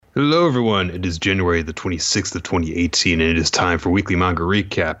Hello, everyone. It is January the 26th of 2018, and it is time for Weekly Manga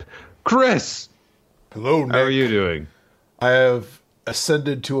Recap. Chris! Hello, Nick. How are you doing? I have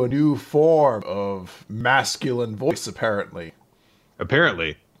ascended to a new form of masculine voice, apparently.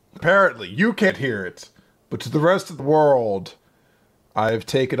 Apparently. Apparently, you can't hear it, but to the rest of the world, I've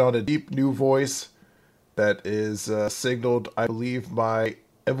taken on a deep new voice that is signaled, I believe, my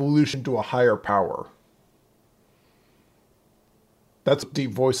evolution to a higher power. That's what deep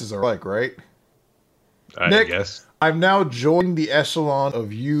voices are like, right? I Nick, guess. I've now joined the echelon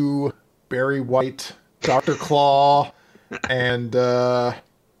of you, Barry White, Dr. Claw, and the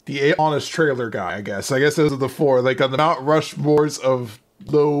honest trailer guy, I guess. I guess those are the four. Like on the Mount Rushmores of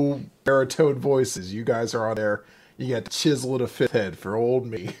low baritone voices, you guys are on there. You got to chisel at a fifth head for old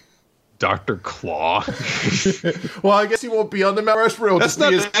me. Dr. Claw? Well, I guess he won't be on the Mount Rushmore. That's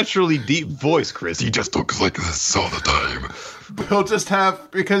not a naturally deep voice, Chris. He just talks like this all the time. But he'll just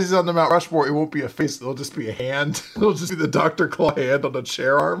have, because he's on the Mount Rushmore, it won't be a face, it'll just be a hand. It'll just be the Dr. Claw hand on the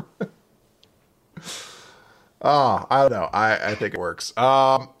chair arm. I don't know. I think it works.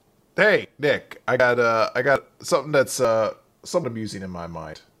 Hey, Nick, I got something that's something amusing in my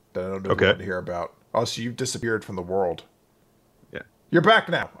mind that I don't know if you want to hear about. Also, you've disappeared from the world. Yeah. You're back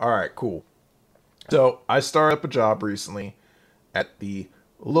now. All right, cool. So I started up a job recently at the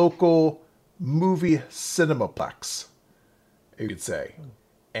local movie cinemaplex, you could say.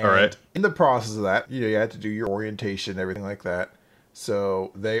 And all right. in the process of that, you had to do your orientation, everything like that.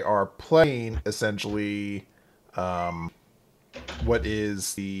 So they are playing essentially what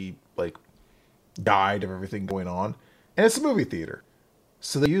is the guide of everything going on, and it's a movie theater.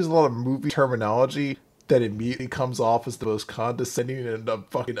 So they use a lot of movie terminology that immediately comes off as the most condescending and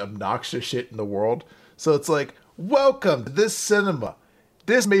fucking obnoxious shit in the world. So it's like, welcome to this cinema.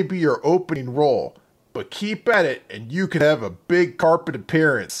 This may be your opening role, but keep at it and you can have a big carpet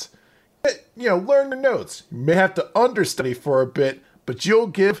appearance. Learn your notes. You may have to understudy for a bit, but you'll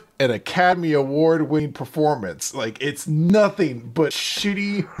give an Academy Award winning performance. It's nothing but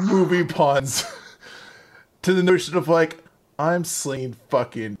shitty movie puns to the notion of I'm slinging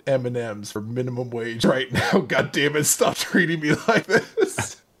fucking M&Ms for minimum wage right now. God damn it, stop treating me like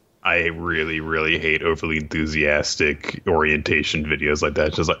this. I really, really hate overly enthusiastic orientation videos like that.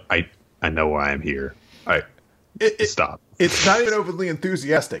 It's just I know why I'm here. Stop. It's not even overly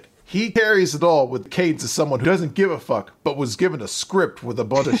enthusiastic. He carries it all with the cadence of someone who doesn't give a fuck, but was given a script with a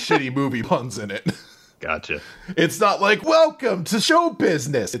bunch of shitty movie puns in it. Gotcha. It's not like, welcome to show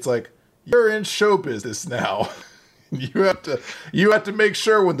business. It's like, you're in show business now. You have to make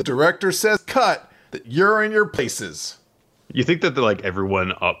sure when the director says cut that you're in your places. You think that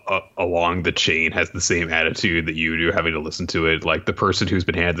everyone up along the chain has the same attitude that you do, having to listen to it? Like the person who's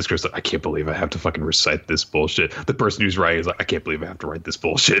been handed the script, I can't believe I have to fucking recite this bullshit. The person who's writing is like, I can't believe I have to write this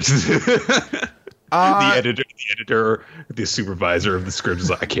bullshit. The editor, the supervisor of the script is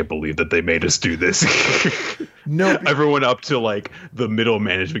like, I can't believe that they made us do this. No, everyone up to the middle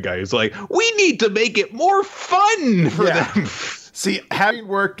management guy who's like, we need to make it more fun for them. See, having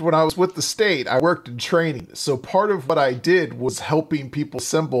worked when I was with the state, I worked in training. So part of what I did was helping people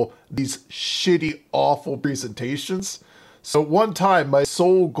assemble these shitty, awful presentations. So one time, my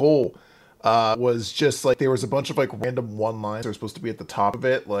sole goal was just there was a bunch of random one-liners that were supposed to be at the top of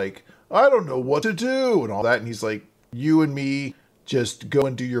it. I don't know what to do and all that. And he's like, you and me just go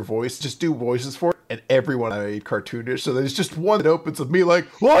and do your voice. Just do voices for it. And everyone I made cartoonish. So there's just one that opens with me well,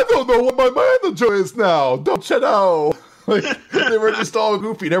 I don't know what my manager is now. Don't you know? They were just all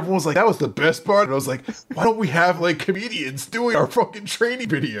goofy, and everyone was like, that was the best part. And I was like, why don't we have comedians doing our fucking training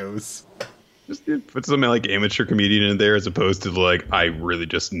videos? Just put some amateur comedian in there as opposed to I really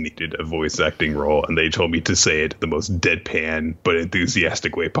just needed a voice acting role, and they told me to say it the most deadpan but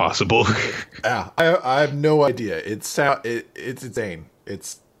enthusiastic way possible. Yeah, I have no idea. It's insane.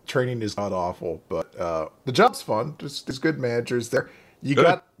 Training is not awful, but the job's fun. There's good managers there. You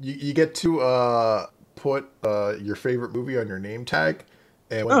get to put your favorite movie on your name tag,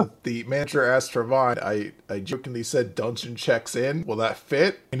 and when the manager asked for mine, I jokingly said Dungeon checks in. Will that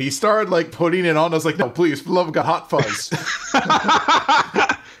fit? And he started putting it on. I was like, no, please, for the love of God, Hot Fuzz.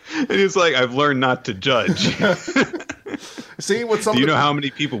 And he's like, I've learned not to judge. See what some. Do you know how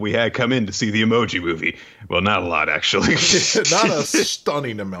many people we had come in to see the Emoji Movie? Well, not a lot, actually. Not a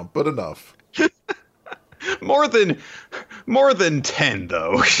stunning amount, but enough. More than 10,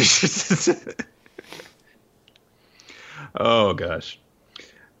 though. Oh, gosh.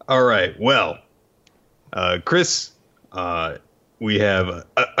 All right. Well, Chris, we have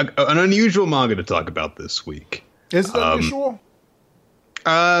an unusual manga to talk about this week. Is it unusual?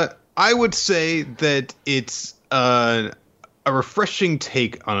 I would say that it's a refreshing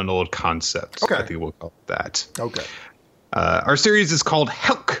take on an old concept. Okay. I think we'll call it that. Okay. Our series is called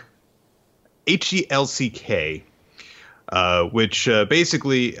Helck, Helck, which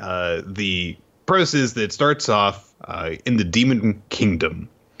basically the premise is that it starts off in the Demon Kingdom.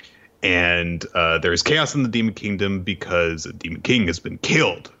 And there's chaos in the Demon Kingdom because a Demon King has been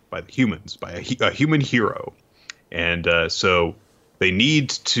killed by the humans, by a human hero. And so they need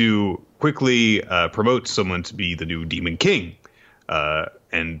to quickly promote someone to be the new Demon King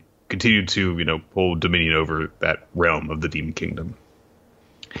and continue to, hold dominion over that realm of the Demon Kingdom.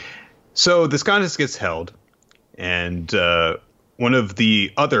 So this contest gets held, and one of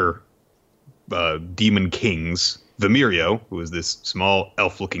the other Demon Kings, Vimirio, who is this small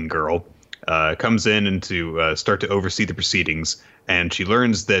elf-looking girl, comes in and to start to oversee the proceedings, and she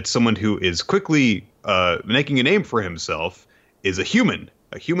learns that someone who is quickly making a name for himself is a human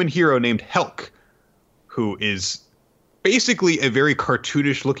hero named Helck, who is basically a very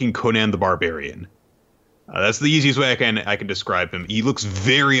cartoonish-looking Conan the Barbarian. That's the easiest way I can describe him. He looks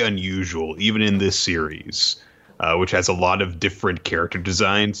very unusual, even in this series, which has a lot of different character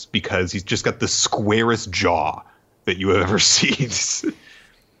designs because he's just got the squarest jaw that you have ever seen.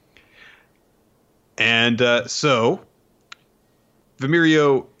 And so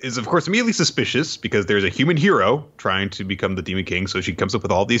Vimirio is, of course, immediately suspicious because there's a human hero trying to become the Demon King. So she comes up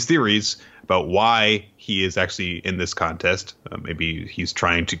with all these theories about why he is actually in this contest. Maybe he's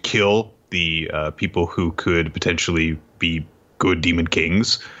trying to kill the people who could potentially be good Demon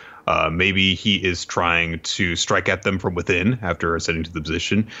Kings. Maybe he is trying to strike at them from within after ascending to the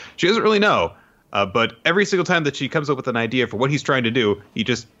position. She doesn't really know. But every single time that she comes up with an idea for what he's trying to do, he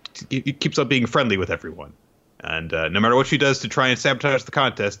keeps on being friendly with everyone. And no matter what she does to try and sabotage the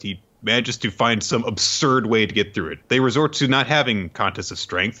contest, he manages to find some absurd way to get through it. They resort to not having contests of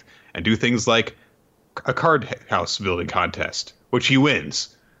strength and do things like a card house building contest, which he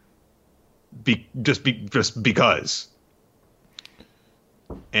wins. Just because.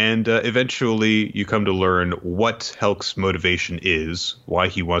 And eventually you come to learn what Helck's motivation is, why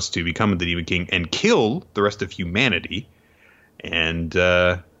he wants to become the Demon King and kill the rest of humanity. And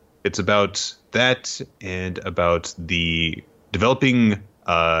it's about that and about the developing,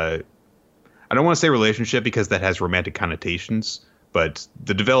 I don't want to say relationship because that has romantic connotations, but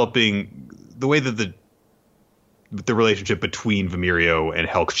the way that the relationship between Vimirio and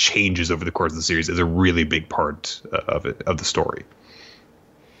Helck changes over the course of the series is a really big part of the story.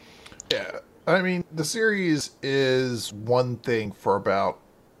 Yeah, I mean, the series is one thing for about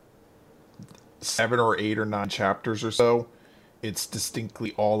 7 or 8 or 9 chapters or so. It's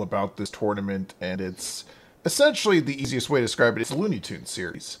distinctly all about this tournament, and it's essentially the easiest way to describe it. It's a Looney Tunes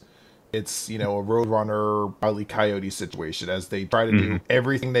series. It's, a Roadrunner, Wile E. Coyote situation as they try to do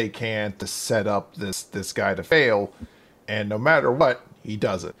everything they can to set up this guy to fail, and no matter what, he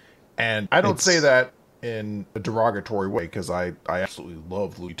does it. And I don't say that in a derogatory way because I absolutely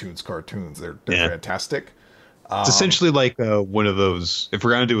love Looney Tunes cartoons. They're fantastic. It's essentially like one of those. If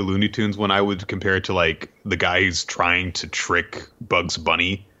we're gonna do a Looney Tunes one, I would compare it to like the guy who's trying to trick Bugs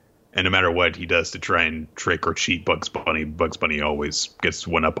Bunny, and no matter what he does to try and trick or cheat Bugs Bunny always gets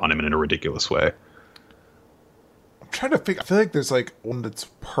one up on him in a ridiculous way. I'm trying to think. I feel like there's like one that's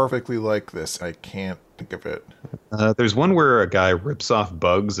perfectly like this. I can't think of it. There's one where a guy rips off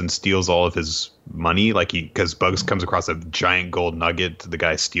Bugs and steals all of his money, because Bugs comes across a giant gold nugget. The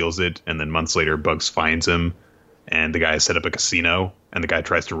guy steals it, and then months later, Bugs finds him. And the guy has set up a casino, and the guy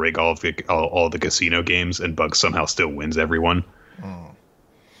tries to rig all of the casino games, and Bugs somehow still wins everyone. Oh.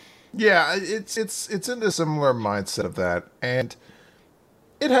 Yeah, it's in a similar mindset of that, and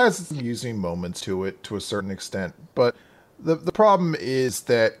it has its amusing moments to it to a certain extent. But the problem is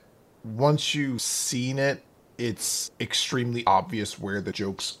that once you've seen it, it's extremely obvious where the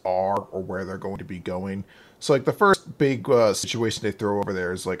jokes are or where they're going to be going. So, like, the first big situation they throw over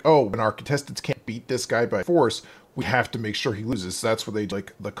there is like, oh, when our contestants can't beat this guy by force, we have to make sure he loses. So that's where they do,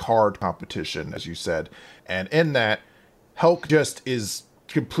 like, the card competition, as you said. And in that, Helck just is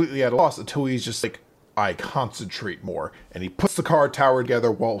completely at a loss until he's just like, I concentrate more. And he puts the card tower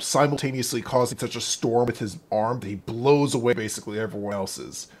together while simultaneously causing such a storm with his arm that he blows away basically everyone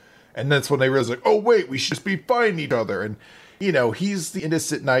else's. And that's when they realize, like, oh, wait, we should just be fighting each other. And he's the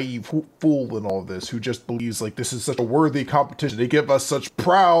innocent, naive fool in all of this who just believes, like, this is such a worthy competition. They give us such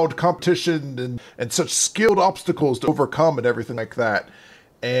proud competition and such skilled obstacles to overcome and everything like that.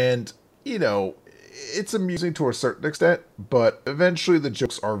 And, it's amusing to a certain extent, but eventually the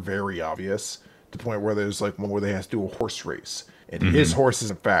jokes are very obvious to the point where there's, like, one where they have to do a horse race. And his horse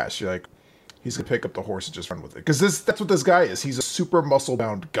isn't fast. You're like, he's going to pick up the horse and just run with it. Because that's what this guy is. He's a super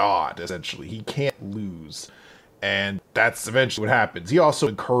muscle-bound god, essentially. He can't lose. And that's eventually what happens. He also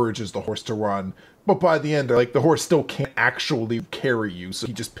encourages the horse to run, but by the end, they're like, the horse still can't actually carry you, so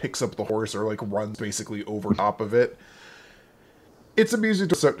he just picks up the horse or like runs basically over top of it. It's amusing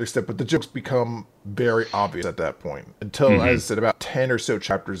to a certain extent, but the jokes become very obvious at that point. Until, as I said, about 10 or so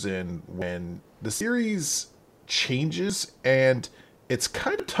chapters in, when the series changes, and it's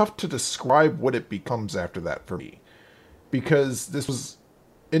kind of tough to describe what it becomes after that for me. Because this was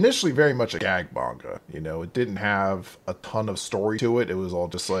initially very much a gag manga. You know, it didn't have a ton of story to it. It was all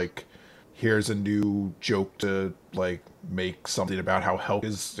just like, here's a new joke to like make something about how Helck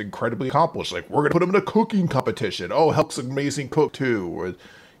is incredibly accomplished. Like, we're gonna put him in a cooking competition. Oh, Helck's an amazing cook too. Or,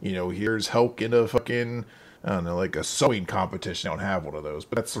 you know, here's Helck in a fucking, I don't know, like a sewing competition. I don't have one of those,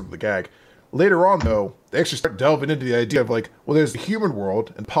 but that's sort of the gag. Later on, though, they actually start delving into the idea of like, well, there's the human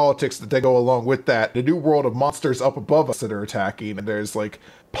world and politics that they go along with that. The new world of monsters up above us that are attacking, and there's like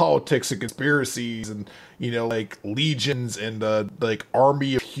politics and conspiracies and, you know, like legions and like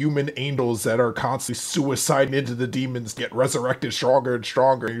army of human angels that are constantly suiciding into the demons, get resurrected stronger and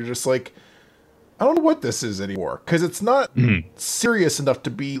stronger. And you're just like, I don't know what this is anymore, because it's not serious enough to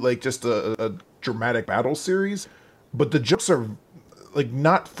be like just a dramatic battle series, but the jokes are like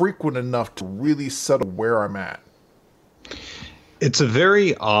not frequent enough to really settle where I'm at. It's a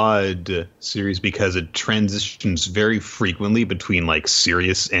very odd series because it transitions very frequently between like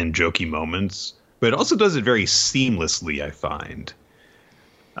serious and jokey moments, but it also does it very seamlessly, I find.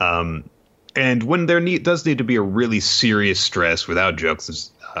 And when there does need to be a really serious stress without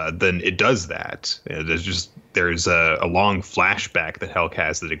jokes, then it does that. There's a long flashback that Helck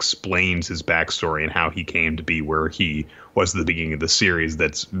has that explains his backstory and how he came to be where he was at the beginning of the series.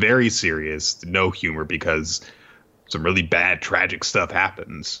 That's very serious, no humor, because some really bad, tragic stuff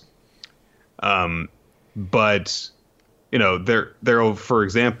happens. But, you know, there'll, for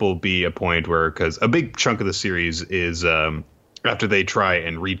example, be a point where, because a big chunk of the series is after they try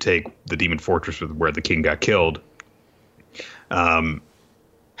and retake the Demon Fortress where the king got killed,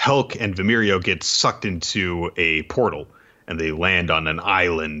 Helck and Vimirio get sucked into a portal, and they land on an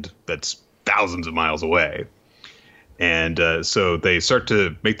island that's thousands of miles away. And so they start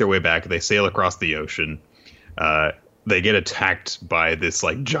to make their way back. They sail across the ocean. They get attacked by this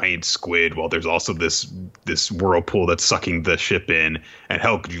like giant squid, while there's also this whirlpool that's sucking the ship in. And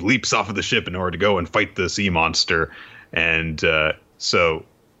Helck leaps off of the ship in order to go and fight the sea monster. And so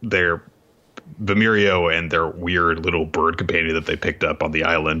they're Vimirio and their weird little bird companion that they picked up on the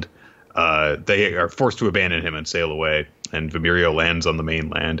island, they are forced to abandon him and sail away. And Vimirio lands on the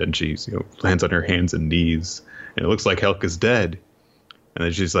mainland, and she lands on her hands and knees. And it looks like Helck is dead. And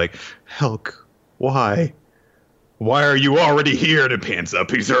then she's like, Helck, why? Why are you already here? And it pans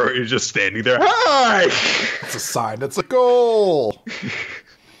up. He's just standing there. Hi! It's a sign. It's a goal.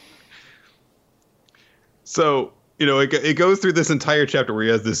 So, you know, it goes through this entire chapter where he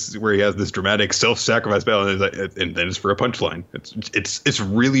has this dramatic self-sacrifice battle, and then it's for a punchline. It's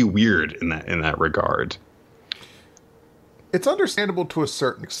really weird in that regard. It's understandable to a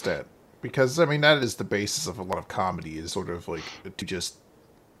certain extent, because I mean that is the basis of a lot of comedy, is sort of like to just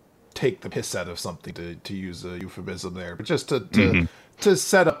take the piss out of something, to use a euphemism there, but just to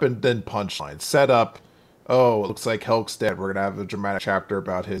set up and then punchline. Set up, oh, it looks like Helck's dead. We're gonna have a dramatic chapter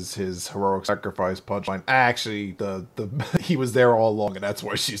about his heroic sacrifice. Punchline. Actually, the he was there all along, and that's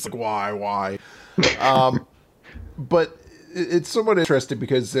why she's like, why? But it's somewhat interesting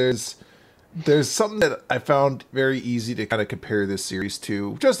because there's something that I found very easy to kind of compare this series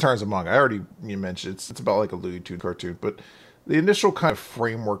to, just in terms of manga. I already mentioned it's about like a Looney Tunes cartoon, but the initial kind of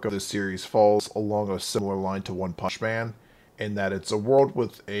framework of this series falls along a similar line to One Punch Man, in that it's a world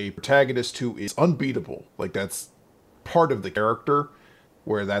with a protagonist who is unbeatable. Like, that's part of the character,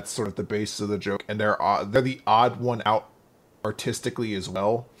 where that's sort of the basis of the joke, and they're the odd one out artistically as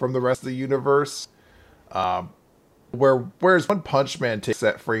well from the rest of the universe. Whereas One Punch Man takes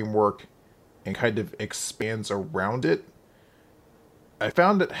that framework and kind of expands around it, I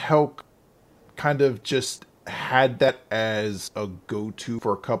found that Helck kind of just had that as a go-to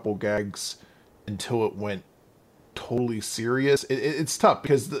for a couple gags until it went totally serious. It's tough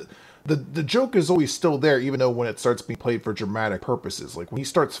because the joke is always still there, even though when it starts being played for dramatic purposes. Like when he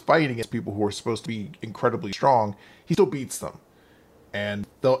starts fighting against people who are supposed to be incredibly strong, he still beats them. And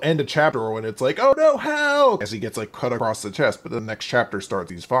they'll end a chapter when it's like, oh no, Helck! As he gets like cut across the chest, but the next chapter starts,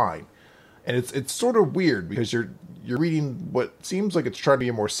 he's fine. And it's sort of weird because you're reading what seems like it's trying to be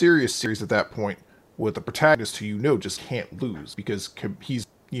a more serious series at that point, with a protagonist who just can't lose because he's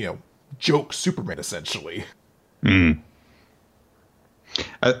joke Superman essentially.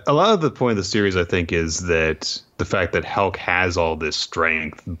 A lot of the point of the series, I think, is that the fact that Helck has all this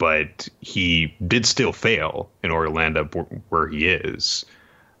strength, but he did still fail in order to land up where he is.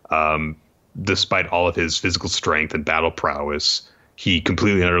 Despite all of his physical strength and battle prowess, he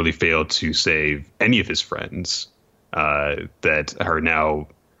completely and utterly failed to save any of his friends that are now...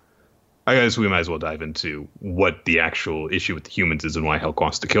 I guess we might as well dive into what the actual issue with the humans is and why Helck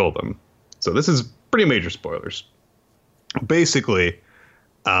wants to kill them. So this is pretty major spoilers. Basically,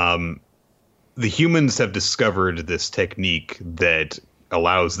 the humans have discovered this technique that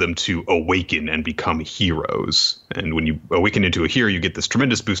allows them to awaken and become heroes. And when you awaken into a hero, you get this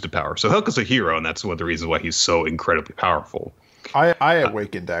tremendous boost of power. So Helck is a hero, and that's one of the reasons why he's so incredibly powerful. I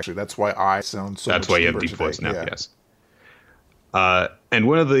awakened, actually. That's why I sound so That's much why you have deep voice now, yes. And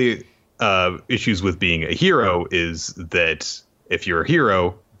one of the issues with being a hero is that if you're a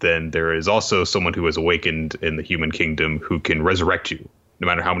hero, then there is also someone who has awakened in the human kingdom who can resurrect you, no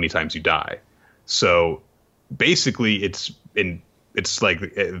matter how many times you die. So basically, it's like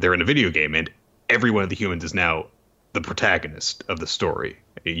they're in a video game, and every one of the humans is now the protagonist of the story.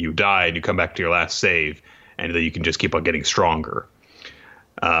 You die, and you come back to your last save, and then you can just keep on getting stronger.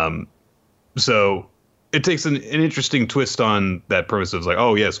 So it takes an interesting twist on that premise of like,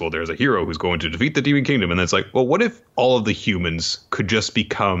 oh, yes, well, there's a hero who's going to defeat the demon kingdom. And then it's like, well, what if all of the humans could just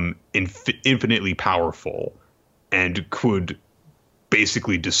become infinitely powerful and could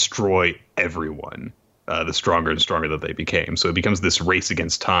basically destroy everyone, the stronger and stronger that they became? So it becomes this race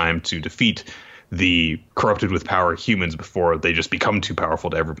against time to defeat the corrupted with power humans before they just become too powerful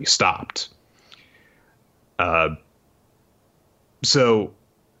to ever be stopped. So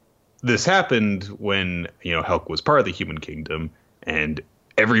this happened when, Helck was part of the human kingdom, and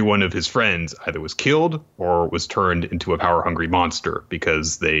every one of his friends either was killed or was turned into a power-hungry monster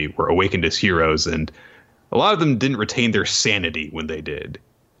because they were awakened as heroes, and a lot of them didn't retain their sanity when they did.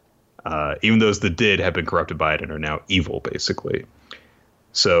 Even those that did have been corrupted by it and are now evil, basically.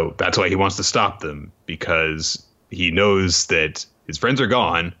 So that's why he wants to stop them, because he knows that his friends are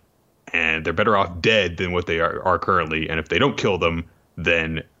gone, and they're better off dead than what they are currently, and if they don't kill them,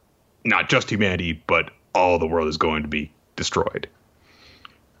 then not just humanity, but all the world is going to be destroyed.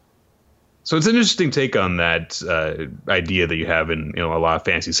 So it's an interesting take on that idea that you have in a lot of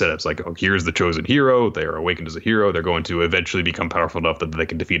fantasy setups. Like, oh, here's the chosen hero. They are awakened as a hero. They're going to eventually become powerful enough that they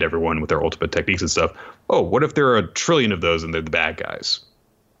can defeat everyone with their ultimate techniques and stuff. Oh, what if there are a trillion of those and they're the bad guys?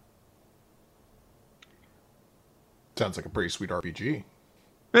 Sounds like a pretty sweet RPG.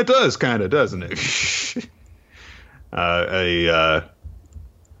 It does, kind of, doesn't it?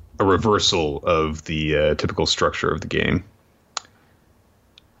 A reversal of the typical structure of the game.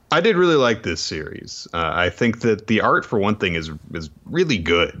 I did really like this series. I think that the art, for one thing, is really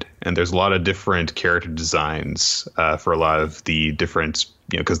good, and there's a lot of different character designs for a lot of the different,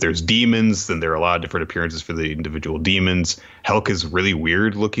 because there's demons, and there are a lot of different appearances for the individual demons. Helck is really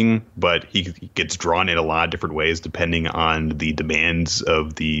weird looking, but he gets drawn in a lot of different ways depending on the demands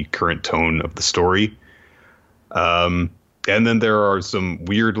of the current tone of the story. And then there are some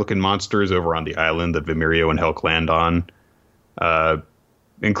weird-looking monsters over on the island that Vimerio and Helck land on,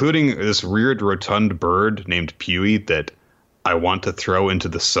 including this weird rotund bird named Pewee that I want to throw into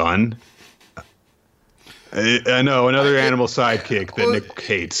the sun. I know, another animal sidekick that Nick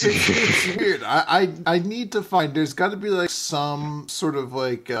hates. It's weird. I need to find... There's got to be like some sort of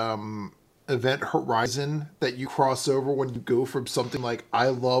like event horizon that you cross over when you go from something like I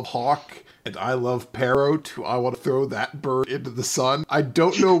love Hawk and I love Parrot to I want to throw that bird into the sun. I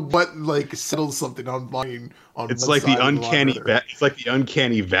don't know what like settles something online. It's like the uncanny. It's like the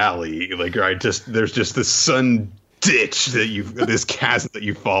uncanny valley. Like there's just this sun ditch this chasm that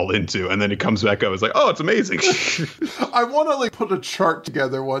you fall into, and then it comes back up. It's like, oh, it's amazing. I want to like put a chart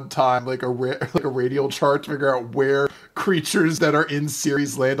together one time, like a radial chart to figure out where creatures that are in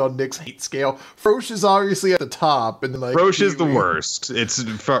series land on Nick's hate scale. Frosh is obviously at the top, and then like Frosh is the worst. It's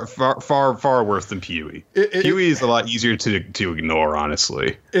far worse than Pewee. Pewee is a lot easier to ignore,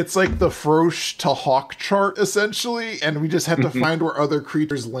 honestly. It's like the Frosh to Hawk chart essentially, and we just have to find where other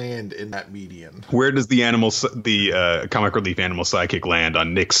creatures land in that median. Where does the comic relief animal sidekick land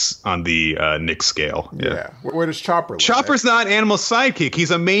on the Nick scale? Yeah. Where does Chopper land? Chopper's not an animal sidekick.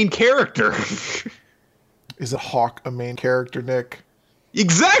 He's a main character. Is a Hawk a main character, Nick?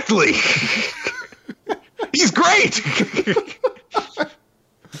 Exactly. He's great. He's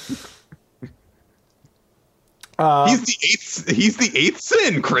the eighth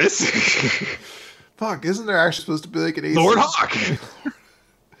sin, Chris. Fuck, isn't there actually supposed to be like an eighth Lord sin?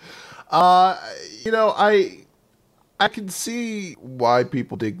 Hawk? I can see why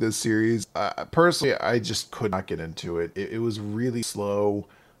people dig this series. Personally, I just could not get into it. It was really slow.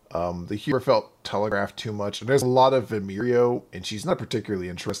 The humor felt telegraphed too much. And there's a lot of Emirio, and she's not a particularly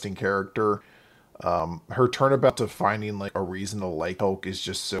interesting character. Her turnabout to finding like a reason to like Helck is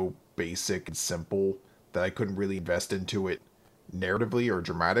just so basic and simple that I couldn't really invest into it narratively or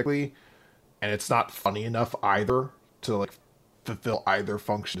dramatically. And it's not funny enough either to like fulfill either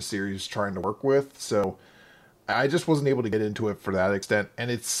function the series is trying to work with. So I just wasn't able to get into it for that extent.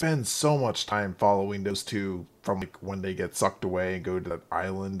 And it spends so much time following those two from like when they get sucked away and go to that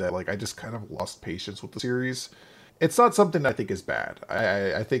island that like I just kind of lost patience with the series. It's not something I think is bad.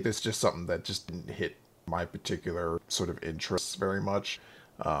 I think it's just something that just didn't hit my particular sort of interests very much.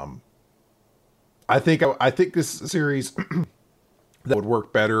 I think this series that would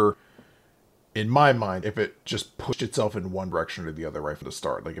work better in my mind if it just pushed itself in one direction or the other right from the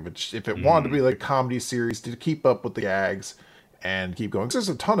start. Like if it wanted to be like a comedy series to keep up with the gags and keep going, 'cause there's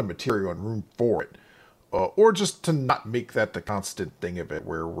a ton of material and room for it, or just to not make that the constant thing of it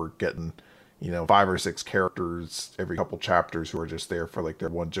where we're getting 5 or 6 characters every couple chapters who are just there for like their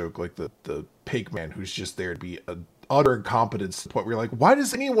one joke, like the pig man who's just there to be an utter incompetence to the point where you're like, why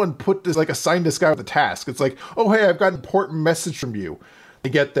does anyone put this, like, assign this guy with a task? It's like, oh hey, I've got an important message from you. To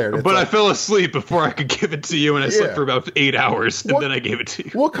get there, but like, I fell asleep before I could give it to you, and I slept for about 8 hours, and then I gave it to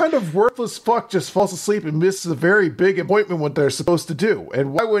you. What kind of worthless fuck just falls asleep and misses a very big appointment what they're supposed to do?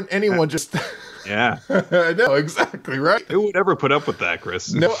 And why wouldn't anyone just? Yeah, I know exactly right. Who would ever put up with that,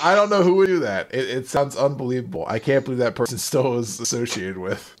 Chris? No, I don't know who would do that. It sounds unbelievable. I can't believe that person still is associated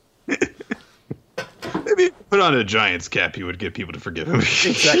with. Maybe if you put on a Giants cap, he would get people to forgive him.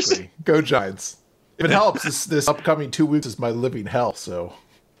 Exactly. Go Giants. If it helps, this upcoming 2 weeks is my living hell, so.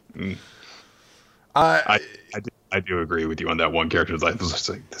 I do agree with you on that one character's life. I was just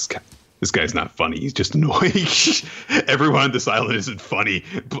like, this guy's not funny. He's just annoying. Everyone on this island isn't funny.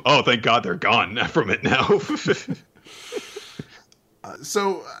 Oh, thank God they're gone from it now.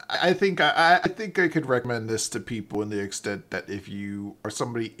 So I think I could recommend this to people in the extent that if you are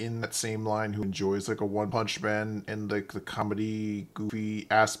somebody in that same line who enjoys like a One Punch Man and like the comedy goofy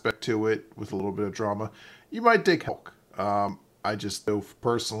aspect to it with a little bit of drama, you might dig Helck. I just know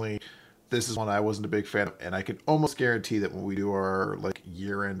personally, this is one I wasn't a big fan of, and I can almost guarantee that when we do our like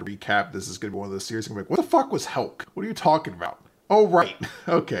year-end recap, this is going to be one of those series. I'm like, what the fuck was Helck? What are you talking about? Oh right,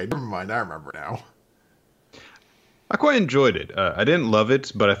 okay, never mind. I remember now. I quite enjoyed it. I didn't love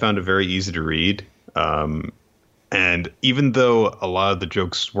it, but I found it very easy to read. And even though a lot of the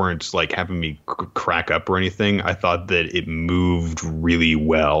jokes weren't like having me crack up or anything, I thought that it moved really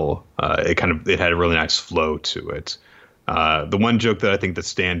well. It had a really nice flow to it. The one joke that I think that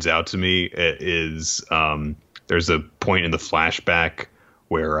stands out to me is there's a point in the flashback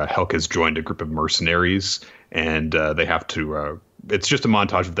where Helck has joined a group of mercenaries, and they have to. It's just a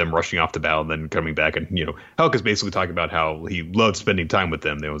montage of them rushing off the battle and then coming back. And, Helck is basically talking about how he loved spending time with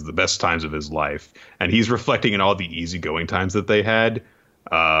them. It was the best times of his life. And he's reflecting on all the easygoing times that they had.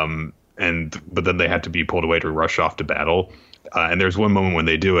 But then they had to be pulled away to rush off to battle. And there's one moment when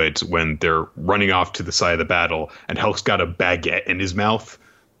they do it, when they're running off to the side of the battle, and Helck's got a baguette in his mouth.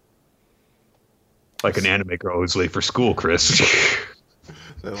 Like an anime girl who's late for school, Chris.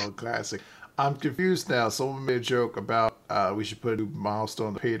 That old classic. I'm confused now. Someone made a joke about we should put a new milestone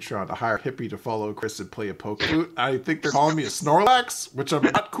on the Patreon to hire Hippie to follow Chris and play a poke flute. I think they're calling me a Snorlax, which I'm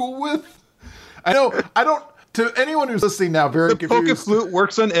not cool with. I don't. To anyone who's listening now, very confused. The poke flute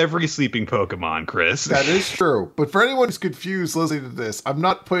works on every sleeping Pokemon, Chris. That is true. But for anyone who's confused listening to this, I'm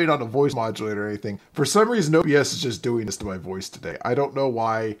not putting on a voice modulator or anything. For some reason, OBS is just doing this to my voice today. I don't know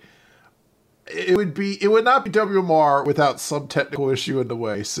why. It would not be WMR without some technical issue in the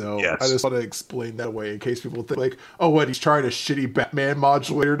way. So yes. I just want to explain that away in case people think like, oh, what, he's trying a shitty Batman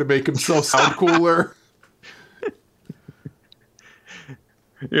modulator to make himself sound cooler.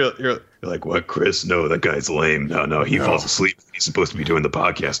 You're like, what, Chris? No, that guy's lame. No, he falls asleep. He's supposed to be doing the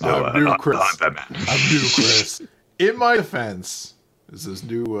podcast. No, I'm new Batman. I'm new Chris. In my defense, is this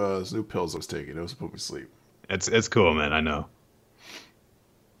new pills I was taking. It was supposed to put me to sleep. It's cool, man. I know.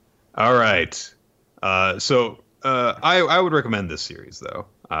 All right. So I would recommend this series, though.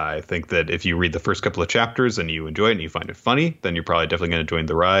 I think that if you read the first couple of chapters and you enjoy it and you find it funny, then you're probably definitely going to join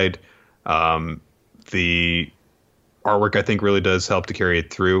the ride. The artwork, I think, really does help to carry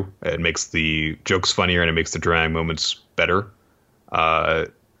it through. It makes the jokes funnier and it makes the dramatic moments better. Yeah,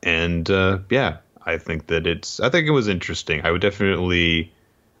 I think it was interesting. I would definitely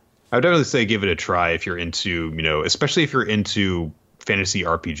say give it a try if you're into, especially if you're into fantasy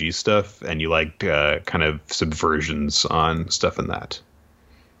RPG stuff and you like kind of subversions on stuff in that.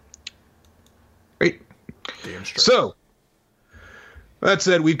 Great. Damn straight. So, that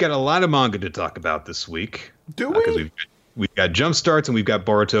said, we've got a lot of manga to talk about this week. Do we? Because we've got Jump Starts and we've got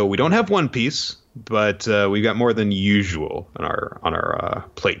Boruto. We don't have One Piece, but we've got more than usual on our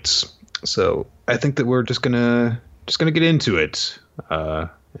plates. So I think that we're just gonna get into it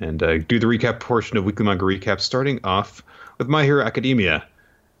and do the recap portion of Weekly Manga Recap, starting off with My Hero Academia,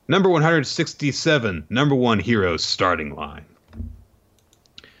 number 167, number one hero starting line.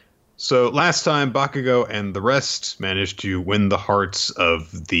 So last time, Bakugo and the rest managed to win the hearts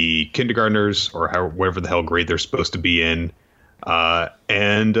of the kindergartners, or whatever the hell grade they're supposed to be in.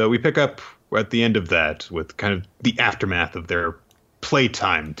 And we pick up at the end of that with kind of the aftermath of their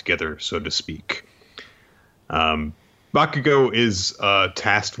playtime together, so to speak. Bakugo is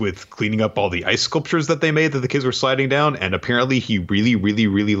tasked with cleaning up all the ice sculptures that they made that the kids were sliding down, and apparently he really, really,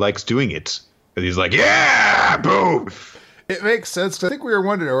 really likes doing it. Because he's like, yeah, boom! It makes sense, 'cause I think we were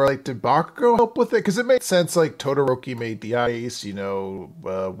wondering, or like, did Bakugo help with it? Because it made sense, like, Todoroki made the ice,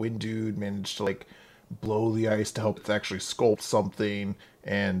 Wind Dude managed to, like, blow the ice to help it actually sculpt something,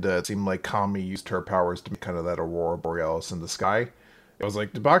 and it seemed like Kami used her powers to make kind of that Aurora Borealis in the sky. I was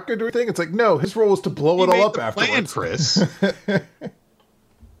like, did Bakugo do anything? It's like, no, his role was to blow it all up afterwards. Chris.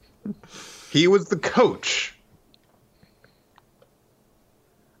 He was the coach.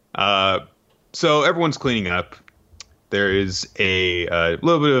 So everyone's cleaning up. There is a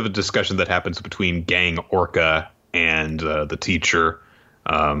little bit of a discussion that happens between Gang Orca and the teacher,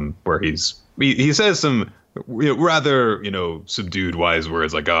 where he says some rather subdued wise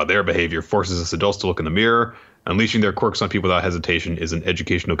words like, "Oh, their behavior forces us adults to look in the mirror. Unleashing their quirks on people without hesitation is an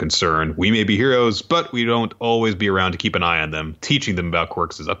educational concern. We may be heroes, but we don't always be around to keep an eye on them. Teaching them about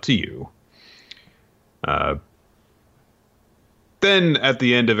quirks is up to you." Then at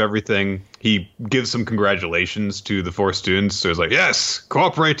the end of everything, he gives some congratulations to the 4 students. So he's like, "Yes,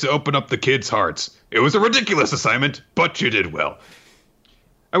 cooperate to open up the kids' hearts. It was a ridiculous assignment, but you did well."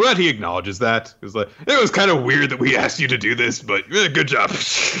 I'm glad he acknowledges that. It was kind of weird that we asked you to do this, but good job.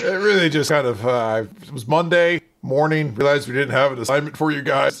 It really just kind of, it was Monday morning, realized we didn't have an assignment for you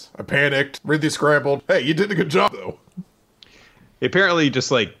guys. I panicked, really scrambled. Hey, you did a good job, though. He apparently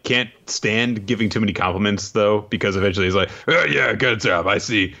just, can't stand giving too many compliments, though, because eventually he's like, "Oh, yeah, good job, I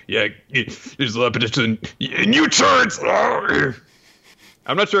see. Yeah, there's a lot of potential in you turds!"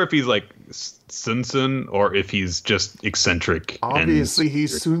 I'm not sure if he's, Sun or if he's just eccentric. Obviously,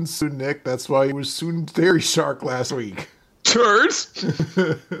 he's Sun Nick. That's why he was Sun Dairy Shark last week. Turds!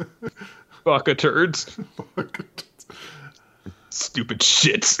 Baka turds. Stupid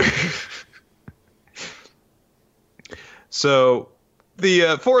shit. So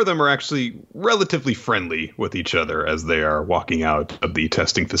the 4 of them are actually relatively friendly with each other as they are walking out of the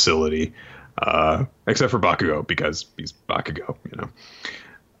testing facility, except for Bakugo, because he's Bakugo,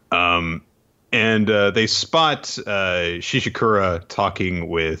 And they spot Shishikura talking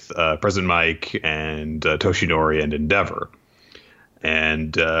with President Mike and Toshinori and Endeavor.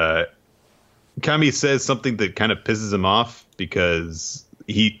 And Kami says something that kind of pisses him off because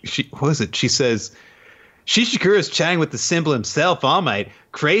what was it? She says, "Shishikura's chatting with the symbol himself all night.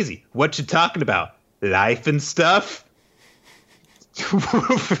 Crazy. What you talking about? Life and stuff?"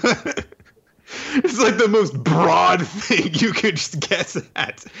 It's like the most broad thing you could just guess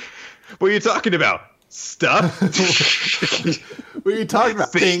at. What are you talking about? Stuff? What are you talking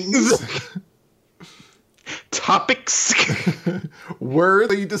about? Things? Topics?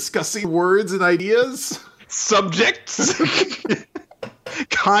 Words? Are you discussing words and ideas? Subjects?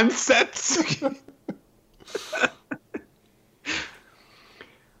 Concepts?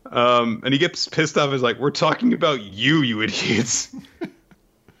 And he gets pissed off. He's like, "We're talking about you idiots."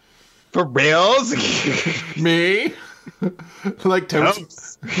 For reals? Me? Like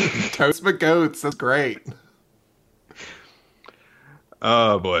toast. Toast my goats. That's great.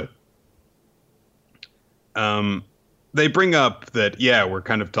 Oh boy. They bring up that, we're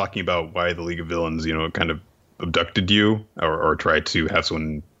kind of talking about why the League of Villains, kind of abducted you or tried to have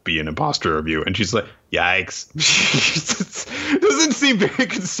someone be an imposter of you. And she's like, "Yikes." She doesn't seem very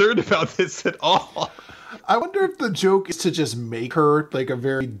concerned about this at all. I wonder if the joke is to just make her like a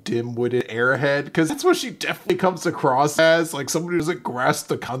very dim-witted airhead, because that's what she definitely comes across as, like someone who doesn't grasp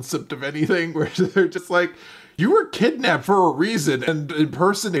the concept of anything, where they're just like, "You were kidnapped for a reason and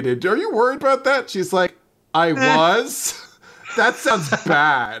impersonated. Are you worried about that?" She's like, "I was." That sounds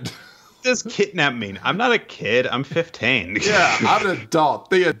bad. Does kidnap mean? I'm not a kid. I'm 15. Yeah, I'm an adult.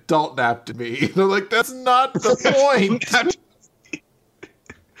 They adult napped me. They're like, that's not the point.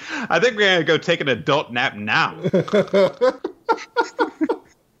 I think we're gonna go take an adult nap now.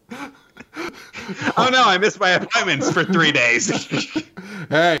 Oh no, I missed my appointments for 3 days.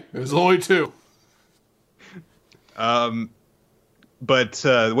 Hey, it was only 2. But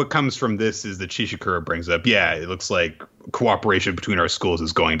what comes from this is that Shishikura brings up, yeah, it looks like cooperation between our schools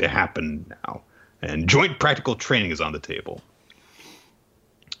is going to happen now, and joint practical training is on the table.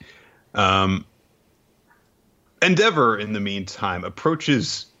 Endeavor, in the meantime,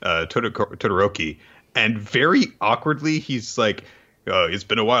 approaches Todoroki, and very awkwardly, he's like, it's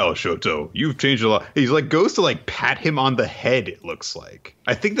been a while, Shoto. You've changed a lot. He's like, goes to like pat him on the head, it looks like.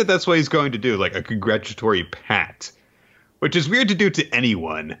 I think that that's what he's going to do, like a congratulatory pat. Which is weird to do to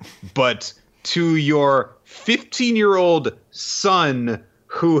anyone, but to your 15-year-old son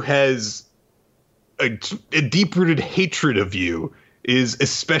who has a deep-rooted hatred of you is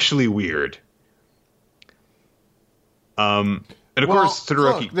especially weird. And of course,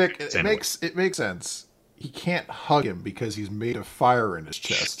 Todoroki. Look, Nick, it makes sense. He can't hug him because he's made of fire in his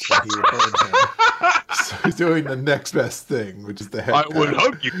chest. And he would burn him. So he's doing the next best thing, which is the head. I would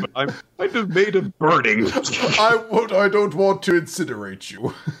hug you, but I'm kind of made of burning. I don't want to incinerate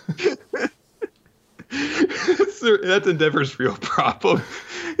you. That's Endeavor's real problem.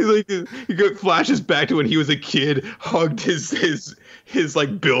 He's like, he flashes back to when he was a kid, hugged his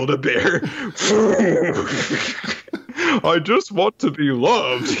like Build-A-Bear. I just want to be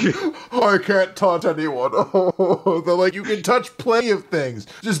loved. I can't touch anyone. Oh, they're like, you can touch plenty of things.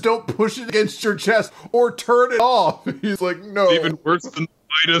 Just don't push it against your chest or turn it off. He's like, no. It's even worse than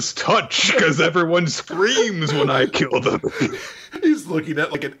Midas touch, because everyone screams when I kill them. He's looking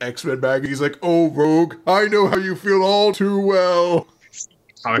at like an X-Men magazine. He's like, oh, Rogue, I know how you feel all too well.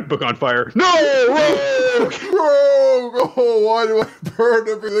 Comic book on fire. No, Rogue! Rogue! Oh, why do I burn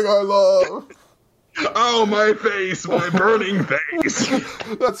everything I love? Oh, my face, my burning face.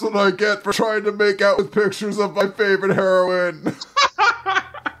 That's what I get for trying to make out with pictures of my favorite heroine.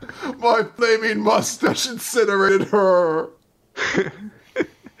 My flaming mustache incinerated her.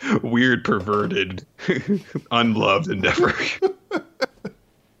 Weird, perverted, unloved Endeavor.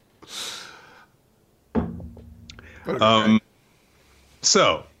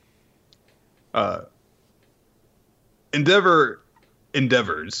 So, Endeavor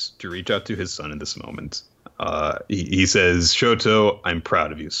endeavors to reach out to his son in this moment. He says, Shoto, I'm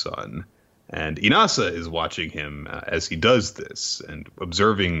proud of you, son. And Inasa is watching him as he does this and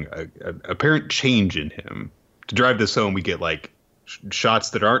observing a apparent change in him. To drive this home, we get like shots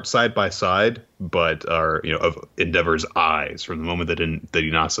that aren't side by side, but are, of Endeavor's eyes from the moment that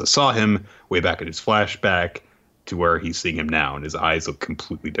Inasa saw him way back in his flashback to where he's seeing him now, and his eyes look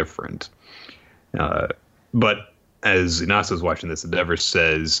completely different. But as Inasa is watching this, Endeavor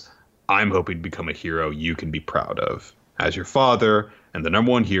says, I'm hoping to become a hero you can be proud of. As your father and the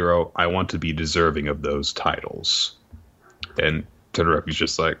number one hero, I want to be deserving of those titles. And Todoroki's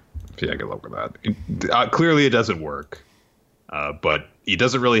just like, yeah, good luck with that. Clearly it doesn't work. But he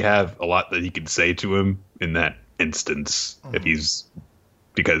doesn't really have a lot that he can say to him in that instance.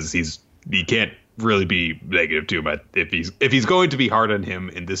 Because he can't really be negative to him. But if he's going to be hard on him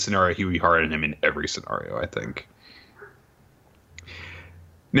in this scenario, he will be hard on him in every scenario, I think.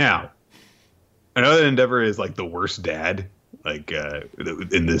 Now, I know that Endeavor is like the worst dad, like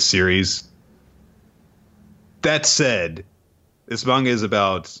in this series. That said, a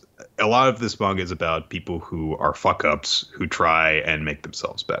lot of this manga is about people who are fuck-ups who try and make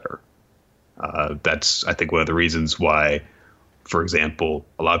themselves better. That's, I think, one of the reasons why, for example,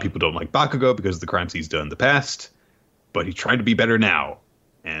 a lot of people don't like Bakugo because of the crimes he's done in the past, but he's trying to be better now.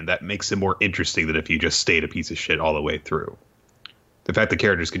 And that makes him more interesting than if he just stayed a piece of shit all the way through. The fact that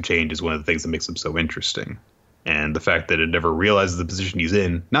characters can change is one of the things that makes them so interesting. And the fact that it never realizes the position he's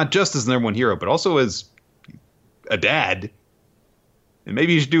in, not just as the number one hero, but also as a dad. And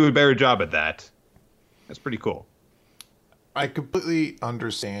maybe you should do a better job at that. That's pretty cool. I completely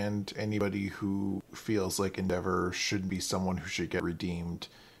understand anybody who feels like Endeavor should be someone who should get redeemed.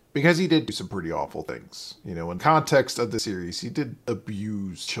 Because he did do some pretty awful things. In context of the series, he did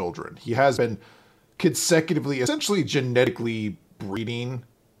abuse children. He has been consecutively, essentially genetically breeding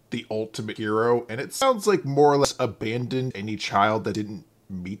the ultimate hero. And it sounds like more or less abandoned any child that didn't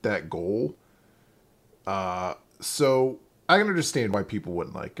meet that goal. So I can understand why people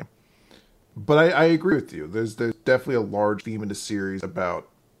wouldn't like him. But I agree with you. There's definitely a large theme in the series about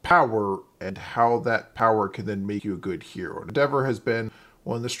power and how that power can then make you a good hero. Endeavor has been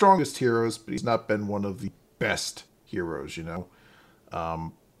one of the strongest heroes, but he's not been one of the best heroes,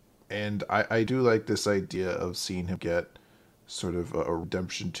 And I do like this idea of seeing him get sort of a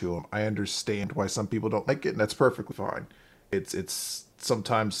redemption to him. I understand why some people don't like it, and that's perfectly fine. It's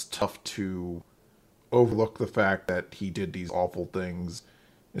sometimes tough to overlook the fact that he did these awful things,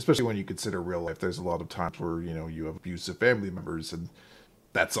 especially when you consider real life. There's a lot of times where, you have abusive family members, and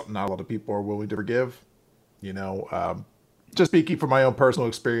that's something not a lot of people are willing to forgive. You know, just speaking from my own personal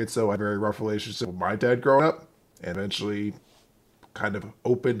experience, though, I had a very rough relationship with my dad growing up, and eventually kind of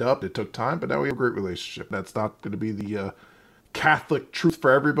opened up. It took time, but now we have a great relationship. That's not going to be the Catholic truth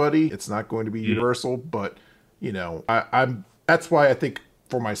for everybody. It's not going to be universal, but you know, I'm. That's why I think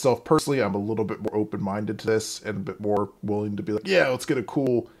for myself personally, I'm a little bit more open-minded to this and a bit more willing to be like, yeah, let's get a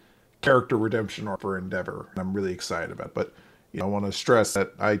cool character redemption arc for Endeavor. And I'm really excited about it. But you know, I want to stress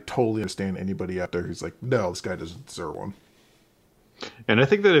that I totally understand anybody out there who's like, no, this guy doesn't deserve one. And I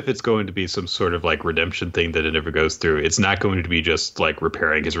think that if it's going to be some sort of like redemption thing that it never goes through, it's not going to be just like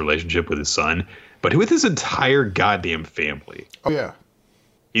repairing his relationship with his son, but with his entire goddamn family. Oh, yeah.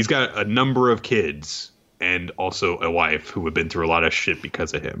 He's got a number of kids and also a wife who have been through a lot of shit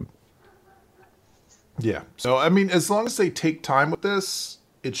because of him. Yeah. So, I mean, as long as they take time with this,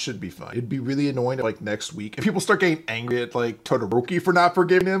 it should be fine. It'd be really annoying if, like, next week, if people start getting angry at, like, Todoroki for not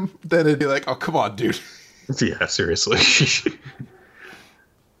forgiving him, then it'd be like, oh, come on, dude. Yeah, seriously.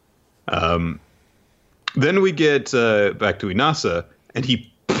 Then we get back to Inasa, and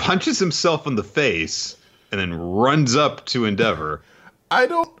he punches himself in the face and then runs up to Endeavor. I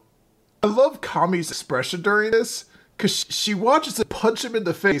love Kami's expression during this, because she watches it punch him in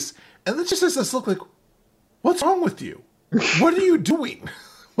the face, and then she says this look like, what's wrong with you? What are you doing?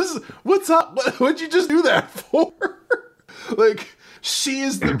 What's up? What'd you just do that for? Like, she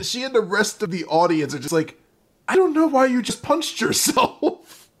and the rest of the audience are just like, I don't know why you just punched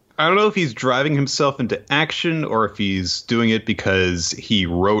yourself. I don't know if he's driving himself into action or if he's doing it because he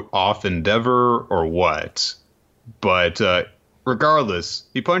wrote off Endeavor or what. But regardless,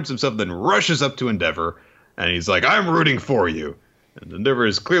 he punches himself, then rushes up to Endeavor, and he's like, I'm rooting for you. And Endeavor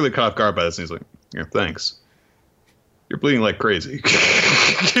is clearly caught off guard by this, and he's like, yeah, thanks. You're bleeding like crazy.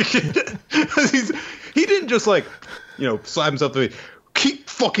 He didn't just like, you know, slap himself to the face. He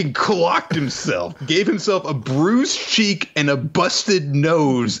fucking clocked himself, gave himself a bruised cheek and a busted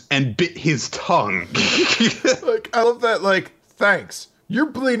nose, and bit his tongue. Like, I love that, like, thanks. You're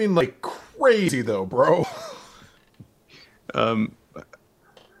bleeding like crazy, though, bro. One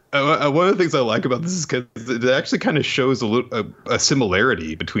of the things I like about this is because it actually kind of shows a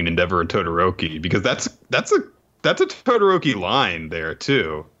similarity between Endeavor and Todoroki, because that's a Todoroki line there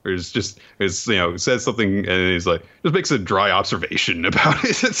too. Where it's just, it's, you know, says something and he's like, just makes a dry observation about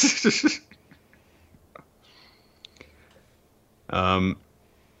it.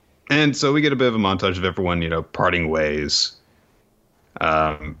 And so we get a bit of a montage of everyone, you know, parting ways.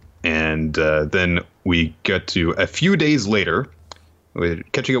 And then we get to a few days later, we're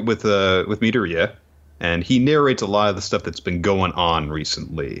catching up with Midoriya, and he narrates a lot of the stuff that's been going on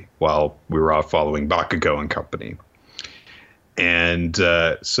recently while we were out following Bakugo and company. And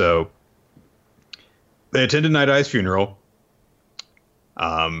so they attended Night Eye's funeral.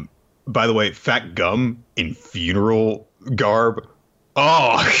 By the way, Fat Gum in funeral garb.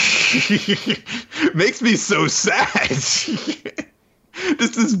 Oh, makes me so sad.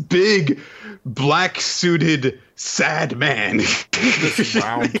 Just this big, black-suited, sad man. This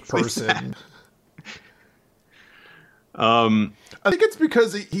round person. I think it's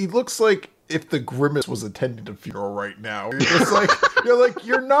because he looks like if the Grimace was attending a funeral right now. You're just like,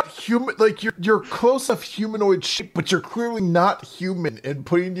 you're not human. Like, you're close enough humanoid shape, but you're clearly not human. And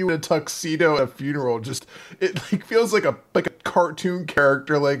putting you in a tuxedo at a funeral just, it like feels like a cartoon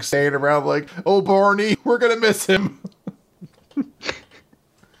character, like saying around like, "Oh, Barney, we're gonna miss him."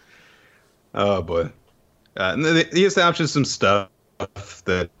 Oh boy. And he establishes some stuff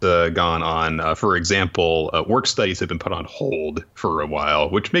that gone on. For example, work studies have been put on hold for a while,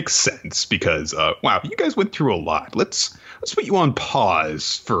 which makes sense because, wow, you guys went through a lot. Let's put you on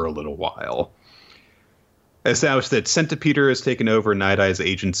pause for a little while. Established that Centipeter has taken over Night Eye's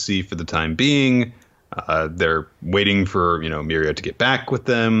agency for the time being. They're waiting for, you know, Miria to get back with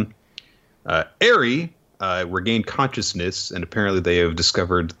them. Eri regained consciousness, and apparently they have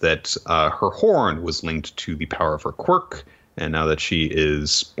discovered that her horn was linked to the power of her quirk. And now that she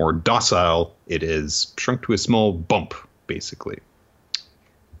is more docile, it is shrunk to a small bump, basically.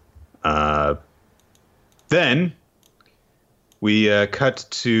 Then we cut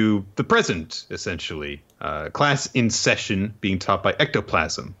to the present, essentially. Class in session being taught by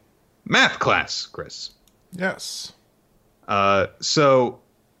Ectoplasm. Math class, Chris. Yes. So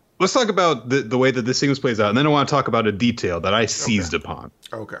let's talk about the way that this sequence plays out, and then I want to talk about a detail that I seized upon.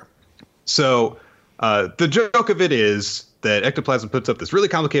 Okay. So the joke of it is that Ectoplasm puts up this really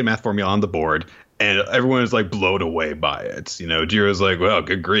complicated math formula on the board, and everyone is like blown away by it. You know, Jiro's like, well,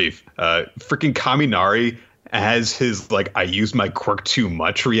 good grief. Freaking Kaminari has his like, I used my quirk too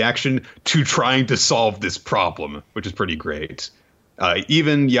much reaction to trying to solve this problem, which is pretty great.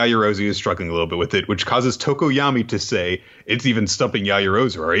 Even Yaoyorozu is struggling a little bit with it, which causes Tokoyami to say it's even stumping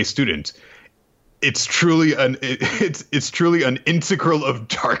Yaoyorozu, or a student. It's truly it's truly an integral of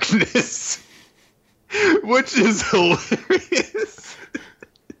darkness, which is hilarious.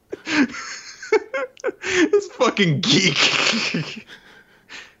 This fucking geek.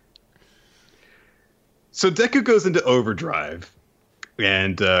 So Deku goes into overdrive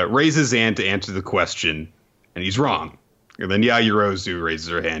and raises his hand to answer the question, and he's wrong. And then Yaoyorozu raises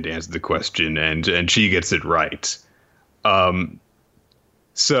her hand to answer the question, and she gets it right.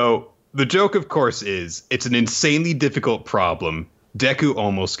 So the joke, of course, is it's an insanely difficult problem. Deku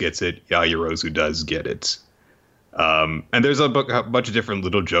almost gets it. Yaoyorozu does get it. And there's a bunch of different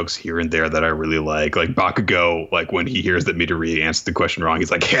little jokes here and there that I really like. Like Bakugo, like when he hears that Midoriya answered the question wrong, he's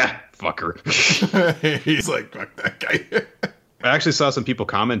like, yeah, fucker. He's like, fuck that guy. I actually saw some people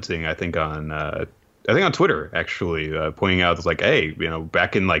commenting, I think on Twitter, actually, pointing out, it's like, hey, you know,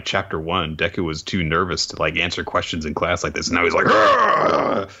 back in like chapter 1, Deku was too nervous to like answer questions in class like this. And now he's like,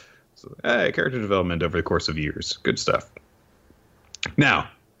 argh! So, hey, character development over the course of years. Good stuff. Now,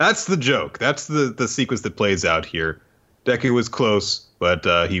 that's the joke. That's the sequence that plays out here. Deku was close, but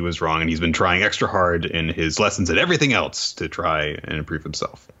he was wrong, and he's been trying extra hard in his lessons and everything else to try and improve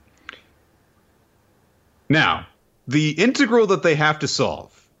himself. Now, the integral that they have to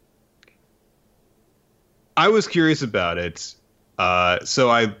solve. I was curious about it, so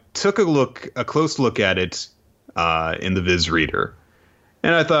I took a close look at it in the Viz Reader.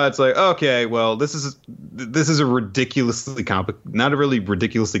 And I thought, it's like, okay, well, this is a ridiculously not a really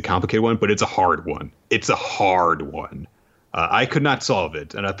ridiculously complicated one, but it's a hard one. It's a hard one. I could not solve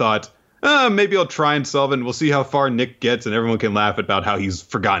it. And I thought, maybe I'll try and solve it, and we'll see how far Nick gets, and everyone can laugh about how he's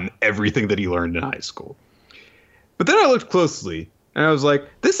forgotten everything that he learned in high school. But then I looked closely, and I was like,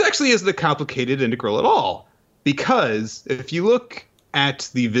 this actually isn't a complicated integral at all. Because if you look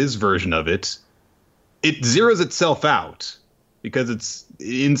at the Viz version of it, it zeroes itself out. Because it's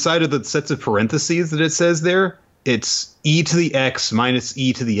inside of the sets of parentheses that it says there, it's e to the x minus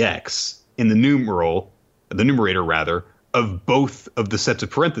e to the x in the numerator rather, of both of the sets of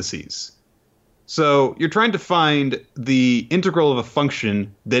parentheses. So you're trying to find the integral of a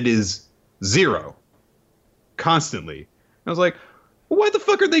function that is 0 constantly. And I was like, why the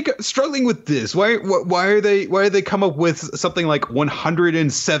fuck are they struggling with this? Why are they come up with something like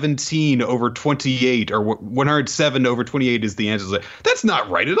 117 over 28 or 107 over 28 is the answer? Like, that's not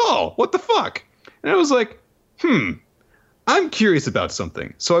right at all. What the fuck? And I was like, I'm curious about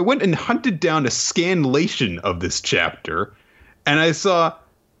something. So I went and hunted down a scanlation of this chapter, and I saw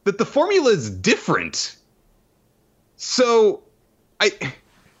that the formula is different. So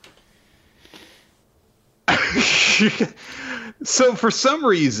So for some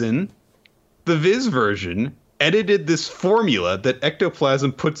reason, the Viz version edited this formula that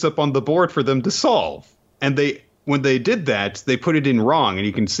Ectoplasm puts up on the board for them to solve. And when they did that, they put it in wrong. And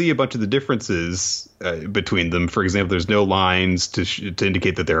you can see a bunch of the differences between them. For example, there's no lines to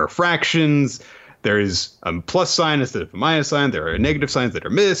indicate that there are fractions. There is a plus sign instead of a minus sign. There are negative signs that are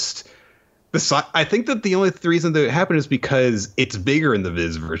missed. I think that the only reason that it happened is because it's bigger in the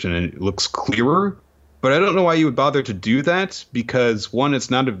Viz version and it looks clearer. But I don't know why you would bother to do that, because one, it's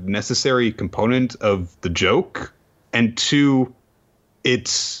not a necessary component of the joke, and two,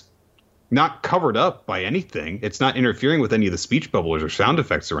 it's not covered up by anything. It's not interfering with any of the speech bubblers or sound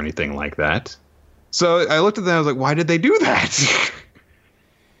effects or anything like that. So I looked at that and I was like, why did they do that?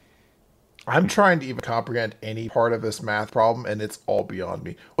 I'm trying to even comprehend any part of this math problem, and it's all beyond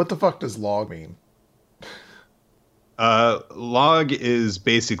me. What the fuck does log mean? Log is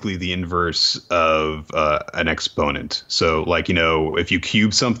basically the inverse of an exponent. So, like, you know, if you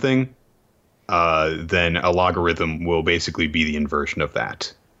cube something, then a logarithm will basically be the inversion of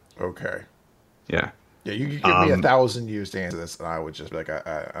that. Okay. Yeah. Yeah, you could give me 1,000 years to answer this, and I would just be like,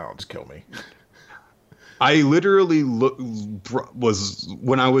 I don't, just kill me. I literally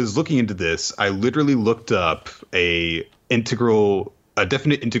when I was looking into this, I literally looked up a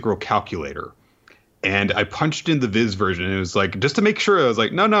definite integral calculator. And I punched in the Viz version, and it was like, just to make sure, I was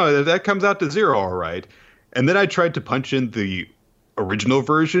like, no, that comes out to 0, all right. And then I tried to punch in the original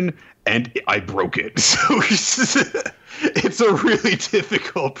version, and I broke it. So it's a really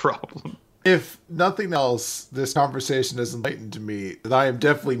difficult problem. If nothing else, this conversation has enlightened to me that I am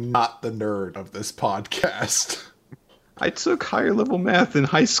definitely not the nerd of this podcast. I took higher level math in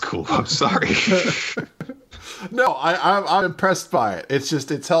high school. I'm sorry. No, I'm impressed by it.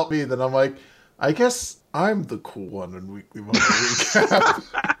 It's helped me that I'm like, I guess I'm the cool one in Weekly Monthly Recap.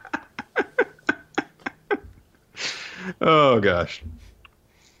 Oh, gosh.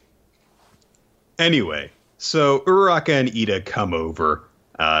 Anyway, So Uraraka and Ida come over,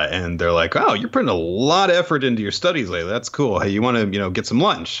 and they're like, "Oh, you're putting a lot of effort into your studies lately. That's cool. Hey, you want to, get some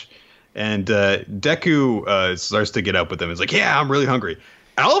lunch?" And Deku starts to get up with them. He's like, "Yeah, I'm really hungry."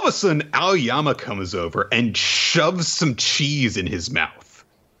 All of a sudden, Aoyama comes over and shoves some cheese in his mouth,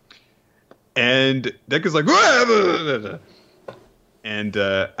 and Deku's like, "Wah!" And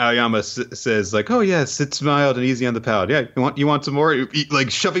Aoyama says, like, "Oh yeah, sit mild and easy on the palate. Yeah, you want some more?"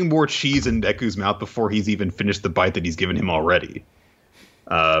 Like shoving more cheese in Deku's mouth before he's even finished the bite that he's given him already.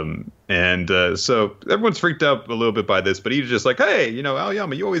 So everyone's freaked out a little bit by this, but he's just like, "Hey,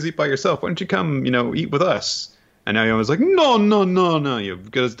 Aoyama, you always eat by yourself. Why don't you come, eat with us?" And Aoyama's like, "No, no, no, no."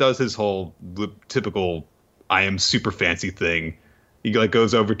 Because does his whole typical "I am super fancy" thing. He like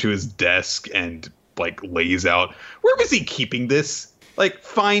goes over to his desk and like lays out. Where was he keeping this? Like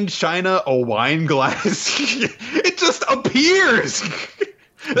fine china, a wine glass. It just appears.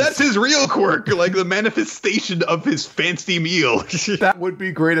 That's his real quirk, like the manifestation of his fancy meal. That would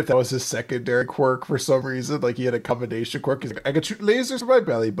be great if that was his secondary quirk for some reason. Like he had a combination quirk. He's like, I can shoot lasers from my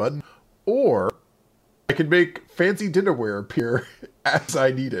belly button, or I can make fancy dinnerware appear as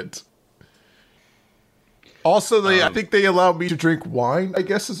I need it. Also, I think they allow me to drink wine, I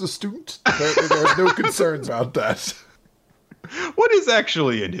guess, as a student. There's no concerns about that. What is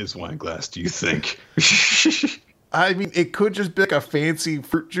actually in his wine glass, do you think? I mean, it could just be like a fancy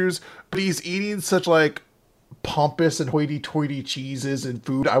fruit juice, but he's eating such like pompous and hoity-toity cheeses and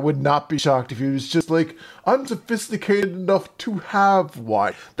food. I would not be shocked if he was just like unsophisticated enough to have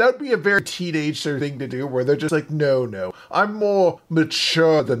wine. That would be a very teenage sort of thing to do, where they're just like, no, I'm more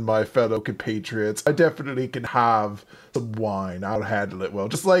mature than my fellow compatriots. I definitely can have some wine. I'll handle it well.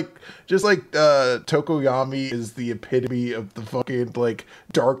 Just like Tokoyami is the epitome of the fucking like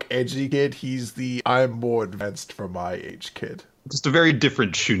dark edgy kid. He's the I'm more advanced for my age kid. Just a very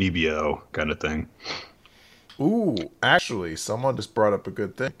different Shunibyo kind of thing. Ooh, actually, someone just brought up a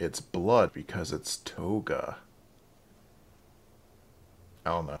good thing. It's blood because it's toga. I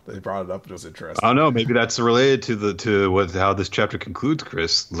don't know. They brought it up. It was interesting. I don't know. Maybe that's related to how this chapter concludes,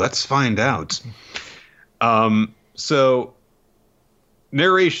 Chris. Let's find out. So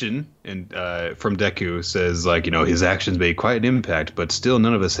narration from Deku says, like, his actions made quite an impact, but still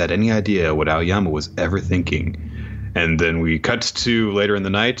none of us had any idea what Aoyama was ever thinking. And then we cut to later in the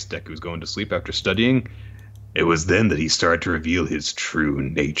night. Deku's going to sleep after studying. It was then that he started to reveal his true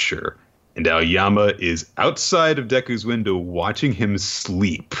nature. And Aoyama is outside of Deku's window watching him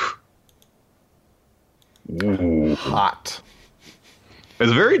sleep. Ooh. Hot.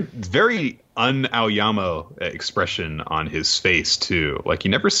 There's a very, very un-Aoyama expression on his face, too. Like,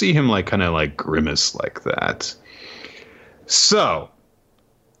 you never see him, like, kind of, like, grimace like that. So,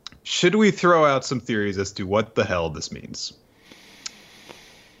 should we throw out some theories as to what the hell this means?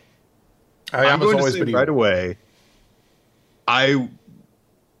 I'm going to say right away, I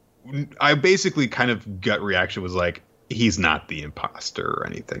basically kind of gut reaction was like, he's not the imposter or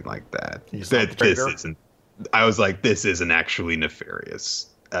anything like that. This isn't. I was like, this isn't actually nefarious.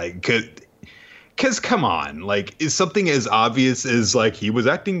 Because come on, like, is something as obvious as like he was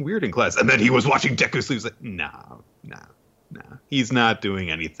acting weird in class and then he was watching Deku sleep? Like, no. He's not doing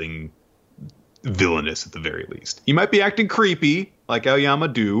anything villainous at the very least. He might be acting creepy like Aoyama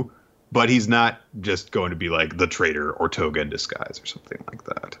do, but he's not just going to be like the traitor or Toga in disguise or something like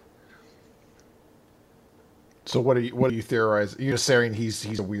that. So what do you theorize? You're just saying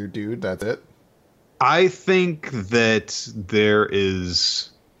he's a weird dude, that's it? I think that there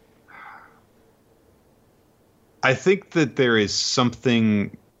is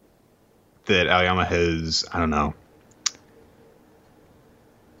something that Aoyama has, I don't know.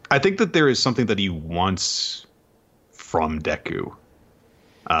 I think that there is something that he wants from Deku.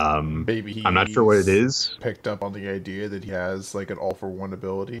 Maybe I'm not sure what it is. Picked up on the idea that he has like an all-for-one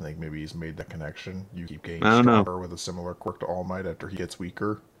ability. Like maybe he's made that connection. You keep getting stronger with a similar quirk to All Might after he gets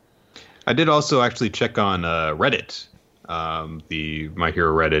weaker. I did also actually check on Reddit, the My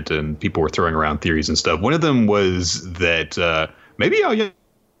Hero Reddit, and people were throwing around theories and stuff. One of them was that maybe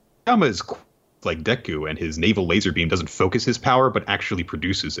Aoyama is like Deku, and his naval laser beam doesn't focus his power, but actually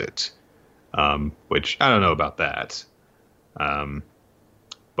produces it. Which I don't know about that.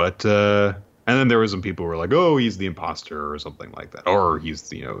 But and then there were some people who were like, "Oh, he's the imposter" or something like that, or he's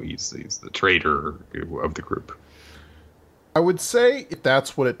the traitor of the group. I would say if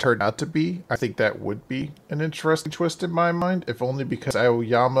that's what it turned out to be, I think that would be an interesting twist in my mind, if only because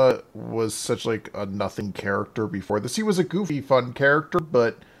Aoyama was such like a nothing character before this. He was a goofy, fun character,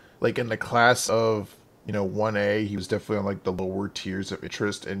 but like in the class of 1A, he was definitely on like the lower tiers of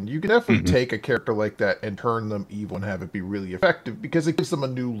interest, and you can definitely take a character like that and turn them evil and have it be really effective because it gives them a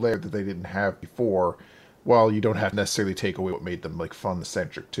new layer that they didn't have before. while you don't have to necessarily take away what made them like fun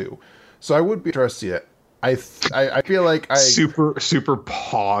centric too. So I would be interested. I feel like super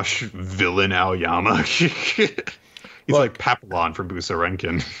posh villain Aoyama. He's like Papillon from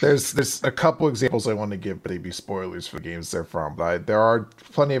Busarenkin. There's a couple examples I want to give, but they'd be spoilers for the games they're from. But there are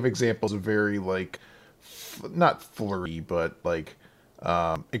plenty of examples of very like not flirty, but like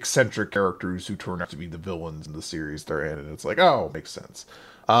eccentric characters who turn out to be the villains in the series they're in, and it's like, oh, makes sense.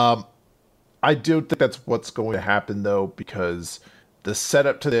 I do think that's what's going to happen though, because the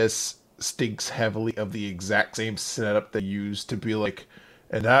setup to this stinks heavily of the exact same setup they used to be like,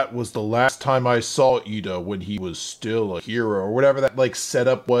 and that was the last time I saw Ida when he was still a hero, or whatever that like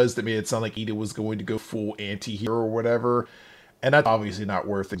setup was that made it sound like Ida was going to go full anti-hero or whatever. And that's obviously not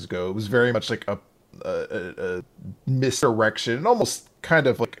where things go. It was very much like a misdirection, and almost kind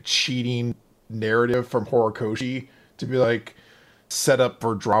of like a cheating narrative from Horikoshi to be like set up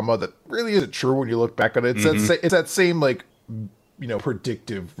for drama that really isn't true when you look back on it. It's that same like, you know,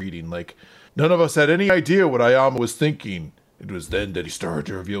 predictive reading. Like, none of us had any idea what Ayama was thinking. It was then that he started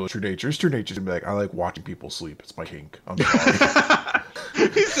to reveal his true nature. His true nature is to be like, I like watching people sleep. It's my kink. I'm sorry.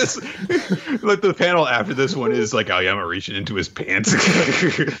 He's just like, the panel after this one is like Aoyama reaching into his pants.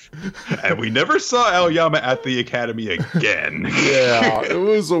 And we never saw Aoyama at the academy again. Yeah, it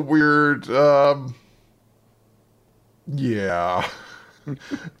was a weird yeah.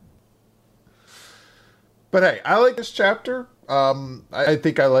 But hey, I like this chapter. I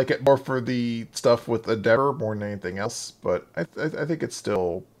think I like it more for the stuff with Endeavor more than anything else, but I think it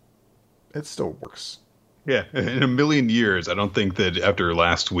still works. Yeah, in a million years, I don't think that after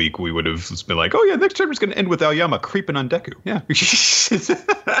last week we would have been like, oh yeah, next chapter's going to end with Aoyama creeping on Deku. Yeah.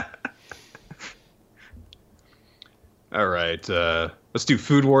 All right, let's do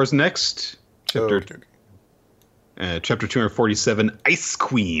Food Wars next. Chapter 247, Ice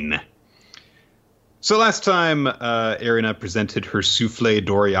Queen. So last time, Erina presented her souffle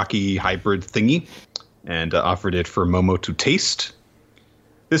dorayaki hybrid thingy and offered it for Momo to taste.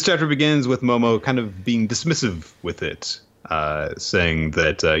 This chapter begins with Momo kind of being dismissive with it, saying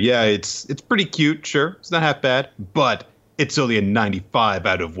that, yeah, it's pretty cute, sure, it's not half bad, but it's only a 95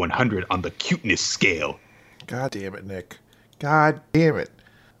 out of 100 on the cuteness scale. God damn it, Nick. God damn it.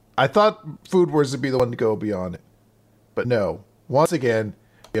 I thought Food Wars would be the one to go beyond it. But no. Once again,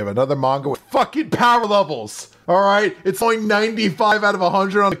 we have another manga with fucking power levels. Alright? It's only 95 out of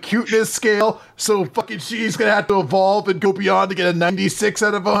 100 on the cuteness scale. So fucking she's gonna have to evolve and go beyond to get a 96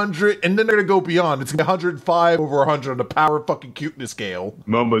 out of 100. And then they're gonna go beyond. It's gonna be 105 over 100 on the power fucking cuteness scale.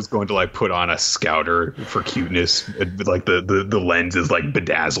 Momo's going to like put on a scouter for cuteness. Like the lens is like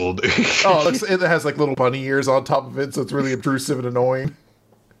bedazzled. Oh, it has like little bunny ears on top of it. So it's really intrusive and annoying.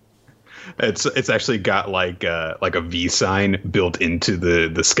 It's actually got like a V sign built into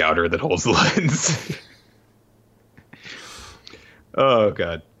the scouter that holds the lens. Oh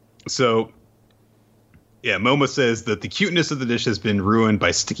god. So yeah, Momo says that the cuteness of the dish has been ruined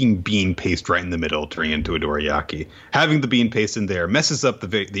by sticking bean paste right in the middle, turning into a dorayaki. Having the bean paste in there messes up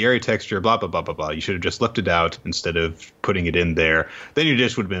the area texture, blah blah blah blah blah. You should have just left it out instead of putting it in there. Then your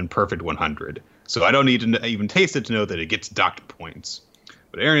dish would have been perfect 100. So I don't need to even taste it to know that it gets docked points.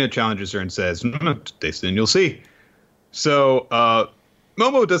 But Erina challenges her and says, no, taste it and you'll see. So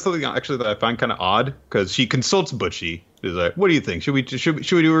Momo does something actually that I find kind of odd, because she consults Butchie. She's like, what do you think? Should we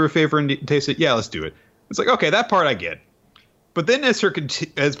do her a favor and taste it? Yeah, let's do it. It's like, okay, that part I get. But then as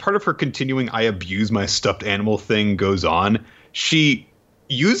part of her continuing I abuse my stuffed animal thing goes on, she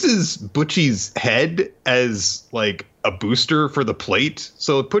uses Butchie's head as like a booster for the plate.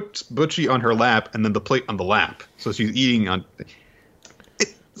 So it puts Butchie on her lap and then the plate on the lap. So she's eating on...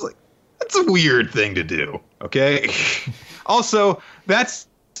 That's a weird thing to do, okay? Also, that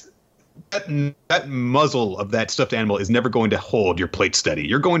muzzle of that stuffed animal is never going to hold your plate steady.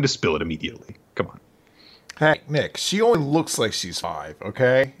 You're going to spill it immediately. Come on. Hey, Nick, she only looks like she's 5,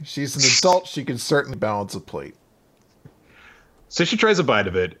 okay? She's an adult. She can certainly balance a plate. So she tries a bite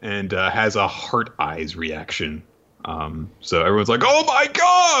of it and has a heart eyes reaction. So everyone's like, oh my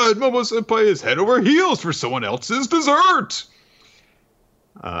god! Momo-senpai is head over heels for someone else's dessert!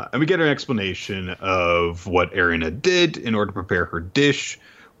 And we get an explanation of what Erina did in order to prepare her dish,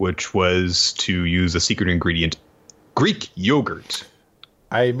 which was to use a secret ingredient, Greek yogurt.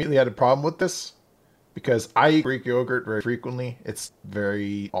 I immediately had a problem with this because I eat Greek yogurt very frequently. It's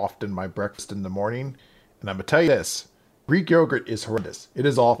very often my breakfast in the morning. And I'm going to tell you this. Greek yogurt is horrendous. It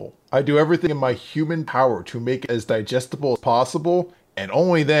is awful. I do everything in my human power to make it as digestible as possible. And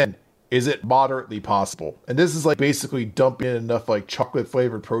only then is it moderately possible. And this is like basically dumping in enough like chocolate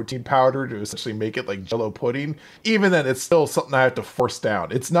flavored protein powder to essentially make it like Jell-O pudding. Even then, it's still something I have to force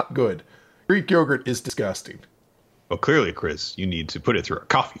down. It's not good. Greek yogurt is disgusting. Well, clearly, Chris, you need to put it through a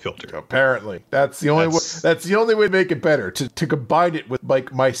coffee filter. Apparently, that's the only way. That's the only way to make it better. To combine it with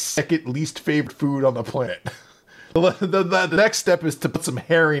like my second least favorite food on the planet. The next step is to put some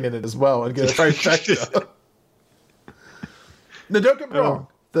herring in it as well and get a trifecta. Now, don't get me wrong.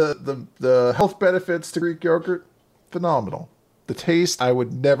 The health benefits to Greek yogurt, phenomenal. The taste, I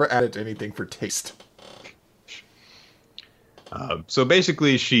would never add it to anything for taste. So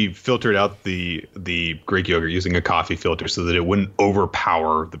basically, she filtered out the Greek yogurt using a coffee filter so that it wouldn't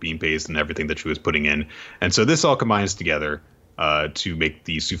overpower the bean paste and everything that she was putting in. And so this all combines together to make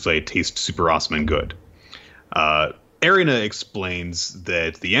the souffle taste super awesome and good. Arina explains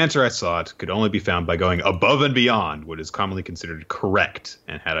that the answer I sought could only be found by going above and beyond what is commonly considered correct,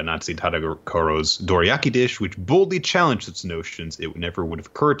 and had I not seen Tadakoro's dorayaki dish, which boldly challenged its notions, it never would have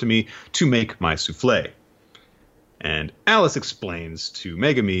occurred to me to make my souffle. And Alice explains to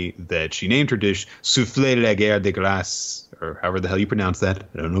Megami that she named her dish Soufflé de la Guerre de Grâce, or however the hell you pronounce that.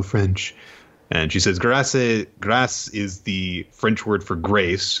 I don't know French. And she says grâce is the French word for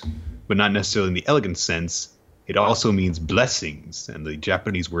grace, but not necessarily in the elegant sense. It also means blessings, and the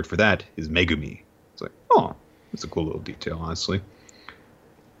Japanese word for that is megumi. It's like, oh, that's a cool little detail, honestly.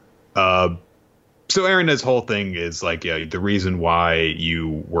 So Arina's whole thing is like, yeah, the reason why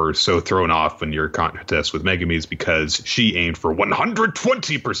you were so thrown off in your contest with Megami is because she aimed for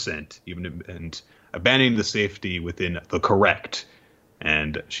 120%, and abandoning the safety within the correct.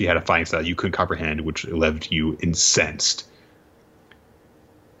 And she had a fighting style you couldn't comprehend, which left you incensed.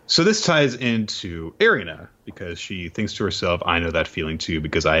 So this ties into Arina, because she thinks to herself, I know that feeling too,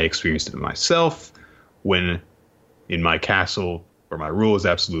 because I experienced it myself when in my castle, where my rule is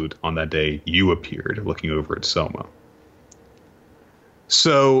absolute, on that day you appeared, looking over at Soma.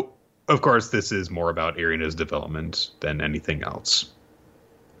 So, of course, this is more about Arina's development than anything else.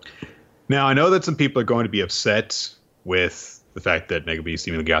 Now, I know that some people are going to be upset with the fact that Megami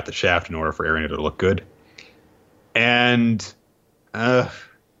seemingly got the shaft in order for Arina to look good. And I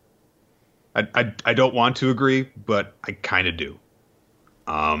don't want to agree, but I kind of do.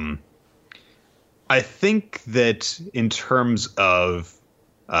 I think that in terms of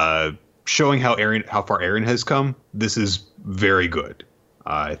showing how far Aaron has come, this is very good.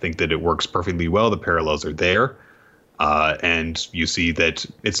 I think that it works perfectly well. The parallels are there. And you see that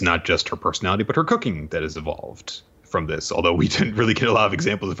it's not just her personality, but her cooking that has evolved from this. Although we didn't really get a lot of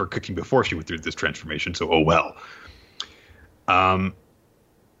examples of her cooking before she went through this transformation. So, oh well.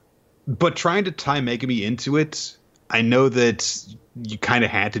 But trying to tie Megami into it, I know that you kind of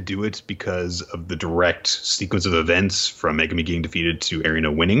had to do it because of the direct sequence of events from Megami getting defeated to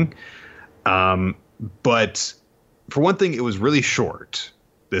Arina winning. But for one thing, it was really short,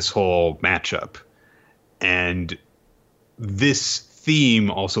 this whole matchup. And this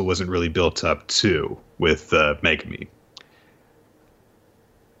theme also wasn't really built up too with Megami.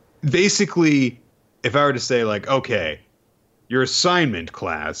 Basically, if I were to say like, okay, your assignment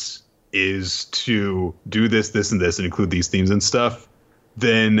class is to do this, this, and this, and include these themes and stuff,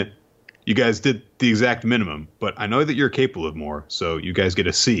 then you guys did the exact minimum. But I know that you're capable of more, so you guys get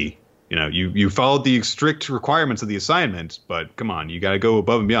a C. You know, you followed the strict requirements of the assignment, but come on, you got to go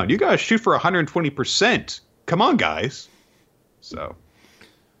above and beyond. You got to shoot for 120%. Come on, guys. So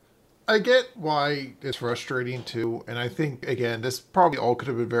I get why it's frustrating too, and I think again this probably all could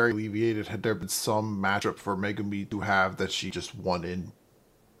have been very alleviated had there been some matchup for Megami to have that she just won in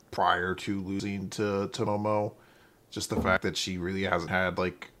prior to losing to Momo. Just the fact that she really hasn't had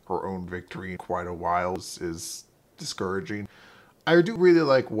like her own victory in quite a while is discouraging. I do really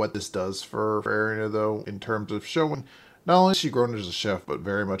like what this does for Arina though, in terms of showing not only has she grown as a chef, but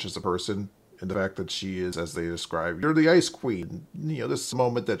very much as a person. And the fact that she is, as they describe, you're the ice queen. You know, this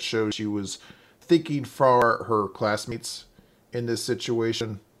moment that shows she was thinking for her classmates in this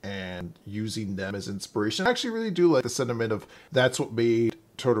situation and using them as inspiration. I actually really do like the sentiment of that's what made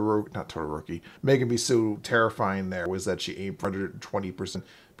Megami so terrifying there, was that she aimed for 120%.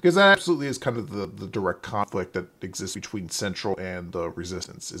 Because that absolutely is kind of the direct conflict that exists between Central and the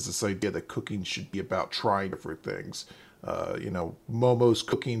Resistance, is this idea that cooking should be about trying different things. Momo's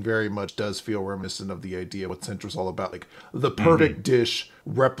cooking very much does feel reminiscent of the idea what Central's all about, like the perfect dish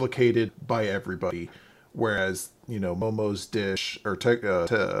replicated by everybody. Whereas, Momo's dish, or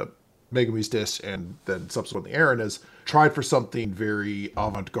Megami's dish, and then subsequently Arina's, tried for something very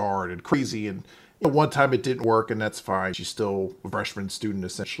avant-garde and crazy, and one time it didn't work, and that's fine. She's still a freshman student,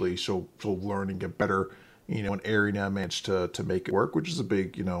 essentially. She'll learn and get better. And Arina managed to make it work, which is a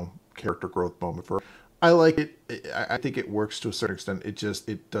big, character growth moment for her. I like it. I think it works to a certain extent.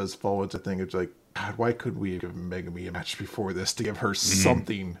 It does fall into a thing. It's like, God, why couldn't we have given Megami a match before this to give her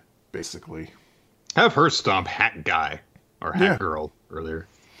something basically. Have her stomp Hat Guy or Hat Girl earlier.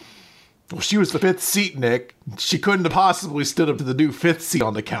 Well, she was the fifth seat, Nick. She couldn't have possibly stood up to the new fifth seat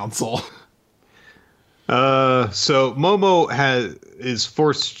on the council. So Momo is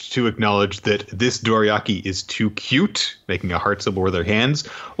forced to acknowledge that this dorayaki is too cute, making a heart symbol with her hands,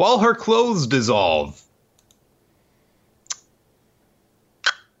 while her clothes dissolve.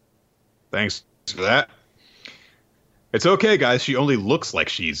 Thanks for that. It's okay, guys. She only looks like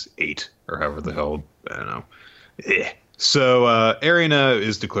she's 8, or however the hell, I don't know. So Arena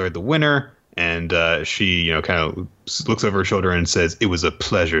is declared the winner, and she, kind of looks over her shoulder and says, "It was a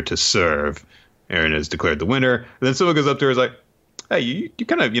pleasure to serve." Arena is declared the winner. And then someone goes up to her and is like, "Hey, you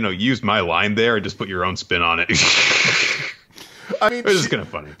kind of, used my line there and just put your own spin on it." I mean, it's just kind of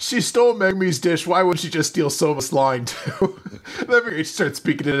funny. She stole Megami's dish. Why wouldn't she just steal Soma's line too? Then she starts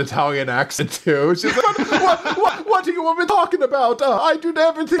speaking in an Italian accent too. She's like, what are you women talking about? I do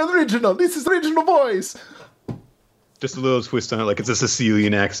everything original. This is original voice. Just a little twist on it, like it's a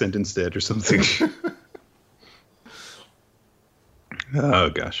Sicilian accent instead or something. Oh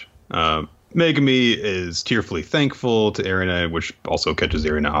gosh. Megami is tearfully thankful to Erina, which also catches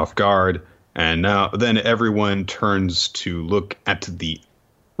Erina off guard. And then everyone turns to look at the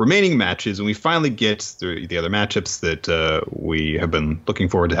remaining matches, and we finally get the other matchups that we have been looking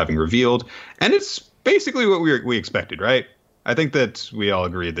forward to having revealed. And it's basically what we expected, right? I think that we all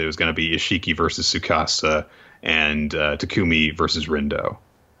agreed that it was going to be Ishiki versus Tsukasa and Takumi versus Rindo.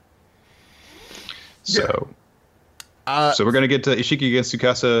 So, so we're going to get Ishiki against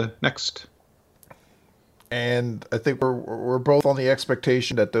Tsukasa next. And I think we're both on the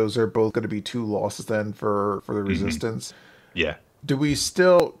expectation that those are both going to be 2 losses then for the Resistance. Yeah. Do we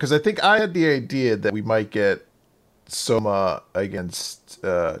still... Because I think I had the idea that we might get Soma against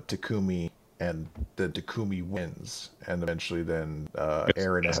Takumi, and the Takumi wins. And eventually then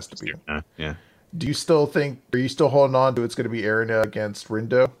Erina has to be... Yeah. Do you still think... Are you still holding on to it's going to be Erina against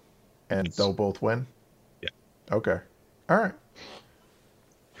Rindo? And they'll both win? Yeah. Okay. All right.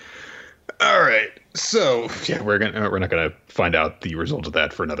 All right. So yeah, we're not gonna find out the result of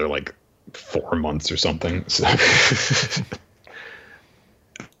that for another 4 months or something. So.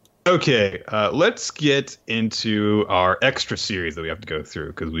 Okay, let's get into our extra series that we have to go through,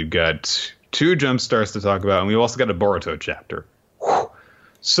 because we've got 2 jump starts to talk about, and we've also got a Boruto chapter.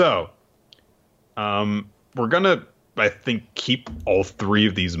 So, we're gonna, I think, keep all 3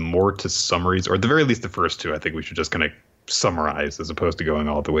 of these more to summaries, or at the very least the first 2. I think we should just kind of summarize as opposed to going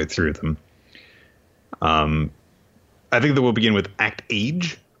all the way through them. I think that we'll begin with Act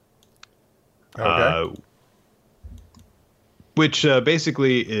Age. Okay. Which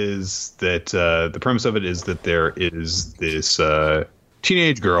basically is that the premise of it is that there is this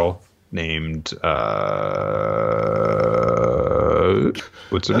teenage girl named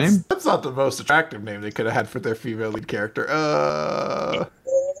what's her name? That's not the most attractive name they could have had for their female lead character.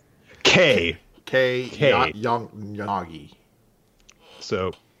 Kei. Yanagi.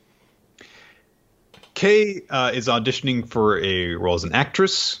 So Kei is auditioning for a role as an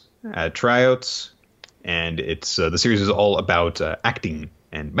actress at tryouts, and it's the series is all about acting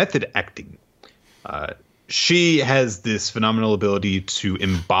and method acting. She has this phenomenal ability to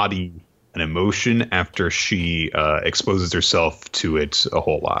embody an emotion after she exposes herself to it a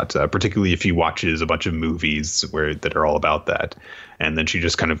whole lot, particularly if she watches a bunch of movies that are all about that, and then she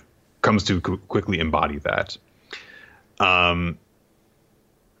just kind of comes to quickly embody that.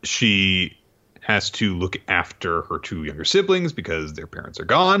 She has to look after her 2 younger siblings because their parents are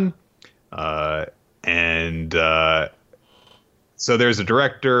gone. So there's a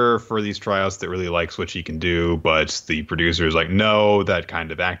director for these tryouts that really likes what she can do, but the producer is like, no, that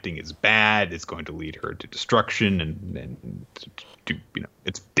kind of acting is bad. It's going to lead her to destruction and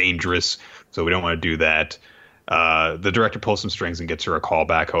it's dangerous. So we don't want to do that. The director pulls some strings and gets her a call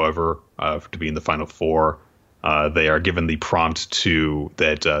back, however, to be in the final 4. They are given the prompt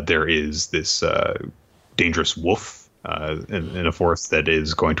that there is this dangerous wolf in a forest that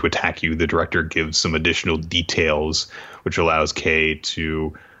is going to attack you. The director gives some additional details, which allows Kei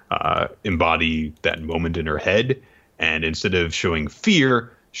to embody that moment in her head. And instead of showing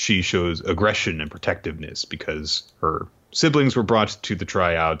fear, she shows aggression and protectiveness because her siblings were brought to the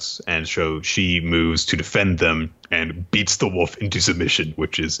tryouts, and so she moves to defend them and beats the wolf into submission,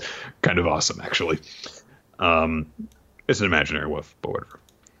 which is kind of awesome, actually. It's an imaginary wolf, but whatever.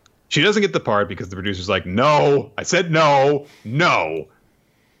 She doesn't get the part because the producer's like, no, I said no.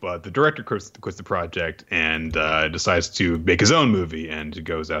 But the director quits the project and decides to make his own movie and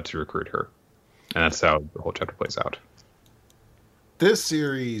goes out to recruit her. And that's how the whole chapter plays out. This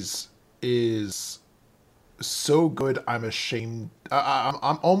series is so good. I'm ashamed.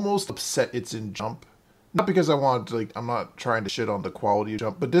 I'm almost upset it's in Jump. Not because I want to, like, I'm not trying to shit on the quality of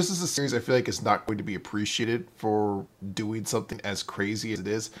Jump, but this is a series I feel like is not going to be appreciated for doing something as crazy as it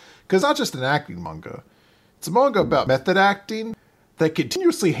is. Because it's not just an acting manga. It's a manga about method acting that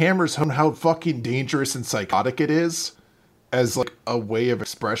continuously hammers home how fucking dangerous and psychotic it is as, like, a way of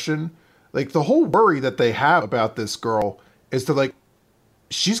expression. Like, the whole worry that they have about this girl is that, like,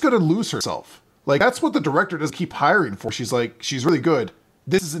 she's going to lose herself. Like, that's what the director does keep hiring for. She's like, she's really good.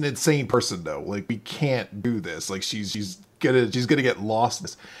 This is an insane person, though. Like, we can't do this. Like, she's gonna get lost in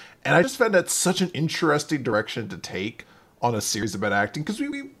this. And I just found that such an interesting direction to take on a series about acting. Because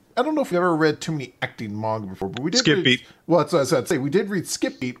we I don't know if you've ever read too many acting manga before, but we did Skip Beat. Well, that's what I was about to say. We did read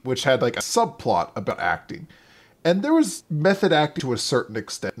Skip Beat, which had, like, a subplot about acting. And there was method acting to a certain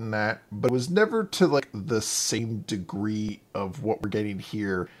extent in that, but it was never to, like, the same degree of what we're getting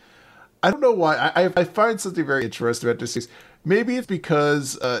here. I don't know why. I find something very interesting about this series. Maybe it's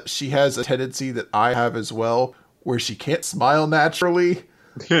because she has a tendency that I have as well, where she can't smile naturally.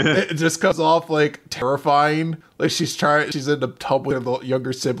 It just comes off, like, terrifying. Like, she's in the tub with her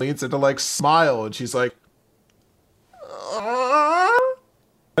younger siblings, and they're like, smile, and she's like,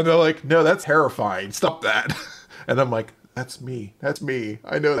 and they're like, no, that's terrifying. Stop that. And I'm like, that's me. That's me.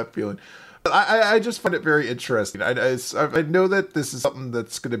 I know that feeling. But I just find it very interesting. I know that this is something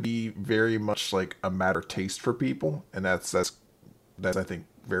that's going to be very much like a matter of taste for people, and that's I think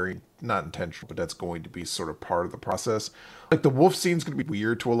very not intentional, but that's going to be sort of part of the process. Like, the wolf scene's going to be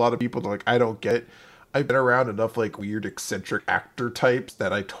weird to a lot of people. They're like, I don't get it. I've been around enough, like, weird eccentric actor types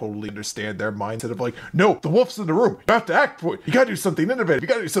that I totally understand their mindset of, like, no, the wolf's in the room. You have to act for it. You got to do something innovative. You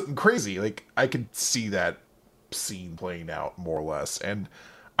got to do something crazy. Like, I could see that scene playing out more or less, and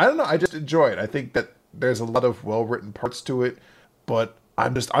I don't know, I just enjoy it. I think that there's a lot of well-written parts to it, but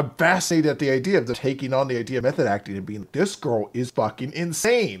I'm fascinated at the idea of them taking on the idea of method acting and being like, this girl is fucking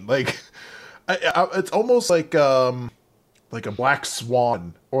insane. Like, it's almost like a Black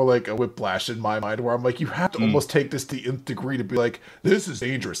Swan or like a Whiplash in my mind, where I'm like, you have to almost take this to the nth degree to be like, this is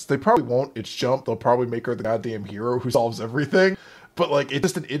dangerous. They probably won't. It's Jump. They'll probably make her the goddamn hero who solves everything, but, like, it's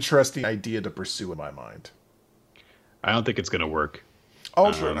just an interesting idea to pursue in my mind. I don't think it's going to work.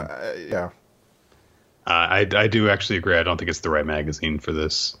 Oh, sure. Yeah. I do actually agree. I don't think it's the right magazine for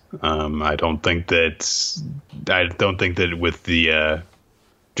this. I don't think that with the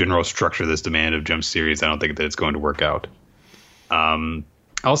general structure of this Demand of Jump series, I don't think that it's going to work out.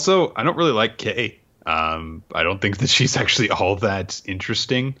 Also, I don't really like Kay. I don't think that she's actually all that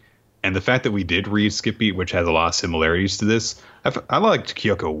interesting. And the fact that we did read Skip Beat, which has a lot of similarities to this, I liked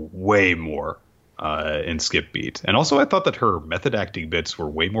Kyoko way more in Skip Beat. And also, I thought that her method acting bits were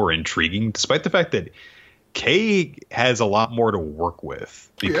way more intriguing, despite the fact that Kay has a lot more to work with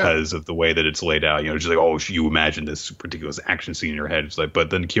because of the way that it's laid out. You know, just like, oh, you imagine this ridiculous action scene in your head. It's like, but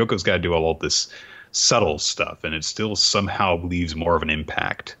then Kyoko's got to do all this subtle stuff, and it still somehow leaves more of an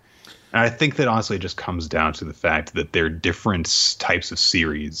impact. And I think that honestly it just comes down to the fact that they're different types of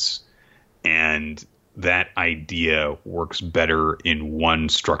series, and that idea works better in one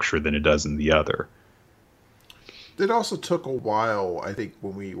structure than it does in the other. It also took a while, I think,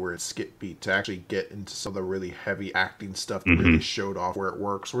 when we were at Skip Beat to actually get into some of the really heavy acting stuff that really showed off where it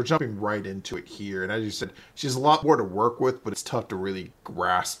works. We're jumping right into it here. And as you said, she has a lot more to work with, but it's tough to really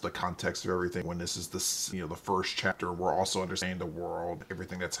grasp the context of everything when this is the first chapter. We're also understanding the world,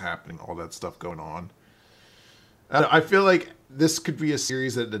 everything that's happening, all that stuff going on. I feel like this could be a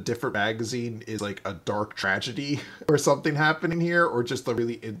series that a different magazine is like a dark tragedy or something happening here, or just a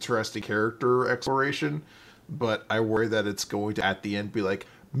really interesting character exploration. But I worry that it's going to, at the end, be like,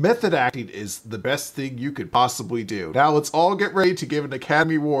 method acting is the best thing you could possibly do. Now let's all get ready to give an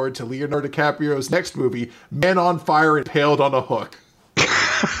Academy Award to Leonardo DiCaprio's next movie, Man on Fire Impaled on a Hook.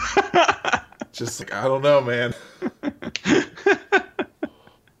 Just like, I don't know, man.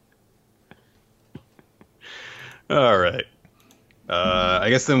 All right. I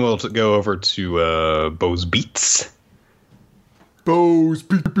guess then we'll go over to Bo's Beats. Bo's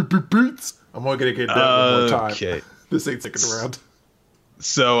Beats. I'm only going to get that one more time. Okay. This ain't sticking around.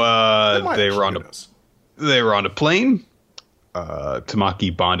 So they were on a plane.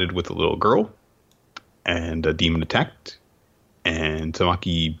 Tamaki bonded with a little girl, and a demon attacked. And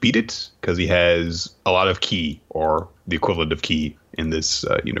Tamaki beat it because he has a lot of ki, or the equivalent of ki, in this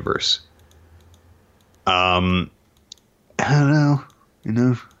universe. I don't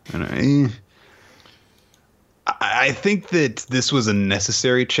know. I think that this was a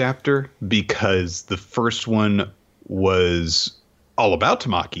necessary chapter because the first one was all about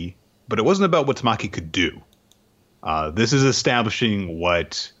Tamaki, but it wasn't about what Tamaki could do. This is establishing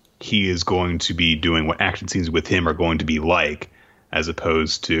what he is going to be doing, what action scenes with him are going to be like, as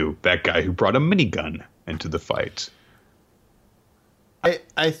opposed to that guy who brought a minigun into the fight.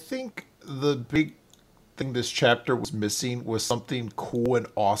 I think the big thing this chapter was missing was something cool and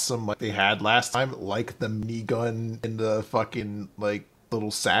awesome like they had last time, like the minigun in the fucking like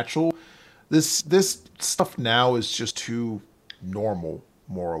little satchel. This stuff now is just too normal,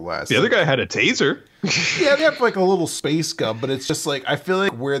 more or less. The other guy had a taser. Yeah, they have like a little space gun, but it's just like I feel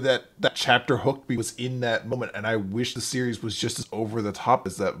like where that chapter hooked me was in that moment, and I wish the series was just as over the top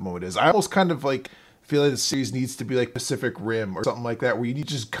as that moment is. I almost kind of like feel like the series needs to be like Pacific Rim or something like that, where you need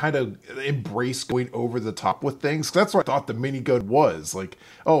to just kind of embrace going over the top with things. 'Cause that's what I thought the minigun was. Like,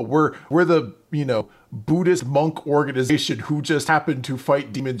 oh, we're the, you know, Buddhist monk organization who just happened to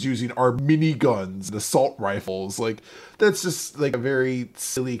fight demons using our miniguns and assault rifles. Like, that's just like a very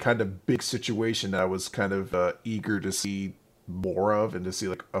silly kind of big situation that I was kind of eager to see more of, and to see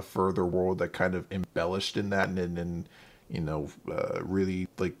like a further world that kind of embellished in that and you know, really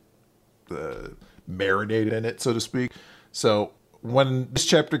like marinated in it, so to speak. So when this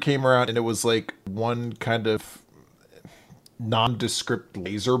chapter came around and it was like one kind of nondescript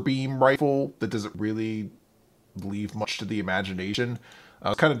laser beam rifle that doesn't really leave much to the imagination, I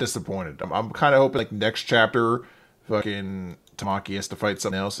was kind of disappointed. I'm kind of hoping like next chapter fucking Tamaki has to fight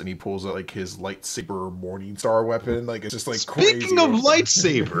something else and he pulls out like his lightsaber Morning Star weapon. Like it's just like crazy. Speaking of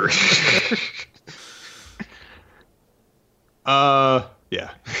lightsaber.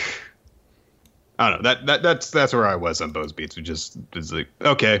 Yeah. I don't know. That's where I was on those beats. It's like,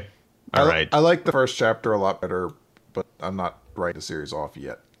 okay, all right. I like the first chapter a lot better, but I'm not writing the series off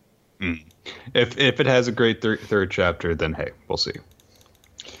yet. If it has a great third chapter, then hey, we'll see.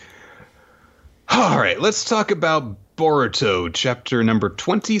 All right, let's talk about Boruto, chapter number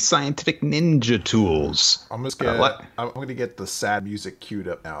 20, Scientific Ninja Tools. I'm going to get the sad music queued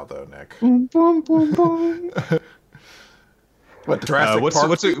up now, though, Nick. Boom, boom, boom, boom. What, the Jurassic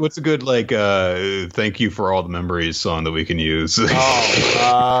Park? What's a good like thank you for all the memories song that we can use? We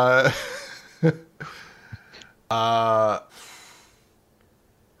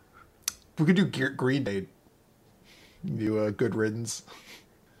could do Green Day. Do Good Riddance.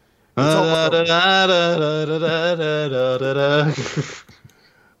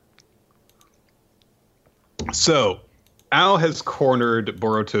 So, Al has cornered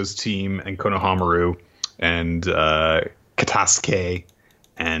Boruto's team and Konohamaru and Katasuke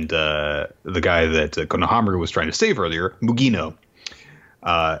and the guy that Konohamaru was trying to save earlier, Mugino.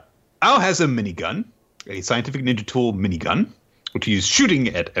 Al has a minigun, a scientific ninja tool minigun, which he's shooting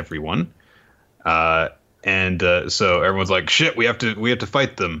at everyone. So everyone's like, shit, we have to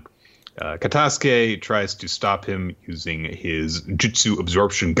fight them. Katasuke tries to stop him using his jutsu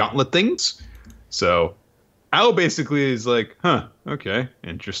absorption gauntlet things. So Al basically is like, huh, okay,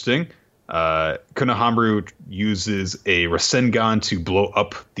 interesting. Konohamaru uses a Rasengan to blow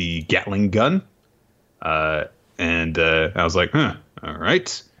up the Gatling gun. I was like, huh, all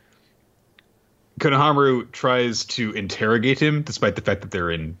right. Konohamaru tries to interrogate him, despite the fact that they're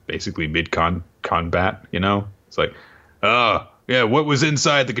in basically mid-combat, you know? It's like, oh, yeah, what was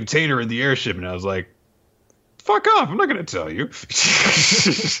inside the container in the airship? And I was like, fuck off, I'm not going to tell you.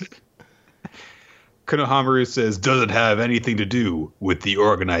 Konohamaru says, does it have anything to do with the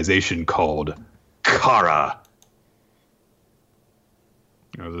organization called Kara?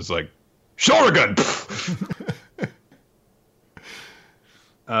 I was just like, Shoryuken!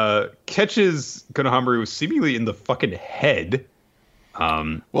 Catches Konohamaru seemingly in the fucking head.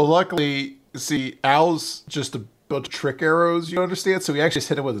 Well, luckily, see, Al's just a bunch of trick arrows, you understand? So he actually just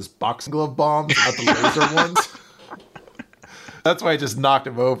hit him with his boxing glove bombs, not the laser ones. That's why I just knocked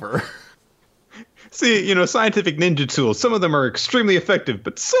him over. See, you know, scientific ninja tools, some of them are extremely effective,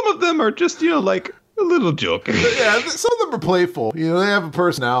 but some of them are just, you know, like a little joke. Yeah, some of them are playful. You know, they have a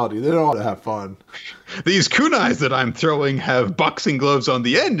personality. They don't want to have fun. These kunais that I'm throwing have boxing gloves on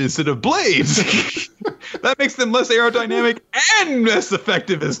the end instead of blades. That makes them less aerodynamic and less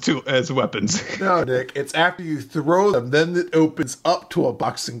effective as weapons. No, Nick, it's after you throw them, then it opens up to a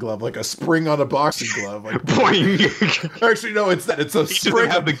boxing glove, like a spring on a boxing glove. Like, boing. Actually, no, it's a Each spring. of them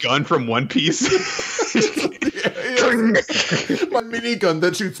have the gun from One Piece. Yeah. My minigun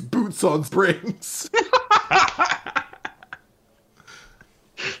that shoots boots on springs.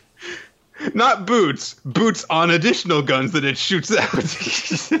 Not boots on additional guns that it shoots out.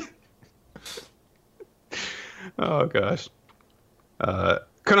 Oh gosh.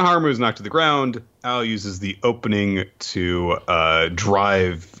 Konohamaru is knocked to the ground. Al uses the opening to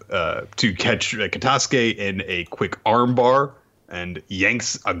drive to catch Katasuke in a quick armbar and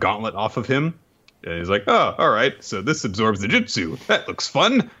yanks a gauntlet off of him. And he's like, oh, all right, so this absorbs the jutsu. That looks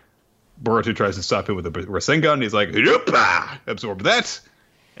fun. Boruto tries to stop him with a Rasengan, and he's like, "Yupa! Absorb that,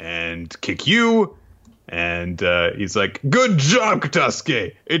 and kick you." And he's like, "Good job,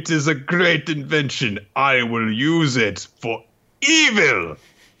 Katasuke! It is a great invention. I will use it for evil."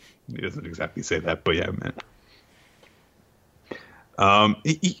 He doesn't exactly say that, but yeah, man. I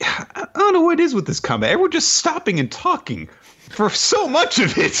don't know what it is with this combat. Everyone's just stopping and talking for so much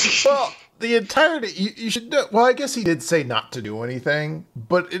of it. Well, the entirety, you should know. Well, I guess he did say not to do anything,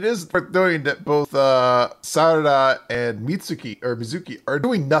 but it is worth noting that both Sarada and Mizuki are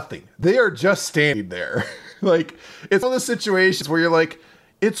doing nothing. They are just standing there. Like, it's one of those situations where you're like,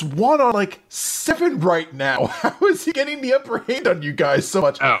 it's 1 on like 7 right now. How is he getting the upper hand on you guys so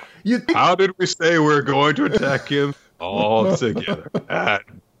much? Oh, how did we say we're going to attack him? All together.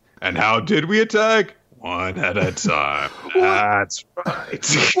 And how did we attack? 1 at a time. That's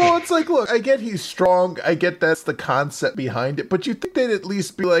right. Well, it's like, look, I get he's strong. I get that's the concept behind it. But you think they'd at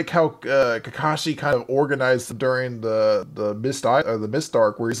least be like how Kakashi kind of organized during the Mist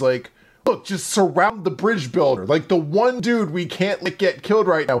Arc, where he's like, look, just surround the bridge builder. Like, the one dude we can't get killed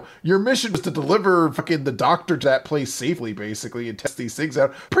right now. Your mission was to deliver fucking the doctor to that place safely, basically, and test these things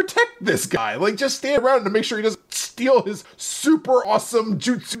out. Protect this guy. Like, just stand around to make sure he doesn't steal his super awesome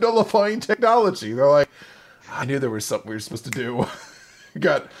jutsu nullifying technology. They're like, I knew there was something we were supposed to do. I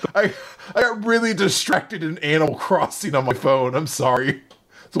got really distracted in Animal Crossing on my phone. I'm sorry.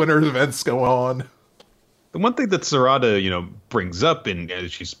 It's when there's events going on. The one thing that Sarada, brings up as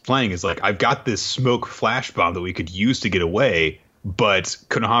she's playing is like, I've got this smoke flash bomb that we could use to get away, but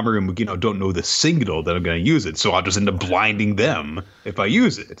Konohamaru and Mugino don't know the signal that I'm going to use it, so I'll just end up blinding them if I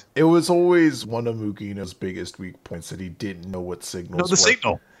use it. It was always one of Mugino's biggest weak points that he didn't know what signals No, the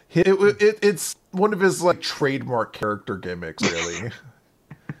signal. It's one of his like trademark character gimmicks, really.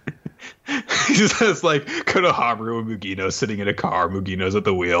 He just has like Konohamaru and Mugino sitting in a car. Mugino's at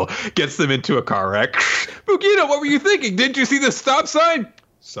the wheel, gets them into a car wreck. Mugino, what were you thinking? Didn't you see the stop sign?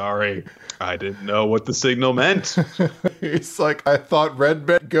 Sorry, I didn't know what the signal meant. He's like, I thought red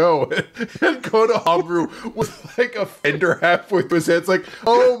meant go. And Konohamaru was like a fender halfway through his head. It's like,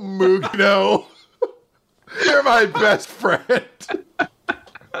 oh, Mugino, you're my best friend.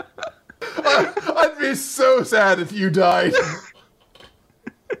 I'd be so sad if you died.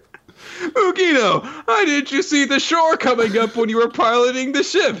 Mugino, why didn't you see the shore coming up when you were piloting the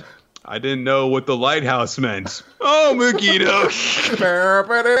ship? I didn't know what the lighthouse meant. Oh, Mugino.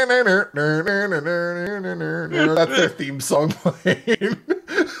 That's their theme song playing.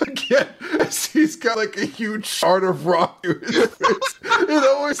 Again, he's got like a huge shard of rock to his face. It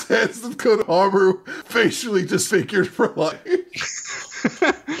always ends with Konohamaru facially disfigured for life.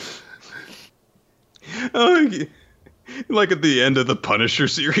 Oh, like at the end of the Punisher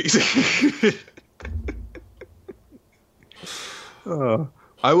series.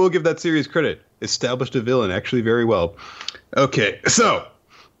 I will give that series credit. Established a villain actually very well. Okay, so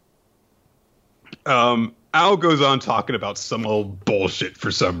Al goes on talking about some old bullshit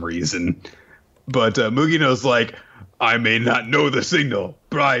for some reason. But Mugino's like, I may not know the signal,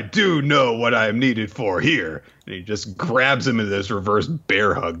 but I do know what I am needed for here. And he just grabs him in this reverse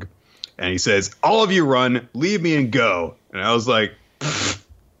bear hug. And he says, all of you run, leave me and go. And I was like,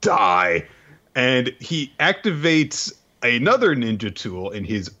 die. And he activates another ninja tool in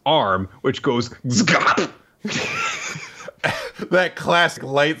his arm, which goes zgop. That classic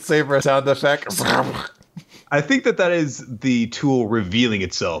lightsaber sound effect. I think that is the tool revealing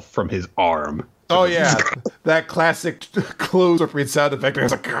itself from his arm. Oh, yeah. That classic close ripping sound effect.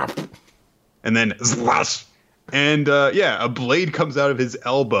 And then slash. And a blade comes out of his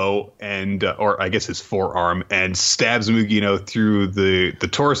elbow and, or I guess his forearm, and stabs Mugino through the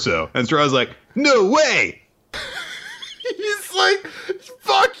torso. And Sarada's like, no way! He's like,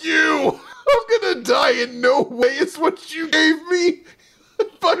 fuck you! I'm gonna die in no way is what you gave me! I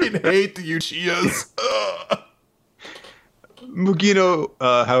fucking hate the Uchihas. Mugino,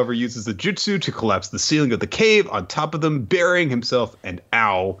 however, uses the jutsu to collapse the ceiling of the cave on top of them, burying himself and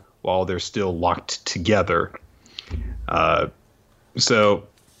Ao while they're still locked together. So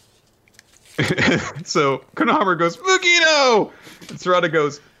Konohamaru goes, Mugino! And Sarada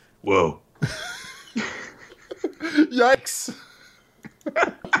goes, whoa. Yikes.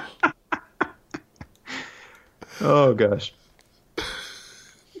 Oh, gosh.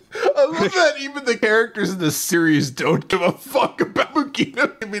 I love that even the characters in this series don't give a fuck about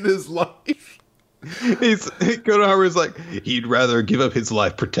Mugino giving his life. Konohamaru's like, he'd rather give up his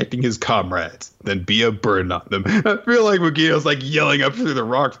life protecting his comrades than be a burden on them. I feel like Mugino's like yelling up through the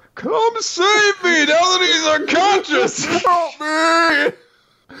rocks, come save me now that he's unconscious! Help me!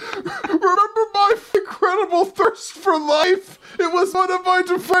 Remember my incredible thirst for life? It was one of my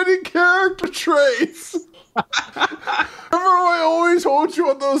defining character traits. Remember I always told you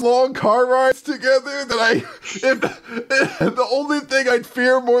on those long car rides together that if the only thing I'd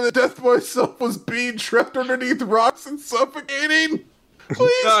fear more than death myself was being trapped underneath rocks and suffocating?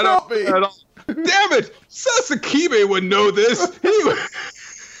 Please help me. Damn it! Sasakime would know this.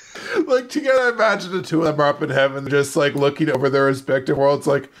 Like, together, I imagine the two of them are up in heaven, just like looking over their respective worlds,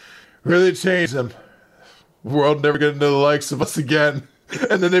 like, really changed them. The world never gonna know the likes of us again.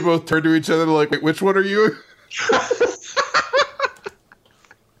 And then they both turn to each other like, wait, which one are you?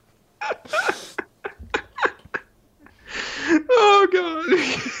 Oh,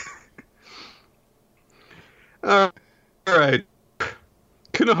 God. All right.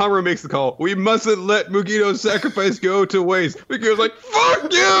 Konohamaru makes the call. We mustn't let Mugito's sacrifice go to waste. Mugito's like,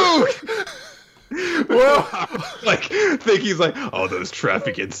 fuck you! Well, he's like, all those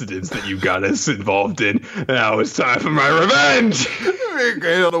traffic incidents that you got us involved in. Now it's time for my revenge.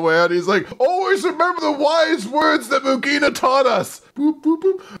 Great on the way out. He's like, always remember the wise words that Mugito taught us. Boop, boop,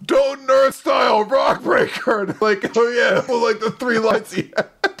 boop. Don't nerd style rock breaker. And like, oh yeah, well, like the 3 lines he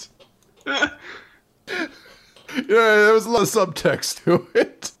had. Yeah, there was a lot of subtext to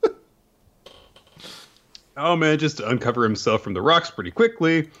it. Oh man, just to uncover himself from the rocks pretty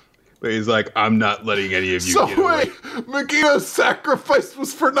quickly. But he's like, I'm not letting any of you get away. So wait, Mugito's sacrifice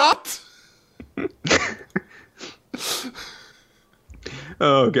was for naught?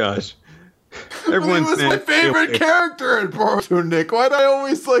 Oh gosh. He was my favorite character in Boruto, Nick. Why do I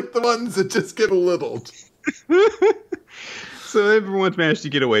always like the ones that just get belittled? So everyone's managed to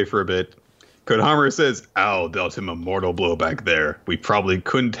get away for a bit. Konohamaru says, Al dealt him a mortal blow back there. We probably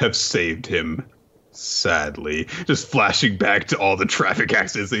couldn't have saved him. Sadly. Just flashing back to all the traffic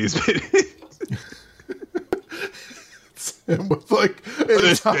accidents that he's been in. With like,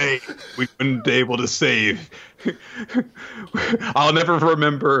 this day, we wouldn't be able to save. I'll never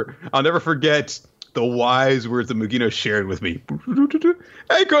forget the wise words that Mugito shared with me.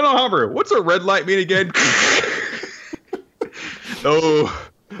 Hey, Konohamaru, what's a red light mean again?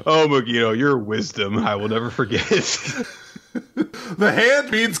 Oh, Mugito, your wisdom, I will never forget. The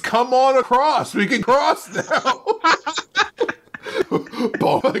hand means come on across. We can cross now.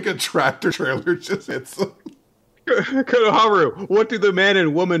 Like a tractor trailer just hits them. Konohamaru, what do the man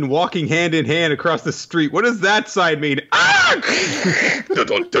and woman walking hand in hand across the street? What does that sign mean? Ah!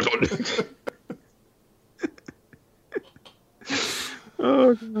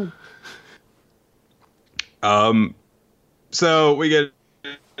 Oh, God. So we get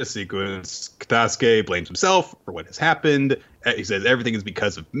a sequence. Katasuke blames himself for what has happened. He says everything is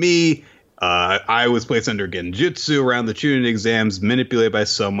because of me. I was placed under genjutsu around the Chunin exams, manipulated by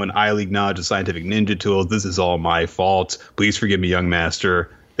someone. I acknowledge the scientific ninja tools. This is all my fault. Please forgive me, young master.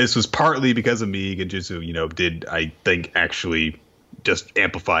 This was partly because of me. Genjutsu, did, I think, actually just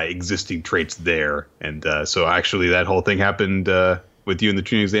amplify existing traits there. And so actually that whole thing happened with you in the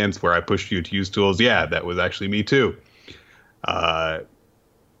Chunin exams where I pushed you to use tools. Yeah, that was actually me too. And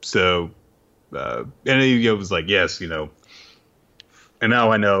he was like, yes, and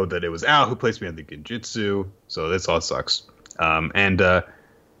now I know that it was Al who placed me on the genjutsu, so this all sucks. So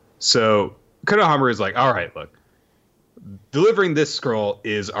Konohamaru is like, all right, look, delivering this scroll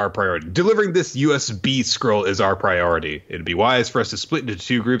is our priority. Delivering this USB scroll is our priority. It'd be wise for us to split into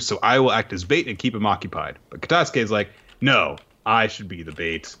 2 groups, so I will act as bait and keep him occupied. But Katasuke is like, no, I should be the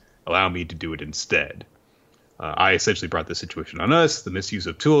bait. Allow me to do it instead. I essentially brought this situation on us, the misuse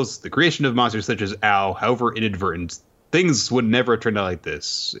of tools, the creation of monsters such as Al, however inadvertent. Things would never have turned out like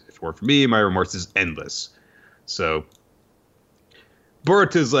this. If it weren't for me, my remorse is endless. So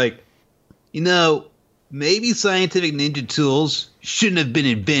Boruto's like, maybe scientific ninja tools shouldn't have been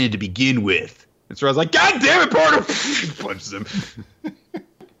invented to begin with. And so I was like, God damn it, Boruto! Punches him.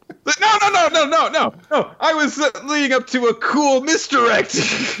 No. I was leading up to a cool misdirect.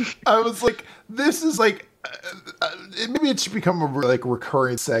 I was like, this is like, maybe it should become a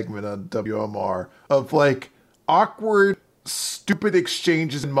recurring segment on WMR of like awkward, stupid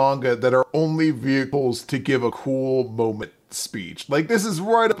exchanges in manga that are only vehicles to give a cool moment speech. Like, this is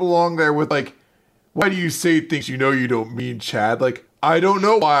right up along there with like, why do you say things you know you don't mean, Chad? Like, I don't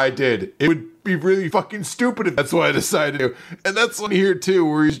know why I did. It would be really fucking stupid if that's what I decided to do. And that's one here too,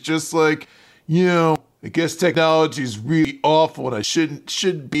 where he's just like, I guess technology is really awful and I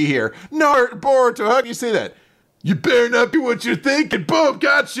shouldn't be here. No, Boruto, how can you say that? You better not be what you're thinking. Boom,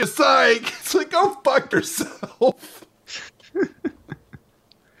 gotcha, psych. It's like, go fuck yourself.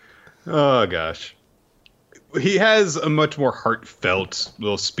 Oh, gosh. he has a much more heartfelt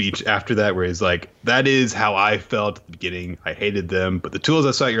little speech after that where he's like, that is how I felt at the beginning. I hated them, but the tools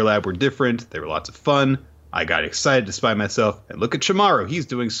I saw at your lab were different. They were lots of fun. I got excited to spy myself. And look at Shamaru. He's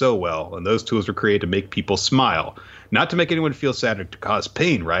doing so well. And those tools were created to make people smile. Not to make anyone feel sad or to cause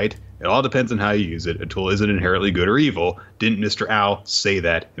pain, right? It all depends on how you use it. A tool isn't inherently good or evil. Didn't Mr. Owl say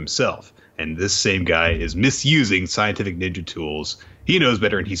that himself? And this same guy is misusing scientific ninja tools. He knows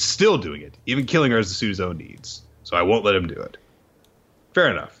better, and he's still doing it, even killing ours to suit his own needs. So I won't let him do it. Fair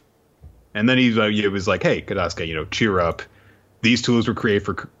enough. And then he was like, hey, Kodasuka, cheer up. These tools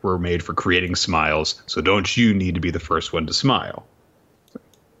were made for creating smiles, so don't you need to be the first one to smile.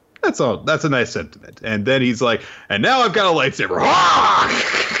 That's all. That's a nice sentiment. And then he's like, and now I've got a lightsaber.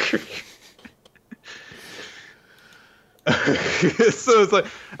 So it's like,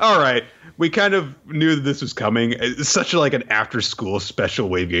 all right, we kind of knew that this was coming. It's such like an after-school special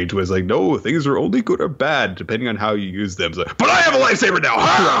wave gauge was like, no, things are only good or bad depending on how you use them. It's like, but I have a lightsaber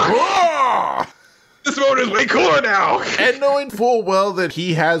now. This mode is way cooler now. And knowing full well that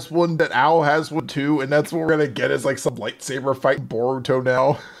he has one, that Owl has one too, and that's what we're gonna get is like some lightsaber fight in Boruto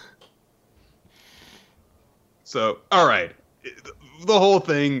now. So, all right, the whole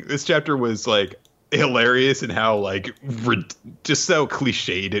thing, this chapter was like hilarious and how like just how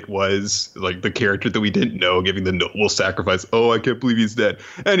cliched it was, like the character that we didn't know giving the noble sacrifice. Oh, I can't believe he's dead.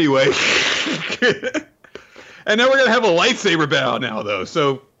 Anyway, and now we're gonna have a lightsaber battle now, though.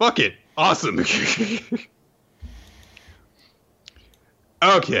 So fuck it, awesome.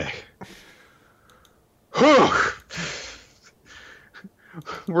 Okay.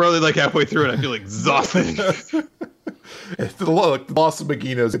 We're only like halfway through, and I feel exhausted. The loss of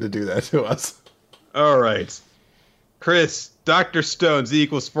Magino's going to do that to us. All right. Chris, Dr. Stone, Z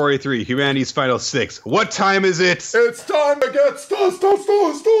equals 43, Humanity's Final 6. What time is it? It's time to get stone.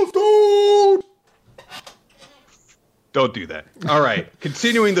 Don't do that. All right.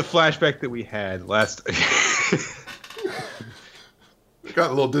 Continuing the flashback that we had last... Got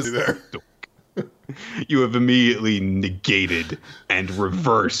a little dizzy there. You have immediately negated and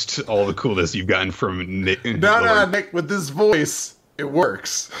reversed all the coolness you've gotten from Nick. No, Nick, with this voice, it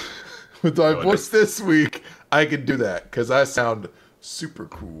works. With my voice this week, I can do that because I sound super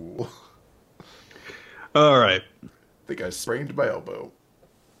cool. All right. I think I sprained my elbow.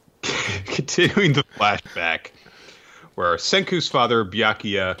 Continuing the flashback, where Senku's father,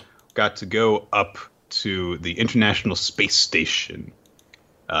 Byakuya, got to go up to the International Space Station.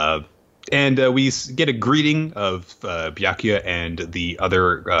 And we get a greeting of Byakuya and the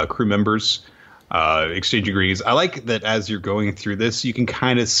other crew members exchanging greetings. I like that as you're going through this, you can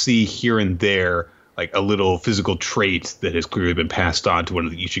kind of see here and there like a little physical trait that has clearly been passed on to one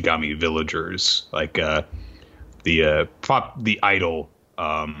of the Ichigami villagers, like the idol.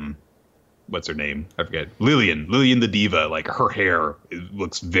 What's her name? I forget. Lillian the diva. Like her hair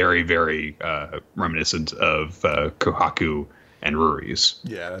looks very, very reminiscent of Kohaku and Ruri's.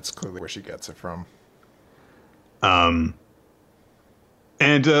 Yeah, that's clearly where she gets it from. And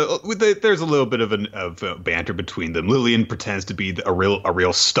there's a little bit of banter between them. Lillian pretends to be a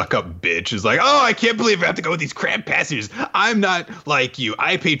real stuck-up bitch. She's like, oh, I can't believe I have to go with these crap passengers. I'm not like you.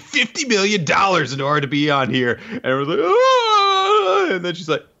 I paid $50 million in order to be on here. And everyone's like, oh! And then she's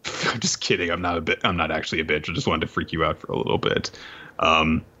like, I'm just kidding. I'm not actually a bitch. I just wanted to freak you out for a little bit.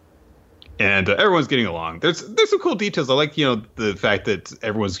 And everyone's getting along. There's some cool details. I like the fact that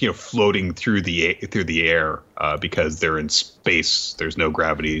everyone's floating through the air because they're in space. There's no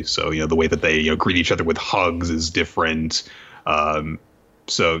gravity, so the way that they greet each other with hugs is different.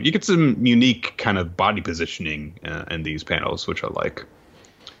 So you get some unique kind of body positioning in these panels, which I like.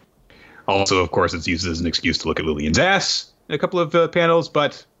 Also, of course, it's used as an excuse to look at Lillian's ass in a couple of panels,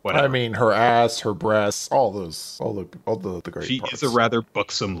 but whatever. I mean, her ass, her breasts, all the great she parts. Is a rather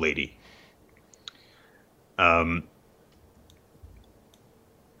buxom lady.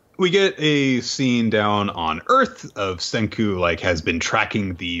 We get a scene down on Earth of Senku has been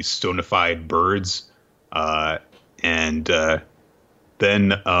tracking these stonified birds, and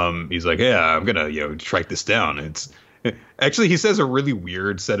then he's like, yeah, I'm gonna track this down. It's actually, he says a really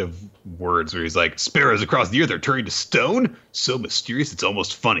weird set of words where he's like, sparrows across the earth are turning to stone, so mysterious it's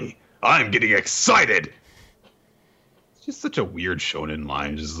almost funny. I'm getting excited. It's just such a weird shonen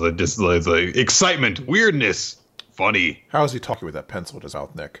line. Just like excitement, weirdness, funny. How is he talking with that pencil in his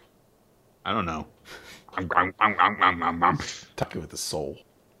mouth, Nick? I don't know. Talking with his soul.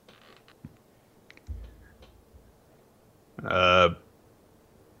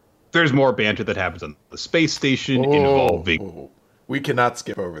 There's more banter that happens on the space station involving... We cannot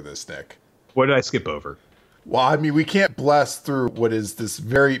skip over this, Nick. What did I skip over? Well, I mean, we can't blast through what is this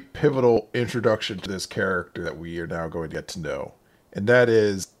very pivotal introduction to this character that we are now going to get to know. And that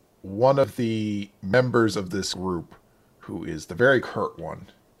is one of the members of this group who is the very curt one.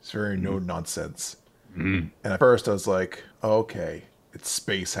 It's very no-nonsense. And at first I was like, oh, okay, it's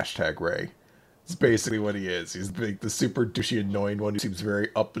space #Ray. It's basically what he is. He's the super douchey, annoying one who seems very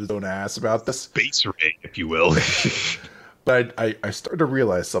up his own ass about this. Space Ray, if you will. But I started to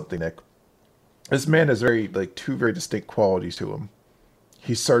realize something, Nick. This man has two very distinct qualities to him.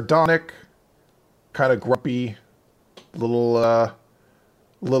 He's sardonic, kind of grumpy, little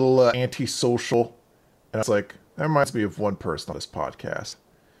antisocial, and I was like, that reminds me of one person on this podcast.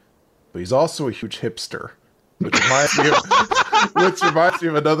 But he's also a huge hipster, which reminds me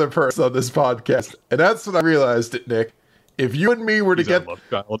of another person on this podcast. And that's when I realized it, Nick. If you and me were to get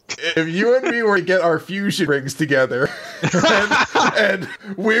our fusion rings together and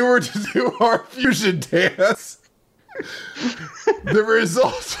we were to do our fusion dance, the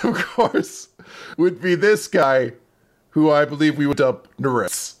result, of course, would be this guy who I believe we would dub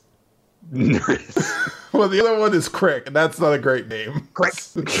Norris. Well, the other one is Crick, and that's not a great name. Crick.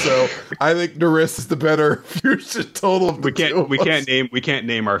 So I think Norris is the better fusion total of the two. We can't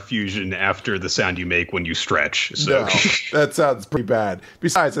name our fusion after the sound you make when you stretch. So no, that sounds pretty bad.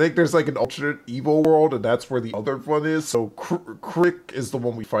 Besides, I think there's like an alternate evil world, and that's where the other one is. So Crick is the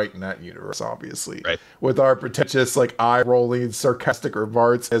one we fight in that universe, obviously. Right. With our pretentious, like, eye-rolling, sarcastic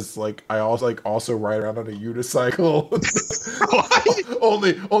remarks, as like I also ride around on a unicycle.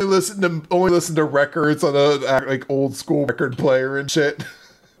 only listen to records on a old school record player and shit.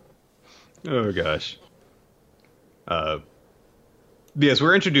 Oh gosh. Yes,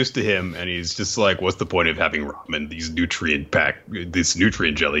 we're introduced to him, and he's just like, "What's the point of having ramen? This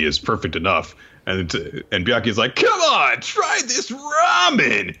nutrient jelly is perfect enough." And Byakuya's like, "Come on, try this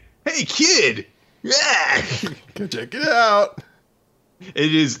ramen. Hey kid, yeah, go check it out."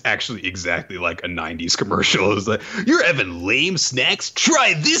 It is actually exactly like a 90s commercial. It's like, "You're having lame snacks?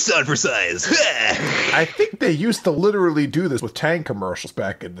 Try this on for size." I think they used to literally do this with Tang commercials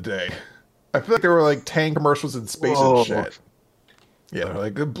back in the day. I feel like there were like Tang commercials in space and shit. Yeah, they're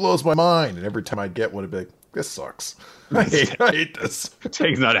like, it blows my mind. And every time I'd get one, I'd be like, this sucks. I hate this.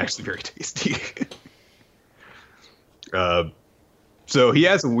 Tang's not actually very tasty. So he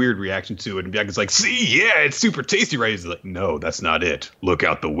has a weird reaction to it, and Byakuya's like, "See, yeah, it's super tasty, right?" He's like, "No, that's not it. Look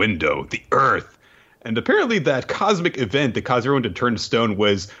out the window, the Earth." And apparently that cosmic event that caused everyone to turn to stone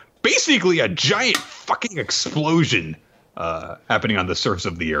was basically a giant fucking explosion happening on the surface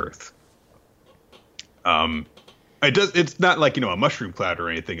of the Earth. It's not like, a mushroom cloud or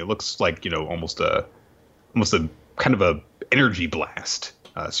anything. It looks like, almost a kind of a energy blast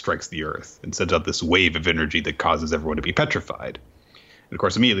strikes the Earth and sends out this wave of energy that causes everyone to be petrified. And of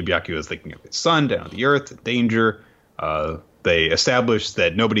course, immediately Byakuya is thinking of his son down on the Earth in danger. They establish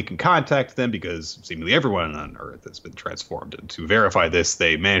that nobody can contact them because seemingly everyone on Earth has been transformed. And to verify this,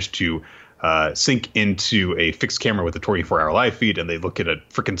 they manage to sync into a fixed camera with a 24-hour live feed, and they look at a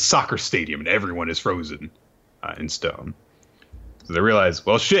freaking soccer stadium, and everyone is frozen in stone. So they realize,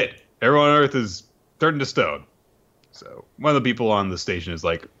 well, shit, everyone on Earth is turned to stone. So one of the people on the station is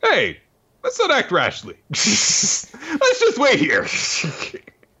like, "Hey, let's not act rashly. Let's just wait here."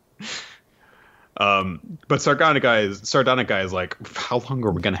 But Sardonic guy is like, "How long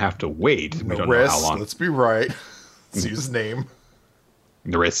are we gonna have to wait? We don't know how long." Let's be right. Let's use his name.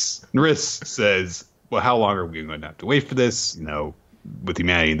 Norris says, "Well, how long are we going to have to wait for this? With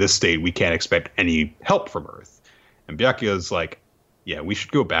humanity in this state, we can't expect any help from Earth." And Byakuya's like, "Yeah, we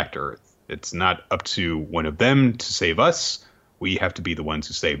should go back to Earth. It's not up to one of them to save us. We have to be the ones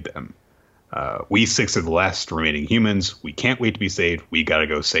who save them. We 6 are the last remaining humans. We can't wait to be saved. We gotta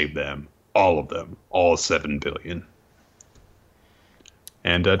go save them. All of them. All 7 billion.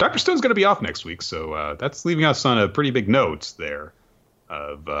 And Dr. Stone's gonna be off next week, so that's leaving us on a pretty big note there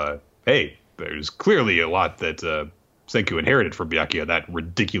of, hey, there's clearly a lot that Senku inherited from Byakuya, that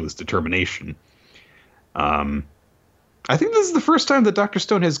ridiculous determination. I think this is the first time that Dr.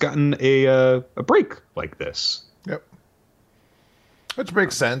 Stone has gotten a break like this. Yep. Which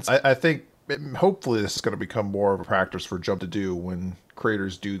makes sense. I think hopefully this is going to become more of a practice for Jump to do when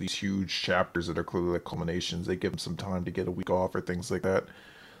creators do these huge chapters that are clearly like culminations. They give them some time to get a week off or things like that.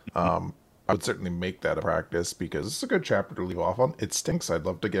 I would certainly make that a practice because it's a good chapter to leave off on. It stinks. I'd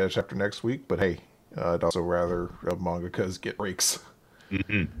love to get a chapter next week, but hey, I'd also rather mangakas get breaks.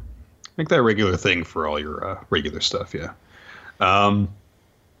 Mm-hmm. Make that a regular thing for all your regular stuff, yeah.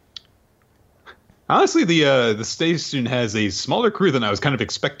 Honestly, the station has a smaller crew than I was kind of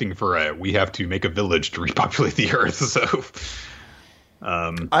expecting for we have to make a village to repopulate the Earth. So,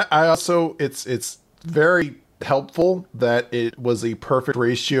 I also it's very helpful that it was a perfect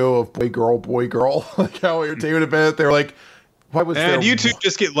ratio of boy girl. Like how irritating would have been if they were like, why was there... And you two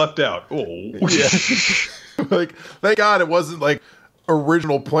just get left out. Oh. Yeah. Like, thank God it wasn't like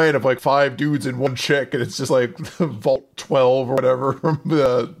original plan of like 5 dudes and 1 chick, and it's just like Vault 12 or whatever from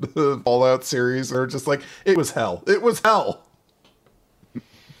the Fallout series. Or just like, it was hell. It was hell.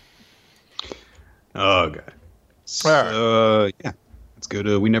 Oh, God. So, yeah. Let's go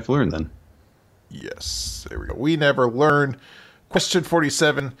to We Never Learn then. Yes, there we go. We Never Learn. Question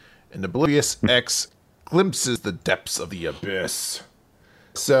 47. An oblivious X glimpses the depths of the abyss.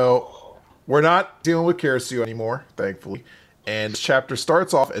 So, we're not dealing with Karasu anymore, thankfully. And this chapter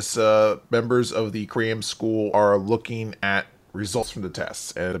starts off as members of the Korean school are looking at results from the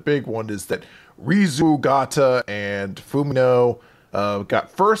tests. And the big one is that Rizu, Gata, and Fumino got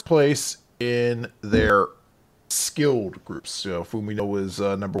first place in their skilled groups. So Fumino was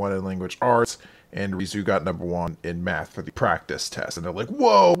number 1 in language arts, and Rizu got number 1 in math for the practice test. And they're like,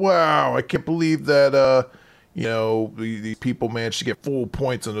 whoa, wow, I can't believe that, these people managed to get full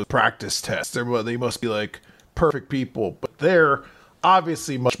points on the practice test. They must be like perfect people. But they're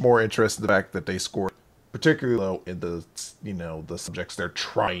obviously much more interested in the fact that they scored particularly low in the, the subjects they're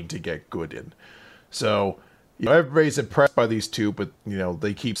trying to get good in. So, everybody's impressed by these two, but,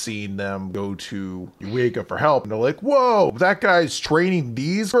 they keep seeing them go to Uega for help. And they're like, whoa, that guy's training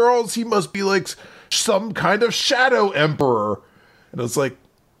these girls? He must be like some kind of shadow emperor. And it's like,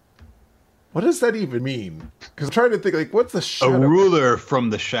 what does that even mean? Because I'm trying to think, like, what's the shadow? A ruler from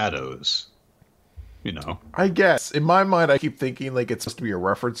the shadows. I guess. In my mind, I keep thinking, like, it's supposed to be a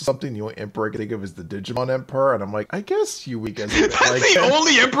reference to something. The only emperor I can think of is the Digimon Emperor. And I'm like, I guess Uega. That's like the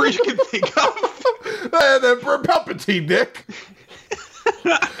only emperor you can think of. Emperor Palpatine, Nick.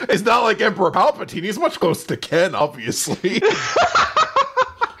 It's not like Emperor Palpatine. He's much closer to Ken, obviously.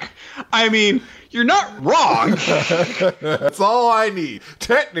 I mean, you're not wrong. That's all I need.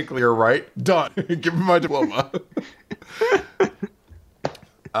 Technically, you're right. Done. Give me my diploma.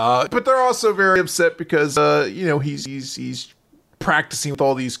 But they're also very upset because, he's practicing with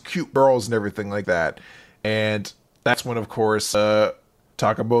all these cute girls and everything like that. And that's when, of course,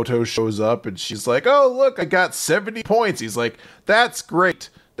 Takamoto shows up and she's like, oh, look, I got 70 points. He's like, that's great.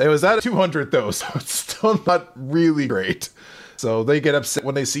 That was out of 200, though, so it's still not really great. So they get upset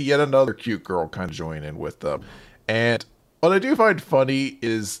when they see yet another cute girl kind of join in with them. And what I do find funny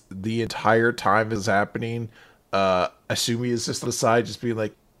is the entire time this is happening, Asumi is just on the side just being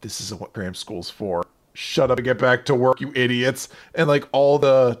like, this isn't what cram school's for. Shut up and get back to work, you idiots. And like all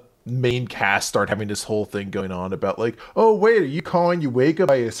the main cast start having this whole thing going on about like, oh wait, are you calling Uega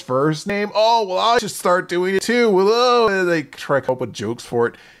by his first name? Oh well, I should start doing it too. Well, oh, and they try to come up with jokes for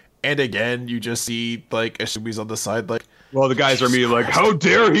it. And again, you just see like Asumi's on the side like, well, the guys are immediately like, how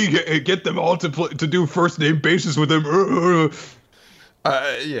dare he get them all to do first name basis with him?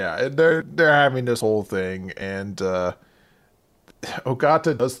 Yeah, and they're having this whole thing, and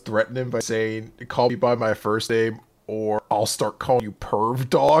Ogata does threaten him by saying, call me by my first name or I'll start calling you perv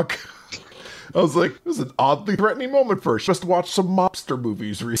dog. I was like, this is an oddly threatening moment for us. Just watched some mobster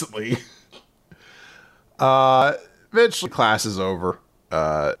movies recently. Eventually class is over.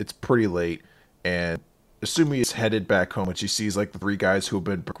 It's pretty late, and Asumi is headed back home, and she sees like the 3 guys who have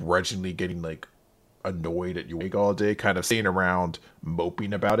been begrudgingly getting like annoyed at Uega all day, kind of sitting around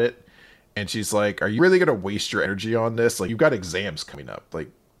moping about it. And she's like, are you really gonna waste your energy on this? Like, you've got exams coming up. Like,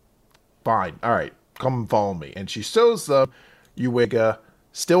 fine, all right, come follow me. And she shows them Uega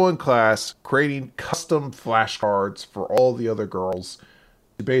still in class creating custom flashcards for all the other girls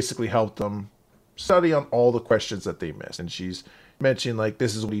to basically help them study on all the questions that they missed. And she's mentioned like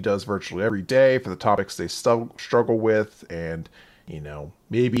this is what he does virtually every day for the topics they struggle with, and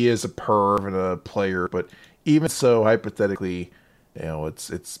maybe he is a perv and a player, but even so, hypothetically,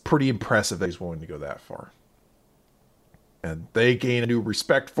 it's pretty impressive that he's willing to go that far. And they gain a new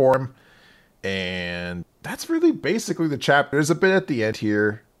respect for him, and that's really basically the chapter. There's a bit at the end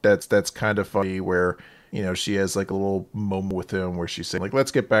here that's kind of funny where she has like a little moment with him where she's saying like,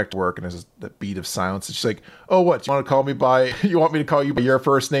 let's get back to work. And there's that beat of silence. And she's like, oh, what? You want me to call you by your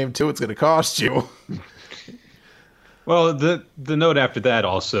first name too? It's going to cost you. Well, the note after that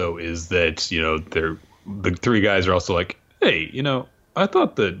also is that, the 3 guys are also like, hey, I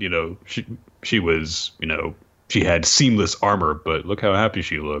thought that, she was, she had seamless armor, but look how happy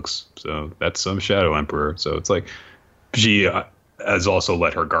she looks. So that's some shadow emperor. So it's like she has also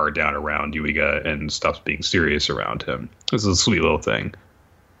let her guard down around Uega and stops being serious around him. This is a sweet little thing.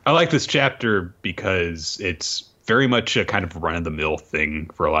 I like this chapter because it's very much a kind of run-of-the-mill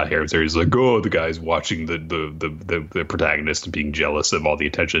thing for a lot of characters. Like, oh, the guy's watching the protagonist and being jealous of all the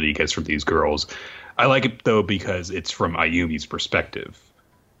attention that he gets from these girls. I like it though because it's from Ayumi's perspective,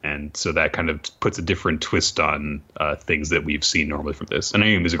 and so that kind of puts a different twist on things that we've seen normally from this. And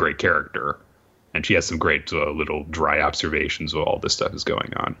Ayumi's a great character, and she has some great little dry observations while all this stuff is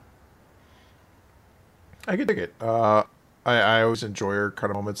going on. I can dig it. I always enjoy her kind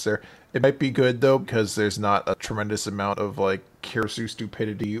of moments there. It might be good though because there's not a tremendous amount of like Kirisu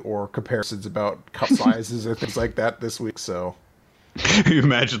stupidity or comparisons about cup sizes or things like that this week. So you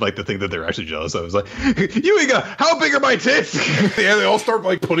imagine like the thing that they're actually jealous of is like, Yuiga, how big are my tits? Yeah, they all start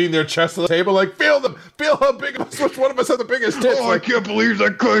like putting their chests on the table, like feel them, feel how big. Which one of us have the biggest tits? Oh, like, I can't believe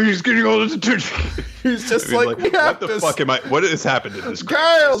that guy. He's getting all this attention. He's just like what the fuck am I? What has happened in this?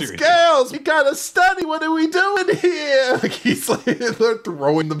 Girls, we gotta study. What are we doing here? Like he's like they're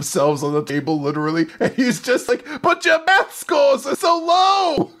throwing themselves on the table literally, and he's just like, but your math scores are so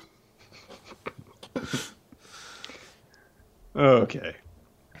low. Okay.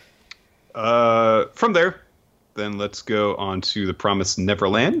 From there, then let's go on to The Promised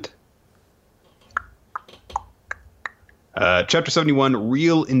Neverland. Chapter 71,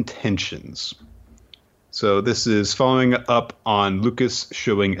 Real Intentions. So this is following up on Lucas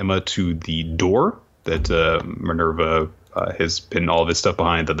showing Emma to the door that Minerva has pinned all of his stuff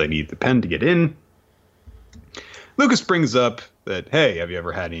behind, that they need the pen to get in. Lucas brings up that, hey, have you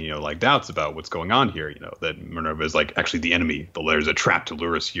ever had any, like doubts about what's going on here? That Minerva is like actually the enemy. There's a trap to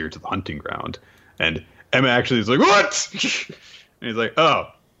lure us here to the hunting ground. And Emma actually is like, what? And he's like, oh,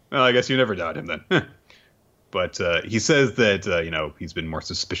 well, I guess you never doubt him then. But he says that, he's been more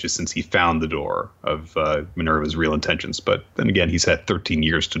suspicious since he found the door of Minerva's real intentions. But then again, he's had 13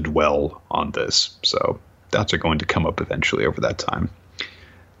 years to dwell on this. So doubts are going to come up eventually over that time.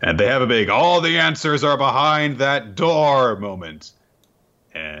 And they have a big, all the answers are behind that door moment.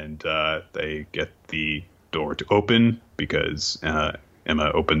 And they get the door to open because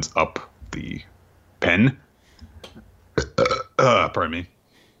Emma opens up the pen. Pardon me.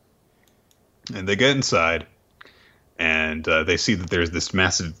 And they get inside. And they see that there's this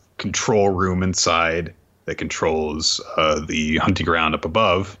massive control room inside that controls the hunting ground up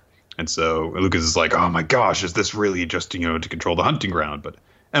above. And so Lucas is like, oh my gosh, is this really just, to control the hunting ground? But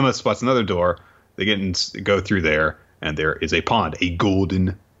Emma spots another door. They go through there, and there is a pond, a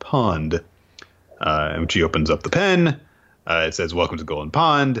golden pond. And she opens up the pen. It says, welcome to Golden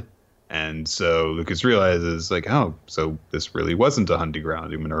Pond. And so Lucas realizes, like, oh, so this really wasn't a hunting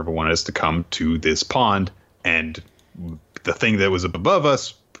ground. Minerva wanted us to come to this pond, and the thing that was up above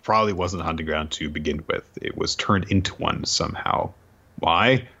us probably wasn't a hunting ground to begin with. It was turned into one somehow.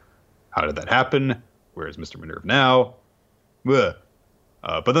 Why? How did that happen? Where is Mr. Minerva now? Ugh.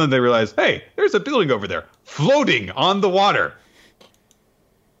 But then they realize, hey, there's a building over there floating on the water.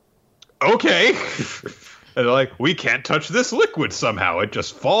 Okay. And they're like, we can't touch this liquid somehow. It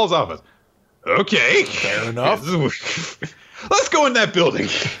just falls off us. Okay. Fair enough. Let's go in that building.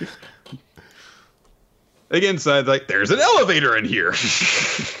 They get inside, like, there's an elevator in here.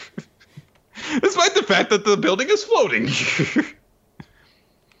 Despite the fact that the building is floating.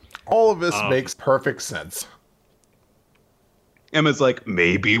 All of this makes perfect sense. Emma's like,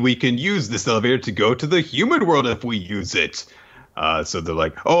 maybe we can use this elevator to go to the human world if we use it. So they're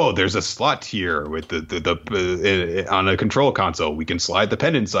like, oh, there's a slot here with the on a control console. We can slide the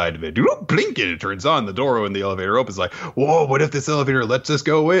pen inside of it. Blink it turns on. The door when the elevator opens, like, whoa, what if this elevator lets us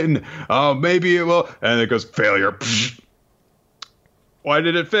go in? Maybe it will. And it goes, failure. Why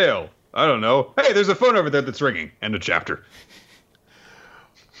did it fail? I don't know. Hey, there's a phone over there that's ringing. End of chapter.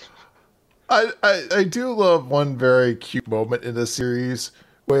 I do love one very cute moment in this series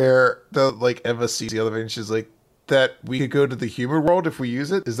where Emma sees the elevator and she's like, that we could go to the human world if we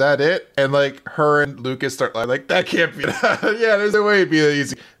use it. Is that it? And like her and Lucas start like, that can't be that. Yeah, there's no way it'd be that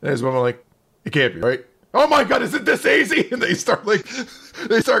easy. And there's one like, it can't be, right? Oh my god, is it this easy? And they start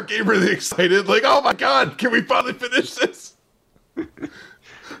getting really excited, like, oh my god, can we finally finish this?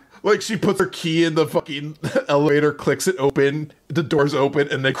 Like she puts her key in the fucking elevator, clicks it open, the doors open,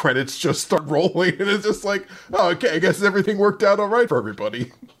 and the credits just start rolling. And it's just like, oh, okay, I guess everything worked out all right for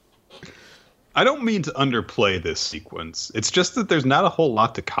everybody. I don't mean to underplay this sequence. It's just that there's not a whole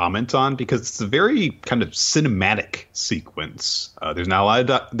lot to comment on because it's a very kind of cinematic sequence. There's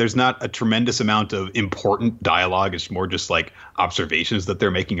not a tremendous amount of important dialogue. It's more just like observations that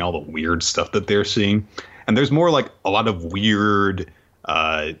they're making, all the weird stuff that they're seeing. And there's more like a lot of weird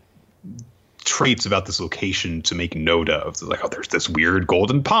traits about this location to make note of. So like, oh, there's this weird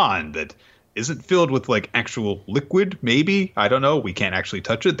golden pond that isn't filled with like actual liquid, maybe. I don't know. We can't actually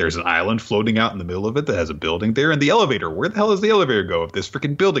touch it. There's an island floating out in the middle of it that has a building there. And the elevator, where the hell does the elevator go if this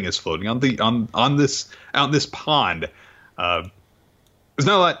freaking building is floating on this pond? There's not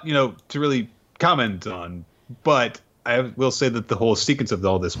a lot, to really comment on. But I will say that the whole sequence of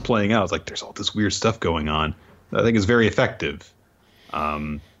all this playing out is like there's all this weird stuff going on that I think is very effective.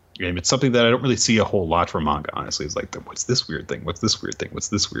 And it's something that I don't really see a whole lot from manga, honestly. It's like, what's this weird thing? What's this weird thing? What's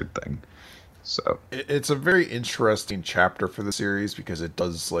this weird thing? So it's a very interesting chapter for the series because it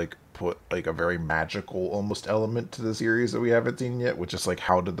does like put like a very magical almost element to the series that we haven't seen yet, which is like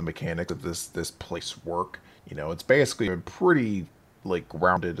how did the mechanics of this place work? You know, it's basically been pretty like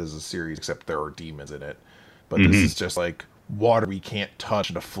grounded as a series, except there are demons in it. But this is just like water we can't touch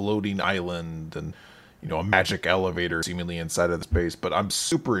and a floating island and, you know, a magic elevator seemingly inside of the space. But I'm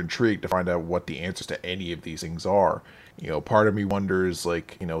super intrigued to find out what the answers to any of these things are. You know, part of me wonders,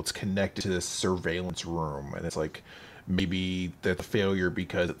 like, you know, it's connected to this surveillance room. And it's like, maybe that's a failure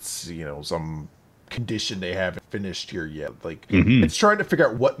because it's, you know, some condition they haven't finished here yet. Like, it's trying to figure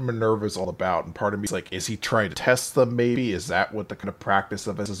out what Minerva's all about. And part of me is like, is he trying to test them maybe? Is that what the kind of practice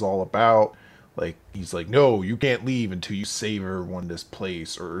of this is all about? Like, he's like, no, you can't leave until you save everyone in this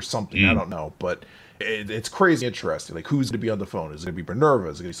place or something. I don't know. But it's crazy interesting. Like, who's going to be on the phone? Is it going to be Minerva?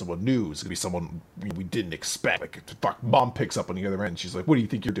 Is it going to be someone new? Is it going to be someone we didn't expect? Like, fuck, mom picks up on the other end. She's like, what do you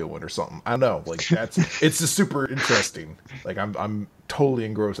think you're doing? Or something. I don't know. Like, it's just super interesting. Like, I'm totally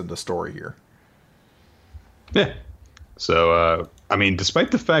engrossed in the story here. Yeah. So, I mean,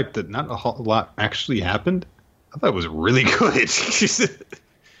 despite the fact that not a whole lot actually happened, I thought it was really good.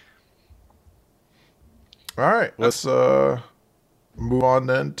 All right, let's move on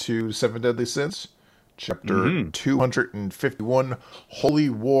then to Seven Deadly Sins, chapter 251, Holy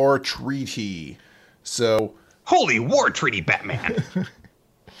War Treaty. So, Holy War Treaty, Batman.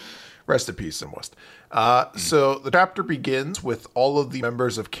 Rest in peace, Sam West. So the chapter begins with all of the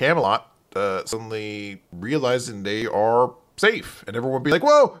members of Camelot suddenly realizing they are safe, and everyone be like,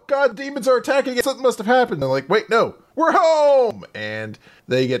 "Whoa, God, demons are attacking us! Something must have happened." They're like, "Wait, no, we're home!" And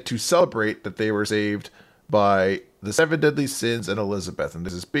they get to celebrate that they were saved by the Seven Deadly Sins and Elizabeth. And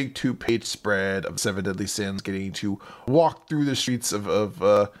there's this big 2-page spread of Seven Deadly Sins getting to walk through the streets of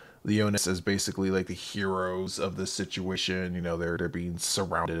Leonis as basically like the heroes of this situation. You know, they're being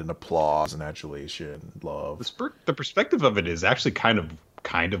surrounded in applause and adulation, love. The perspective of it is actually kind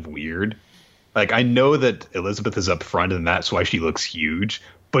of weird. Like, I know that Elizabeth is up front and that's why she looks huge,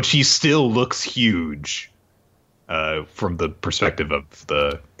 but she still looks huge from the perspective of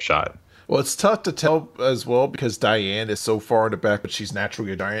the shot. Well, it's tough to tell as well because Diane is so far in the back, but she's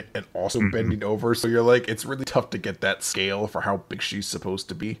naturally a giant and also bending over. So you're like, it's really tough to get that scale for how big she's supposed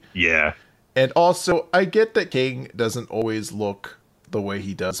to be. Yeah. And also, I get that King doesn't always look the way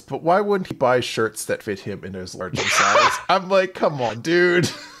he does, but why wouldn't he buy shirts that fit him in his larger size? I'm like, come on, dude.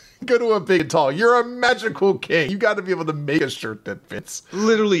 Go to a big and tall. You're a magical king. You got to be able to make a shirt that fits.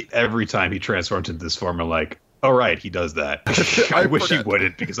 Literally every time he transforms into this form, I'm like, all right, he does that. I wish he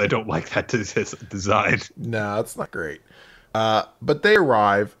wouldn't because I don't like that design. No, it's not great. But they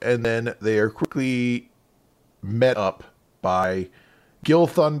arrive, and then they are quickly met up by Gil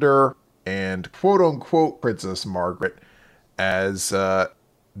Thunder and quote-unquote Princess Margaret as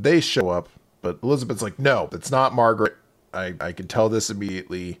they show up. But Elizabeth's like, no, that's not Margaret. I can tell this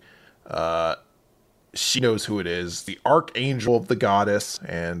immediately. She knows who it is. The Archangel of the Goddess,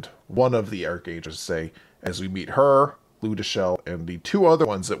 and one of the Archangels say, as we meet her, Ludichelle, and the two other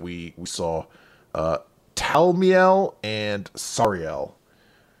ones that we saw, Talmiel and Sariel.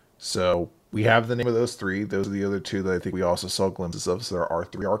 So we have the name of those three. Those are the other two that I think we also saw glimpses of. So there are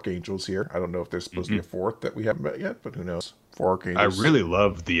 3 archangels here. I don't know if there's supposed to be a 4th that we haven't met yet, but who knows? 4 archangels. I really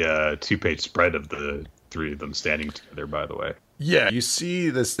love the 2-page spread of the 3 of them standing together, by the way. Yeah, you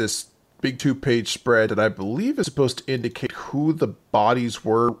see this big 2-page spread that I believe is supposed to indicate who the bodies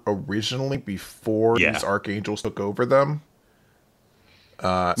were originally before these archangels took over them.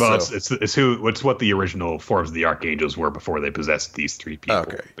 It's what the original forms of the archangels were before they possessed these 3 people.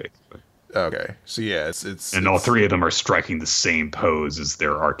 Okay. Basically. Okay. So yeah, it's all 3 of them are striking the same pose as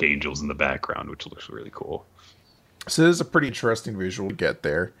their archangels in the background, which looks really cool. So this is a pretty interesting visual to get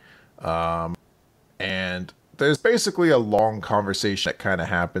there. And there's basically a long conversation that kind of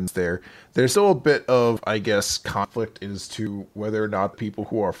happens there. There's still a bit of, I guess, conflict as to whether or not people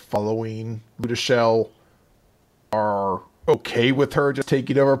who are following Ludichelle are okay with her just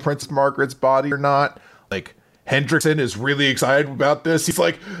taking over Princess Margaret's body or not. Like, Hendrickson is really excited about this. He's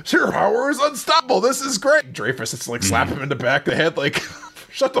like, your power is unstoppable. This is great. Dreyfus is like, slap him in the back of the head, like,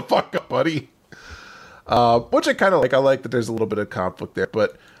 shut the fuck up, buddy. Which I kind of like. I like that there's a little bit of conflict there,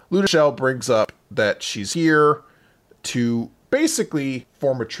 but Ludichelle brings up that she's here to basically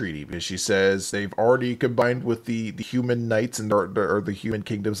form a treaty because she says they've already combined with the human knights and or the human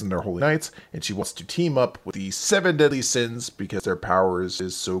kingdoms and their holy knights, and she wants to team up with the 7 deadly sins because their power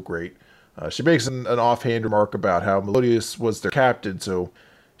is so great. She makes an offhand remark about how Melodius was their captain, so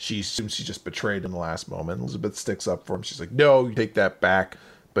she assumes she just betrayed him in the last moment. Elizabeth sticks up for him. She's like, no, you take that back.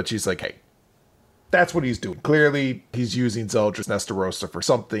 But she's like, hey, that's what he's doing. Clearly, he's using Zeldris Nestarossa for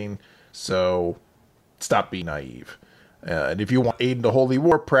something, so stop being naive. And if you want aid in the Holy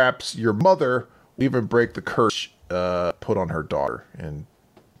War, perhaps your mother will even break the curse put on her daughter. And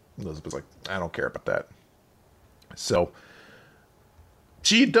Elizabeth's like, I don't care about that. So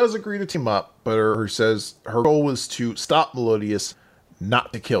she does agree to team up, but her says her goal was to stop Melodius,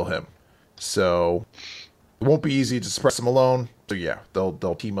 not to kill him. So it won't be easy to suppress him alone. So yeah,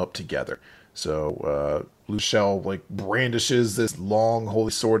 they'll team up together. So Luciel like brandishes this long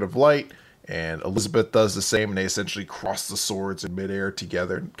holy sword of light, and Elizabeth does the same, and they essentially cross the swords in midair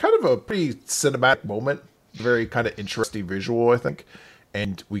together. Kind of a pretty cinematic moment, very kind of interesting visual, I think.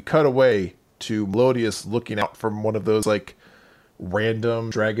 And we cut away to Melodius looking out from one of those like random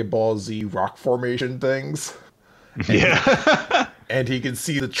Dragon Ball Z rock formation things. Yeah. And he can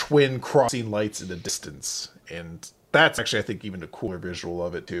see the twin crossing lights in the distance. And that's actually, I think, even a cooler visual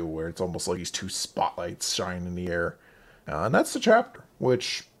of it, too, where it's almost like these two spotlights shine in the air. And that's the chapter,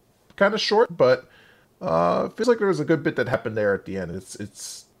 which kind of short, but feels like there was a good bit that happened there at the end.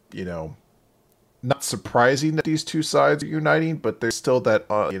 It's you know, not surprising that these two sides are uniting, but there's still that,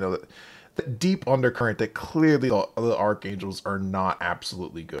 that deep undercurrent that clearly the Archangels are not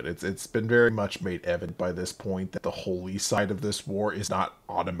absolutely good. It's been very much made evident by this point that the holy side of this war is not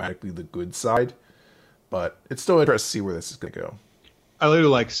automatically the good side. But it's still interesting to see where this is going to go.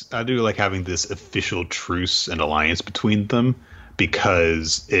 I do like having this official truce and alliance between them,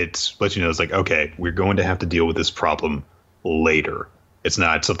 because it lets you know it's like, okay, we're going to have to deal with this problem later. It's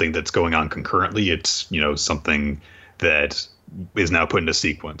not something that's going on concurrently. It's, something that is now put into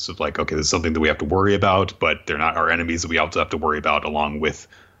sequence of like, okay, this is something that we have to worry about, but they're not our enemies that we also have to worry about along with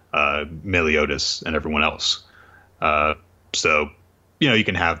Meliodas and everyone else. So you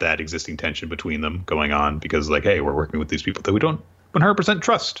can have that existing tension between them going on because, like, hey, we're working with these people that we don't 100%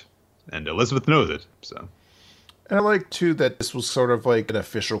 trust. And Elizabeth knows it. So, and I like, too, that this was sort of like an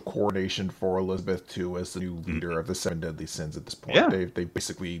official coronation for Elizabeth, too, as the new leader of the Seven Deadly Sins at this point. Yeah. They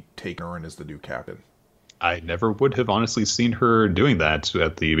basically taken her in as the new captain. I never would have honestly seen her doing that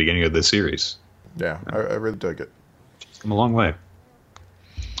at the beginning of this series. Yeah, I really dig it. She's come a long way.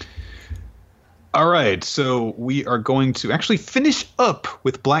 All right, so we are going to actually finish up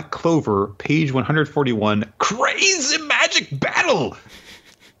with Black Clover, page 141, Crazy Magic Battle!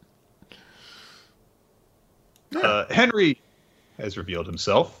 Henry has revealed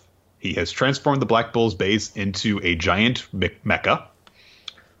himself. He has transformed the Black Bull's base into a giant mecha.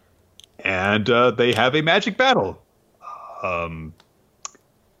 And they have a magic battle.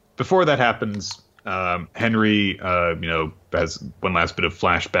 Before that happens, Henry, has one last bit of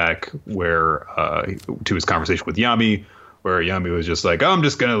flashback where to his conversation with Yami, where Yami was just like, I'm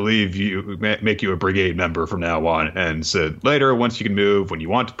just going to leave you, make you a brigade member from now on. And said, later, once you can move, when you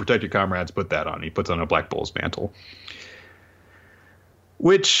want to protect your comrades, put that on. He puts on a Black Bull's mantle.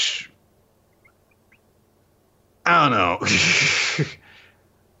 Which, I don't know.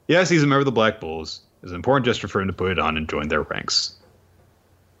 Yes, he's a member of the Black Bulls. It's an important gesture for him to put it on and join their ranks.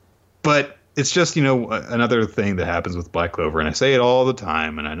 But it's just, another thing that happens with Black Clover, and I say it all the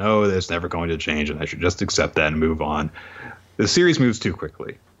time, and I know that it's never going to change, and I should just accept that and move on. The series moves too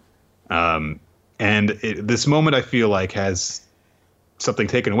quickly. This moment, I feel like, has something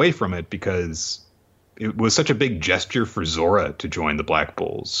taken away from it, because it was such a big gesture for Zora to join the Black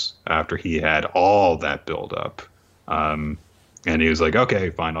Bulls after he had all that build-up. And he was like, okay,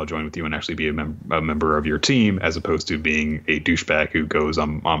 fine, I'll join with you and actually be a member of your team, as opposed to being a douchebag who goes,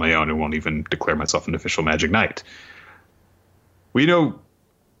 I'm on my own and won't even declare myself an official Magic Knight. We know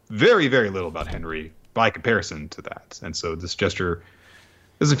very, very little about Henry by comparison to that. And so this gesture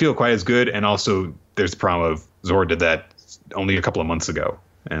doesn't feel quite as good. And also there's the problem of Zora did that only a couple of months ago.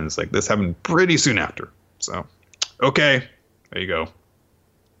 And it's like, this happened pretty soon after. So, okay, there you go.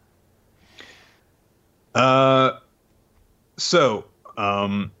 So,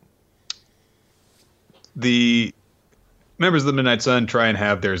 the members of the Midnight Sun try and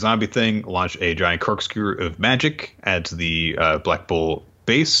have their zombie thing launch a giant corkscrew of magic at the Black Bull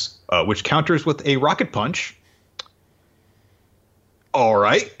base, which counters with a rocket punch. All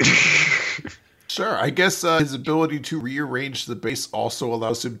right. Sure. I guess his ability to rearrange the base also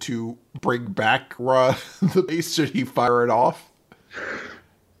allows him to bring back the base should he fire it off.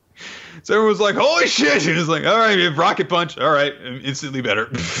 So everyone was like, holy shit. He was like, all right, we have rocket punch. All right. I'm instantly better.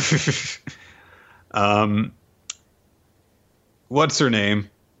 What's her name?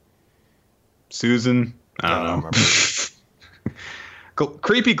 Susan? I don't know.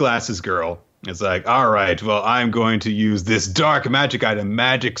 Creepy glasses girl is like, all right, well, I'm going to use this dark magic item,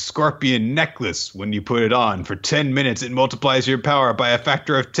 magic scorpion necklace. When you put it on for 10 minutes, it multiplies your power by a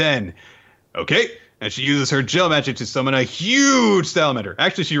factor of 10. Okay. And she uses her gel magic to summon a huge salamander.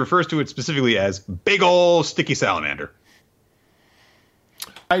 Actually, she refers to it specifically as big ol' sticky salamander.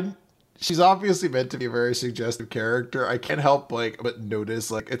 She's obviously meant to be a very suggestive character. I can't help but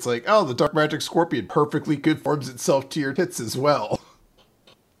notice it's like, oh, the dark magic scorpion perfectly conforms itself to your tits as well.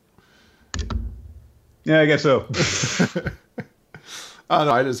 Yeah, I guess so. I don't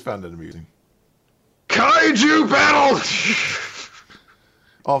know, I just found it amusing. Kaiju battle!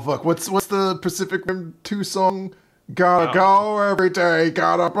 Oh fuck, what's the Pacific Rim 2 song? Gotta go every day,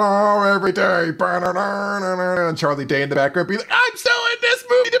 gotta go every day. And Charlie Day in the background be like, I'm so in this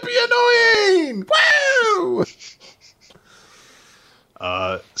movie to be annoying! Woo!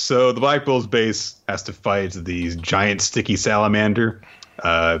 So the Black Bull's base has to fight the giant sticky salamander,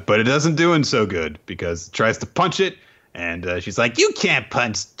 but it doesn't do so good because it tries to punch it, and she's like, you can't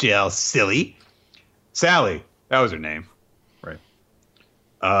punch gel, silly. Sally, that was her name. Right.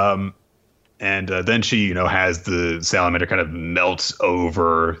 And then she, has the salamander kind of melt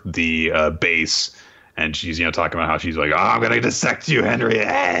over the base, and she's, talking about how she's like, oh, I'm going to dissect you, Henry.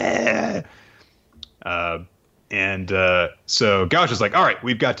 So Gauch is like, all right,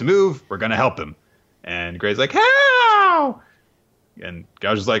 we've got to move. We're going to help him. And Gray's like, how? And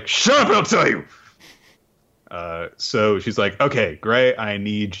Gauch is like, shut up, I'll tell you. So she's like, okay, Gray, I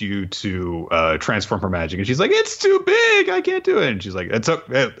need you to transform her magic. And she's like, it's too big. I can't do it. And she's like, it's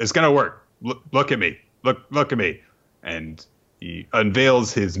going to work. Look at me. Look at me. And he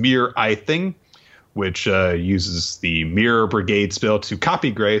unveils his mirror eye thing, which uses the mirror brigade spell to copy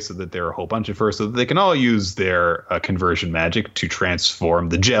Gray so that there are a whole bunch of her so that they can all use their conversion magic to transform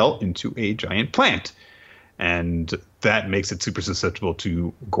the gel into a giant plant. And that makes it super susceptible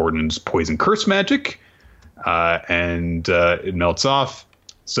to Gordon's poison curse magic. And it melts off.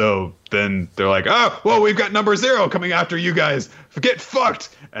 So then they're like, oh, well, we've got number 0 coming after you guys. Get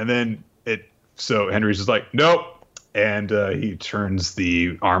fucked. And then so Henry's just like, nope. And he turns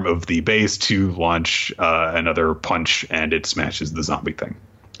the arm of the base to launch another punch, and it smashes the zombie thing.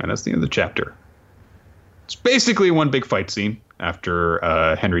 And that's the end of the chapter. It's basically one big fight scene after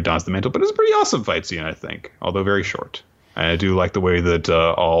Henry dons the mantle, but it's a pretty awesome fight scene, I think, although very short. I do like the way that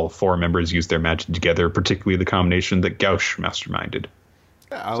all 4 members use their magic together, particularly the combination that Gauch masterminded.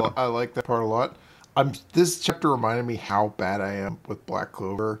 Yeah, I like that part a lot. This chapter reminded me how bad I am with Black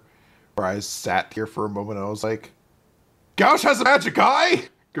Clover, where I sat here for a moment and I was like, Gauch has a magic eye!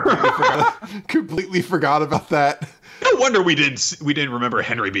 Completely forgot about that. No wonder we didn't remember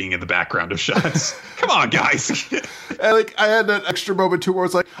Henry being in the background of shots. Come on, guys. And I had that extra moment too where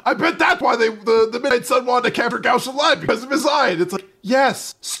it's like, I bet that's why the Midnight Sun wanted to capture Gauch alive because of his eye. And it's like,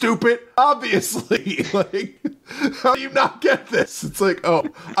 yes, stupid, obviously. How do you not get this? It's like, oh,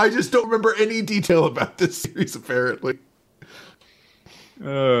 I just don't remember any detail about this series apparently.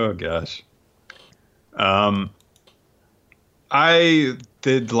 Oh gosh. I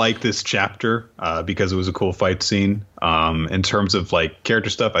did like this chapter because it was a cool fight scene. In terms of character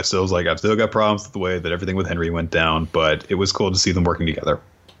stuff, I've still got problems with the way that everything with Henry went down, but it was cool to see them working together.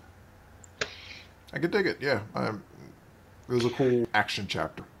 I could dig it, yeah. It was a cool action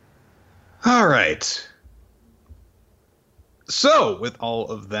chapter. All right. So, with all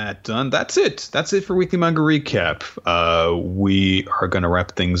of that done, that's it. That's it for Weekly Manga Recap. We are going to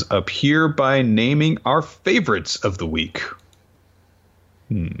wrap things up here by naming our favorites of the week.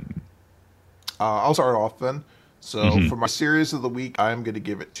 I'll start off then. So, for my series of the week, I'm going to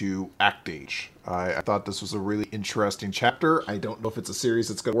give it to Act H. I thought this was a really interesting chapter. I don't know if it's a series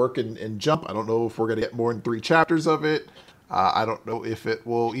that's going to work in Jump. I don't know if we're going to get more than 3 chapters of it. I don't know if it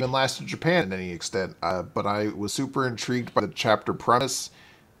will even last in Japan to any extent, but I was super intrigued by the chapter premise,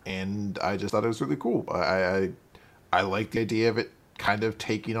 and I just thought it was really cool. I like the idea of it kind of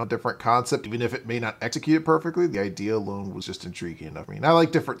taking on different concept, even if it may not execute it perfectly. The idea alone was just intriguing enough. I mean, I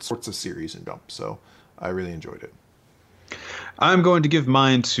like different sorts of series in Jump, so I really enjoyed it. I'm going to give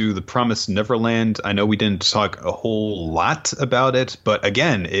mine to The Promised Neverland. I know we didn't talk a whole lot about it, but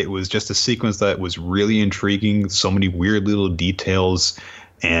again, it was just a sequence that was really intriguing, so many weird little details,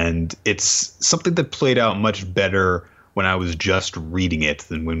 and it's something that played out much better when I was just reading it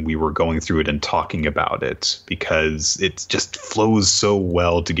than when we were going through it and talking about it, because it just flows so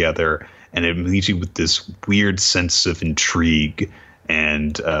well together, and it leaves you with this weird sense of intrigue.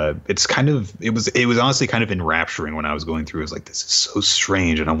 And it was honestly kind of enrapturing when I was going through. I was like, this is so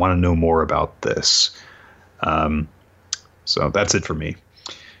strange, and I want to know more about this. So that's it for me.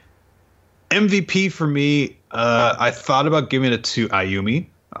 MVP for me, I thought about giving it to Ayumi,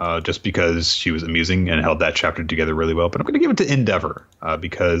 just because she was amusing and held that chapter together really well. But I'm going to give it to Endeavor,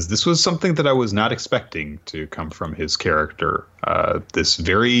 because this was something that I was not expecting to come from his character. This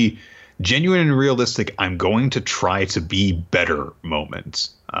very genuine and realistic, I'm going to try to be better moment.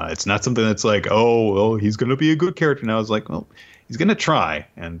 It's not something that's like, oh, well, he's going to be a good character now. It's like, well, he's going to try.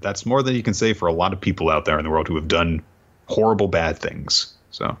 And that's more than you can say for a lot of people out there in the world who have done horrible, bad things.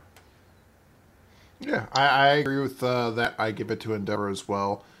 So. Yeah, I agree with that. I give it to Endeavor as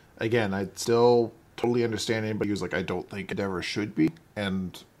well. Again, I still totally understand anybody who's like, I don't think Endeavor should be.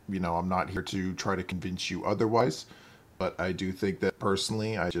 And, I'm not here to try to convince you otherwise. But I do think that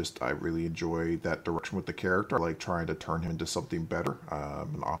personally, I really enjoy that direction with the character. I like trying to turn him into something better.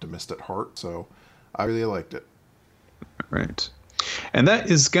 I'm an optimist at heart, so I really liked it. All right. And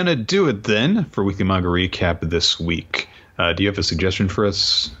that is going to do it then for Weekly Manga Recap this week. Do you have a suggestion for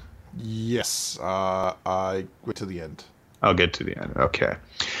us? Yes, I went to the end. I'll get to the end. Okay.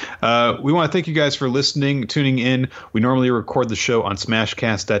 We want to thank you guys for listening, tuning in. We normally record the show on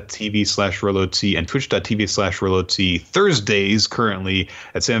smashcast.tv/RoloT and twitch.tv/RoloT Thursdays currently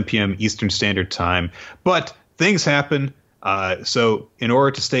at 7 p.m. Eastern Standard Time. But things happen. So in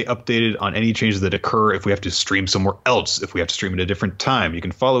order to stay updated on any changes that occur, if we have to stream somewhere else, if we have to stream at a different time, you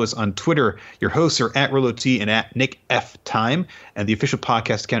can follow us on Twitter. Your hosts are at RoloT and at Nick F. Time, and the official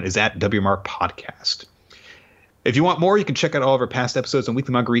podcast account is at WMR Podcast. If you want more, you can check out all of our past episodes on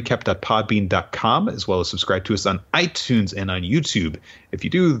weeklymangarecap.podbean.com, as well as subscribe to us on iTunes and on YouTube. If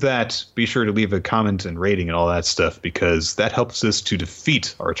you do that, be sure to leave a comment and rating and all that stuff, because that helps us to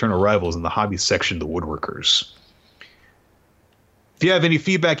defeat our eternal rivals in the hobby section, the Woodworkers. If you have any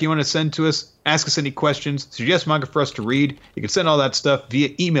feedback you want to send to us, ask us any questions, suggest manga for us to read, you can send all that stuff via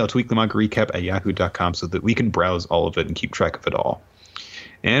email to weeklymangarecap@yahoo.com so that we can browse all of it and keep track of it all.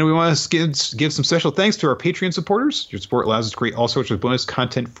 And we want to give some special thanks to our Patreon supporters. Your support allows us to create all sorts of bonus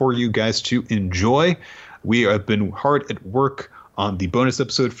content for you guys to enjoy. We have been hard at work on the bonus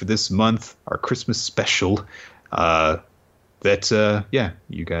episode for this month, our Christmas special.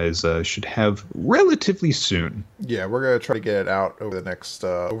 You guys should have relatively soon. Yeah, we're gonna try to get it out over the next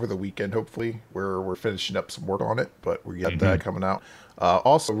over the weekend. Hopefully, we're finishing up some work on it, but we got that coming out.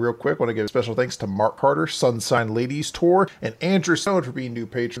 Also, real quick, want to give special thanks to Mark Carter, Sunshine Ladies Tour, and Andrew Stone for being new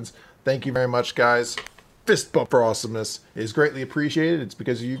patrons. Thank you very much, guys. Fist bump for awesomeness. It is greatly appreciated. It's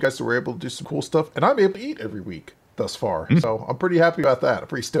because of you guys that we're able to do some cool stuff, and I'm able to eat every week thus far. So I'm pretty happy about that. I'm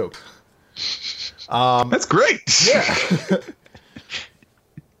pretty stoked. That's great. Yeah.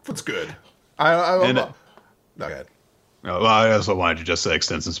 That's good. No, go ahead. Well, I also wanted to just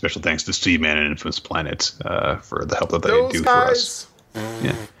extend some special thanks to Steve Man and Infamous Planet for the help that they do for us.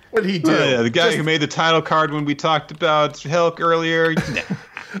 Yeah. What did he do? The guy who made the title card when we talked about Helck earlier.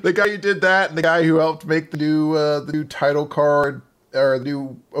 The guy who did that, and the guy who helped make the new title card or the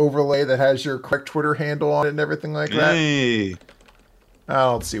new overlay that has your correct Twitter handle on it and everything like that. Hey. I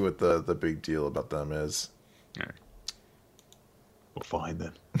don't see what the big deal about them is. All right. Well, fine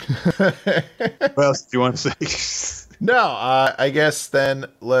then. What else do you want to say? No, I guess then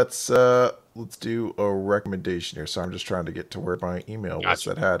let's do a recommendation here. So I'm just trying to get to where my email was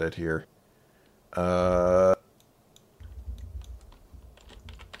that had it here.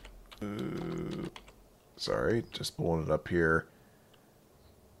 Sorry, just pulling it up here.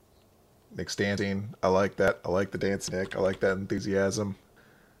 Nick's dancing. I like that. I like the dancing, Nick. I like that enthusiasm.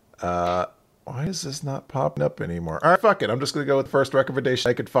 Why is this not popping up anymore? All right, fuck it. I'm just going to go with the first recommendation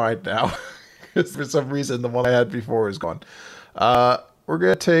I could find now. Because for some reason, the one I had before is gone. We're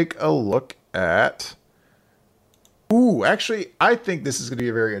going to take a look at... Ooh, actually, I think this is going to be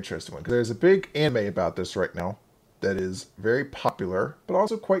a very interesting one. Because there's a big anime about this right now that is very popular, but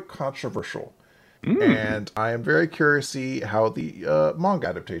also quite controversial. And I am very curious to see how the manga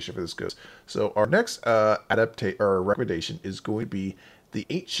adaptation for this goes. So our next recommendation is going to be The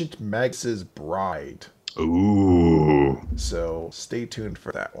Ancient Magus' Bride. Ooh. So stay tuned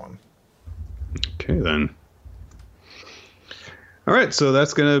for that one. Okay, then. All right, so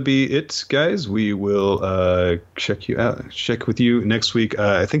that's going to be it, guys. We will check with you next week.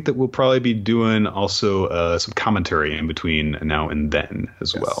 I think that we'll probably be doing also some commentary in between now and then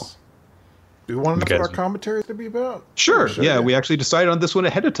as well. Do we want to know what our commentary is going to be about? Sure. Yeah, we actually decided on this one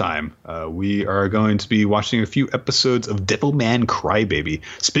ahead of time. We are going to be watching a few episodes of Devilman Crybaby.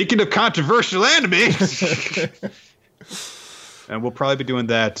 Speaking of controversial anime, and we'll probably be doing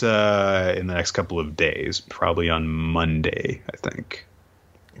that in the next couple of days, probably on Monday, I think.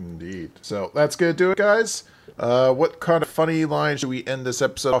 Indeed. So that's going to do it, guys. What kind of funny line should we end this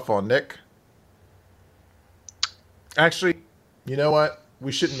episode off on, Nick? Actually, you know what?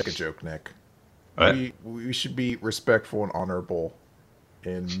 We shouldn't make a joke, Nick. What? We should be respectful and honorable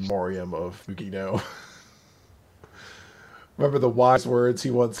in memoriam of Fugino. Remember the wise words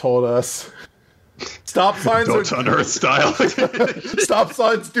he once told us? Stop signs Don't on Earth style. Stop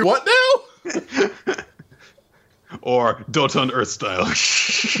signs do what now? Or don't on Earth style.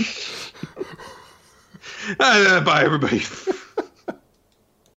 Bye, everybody.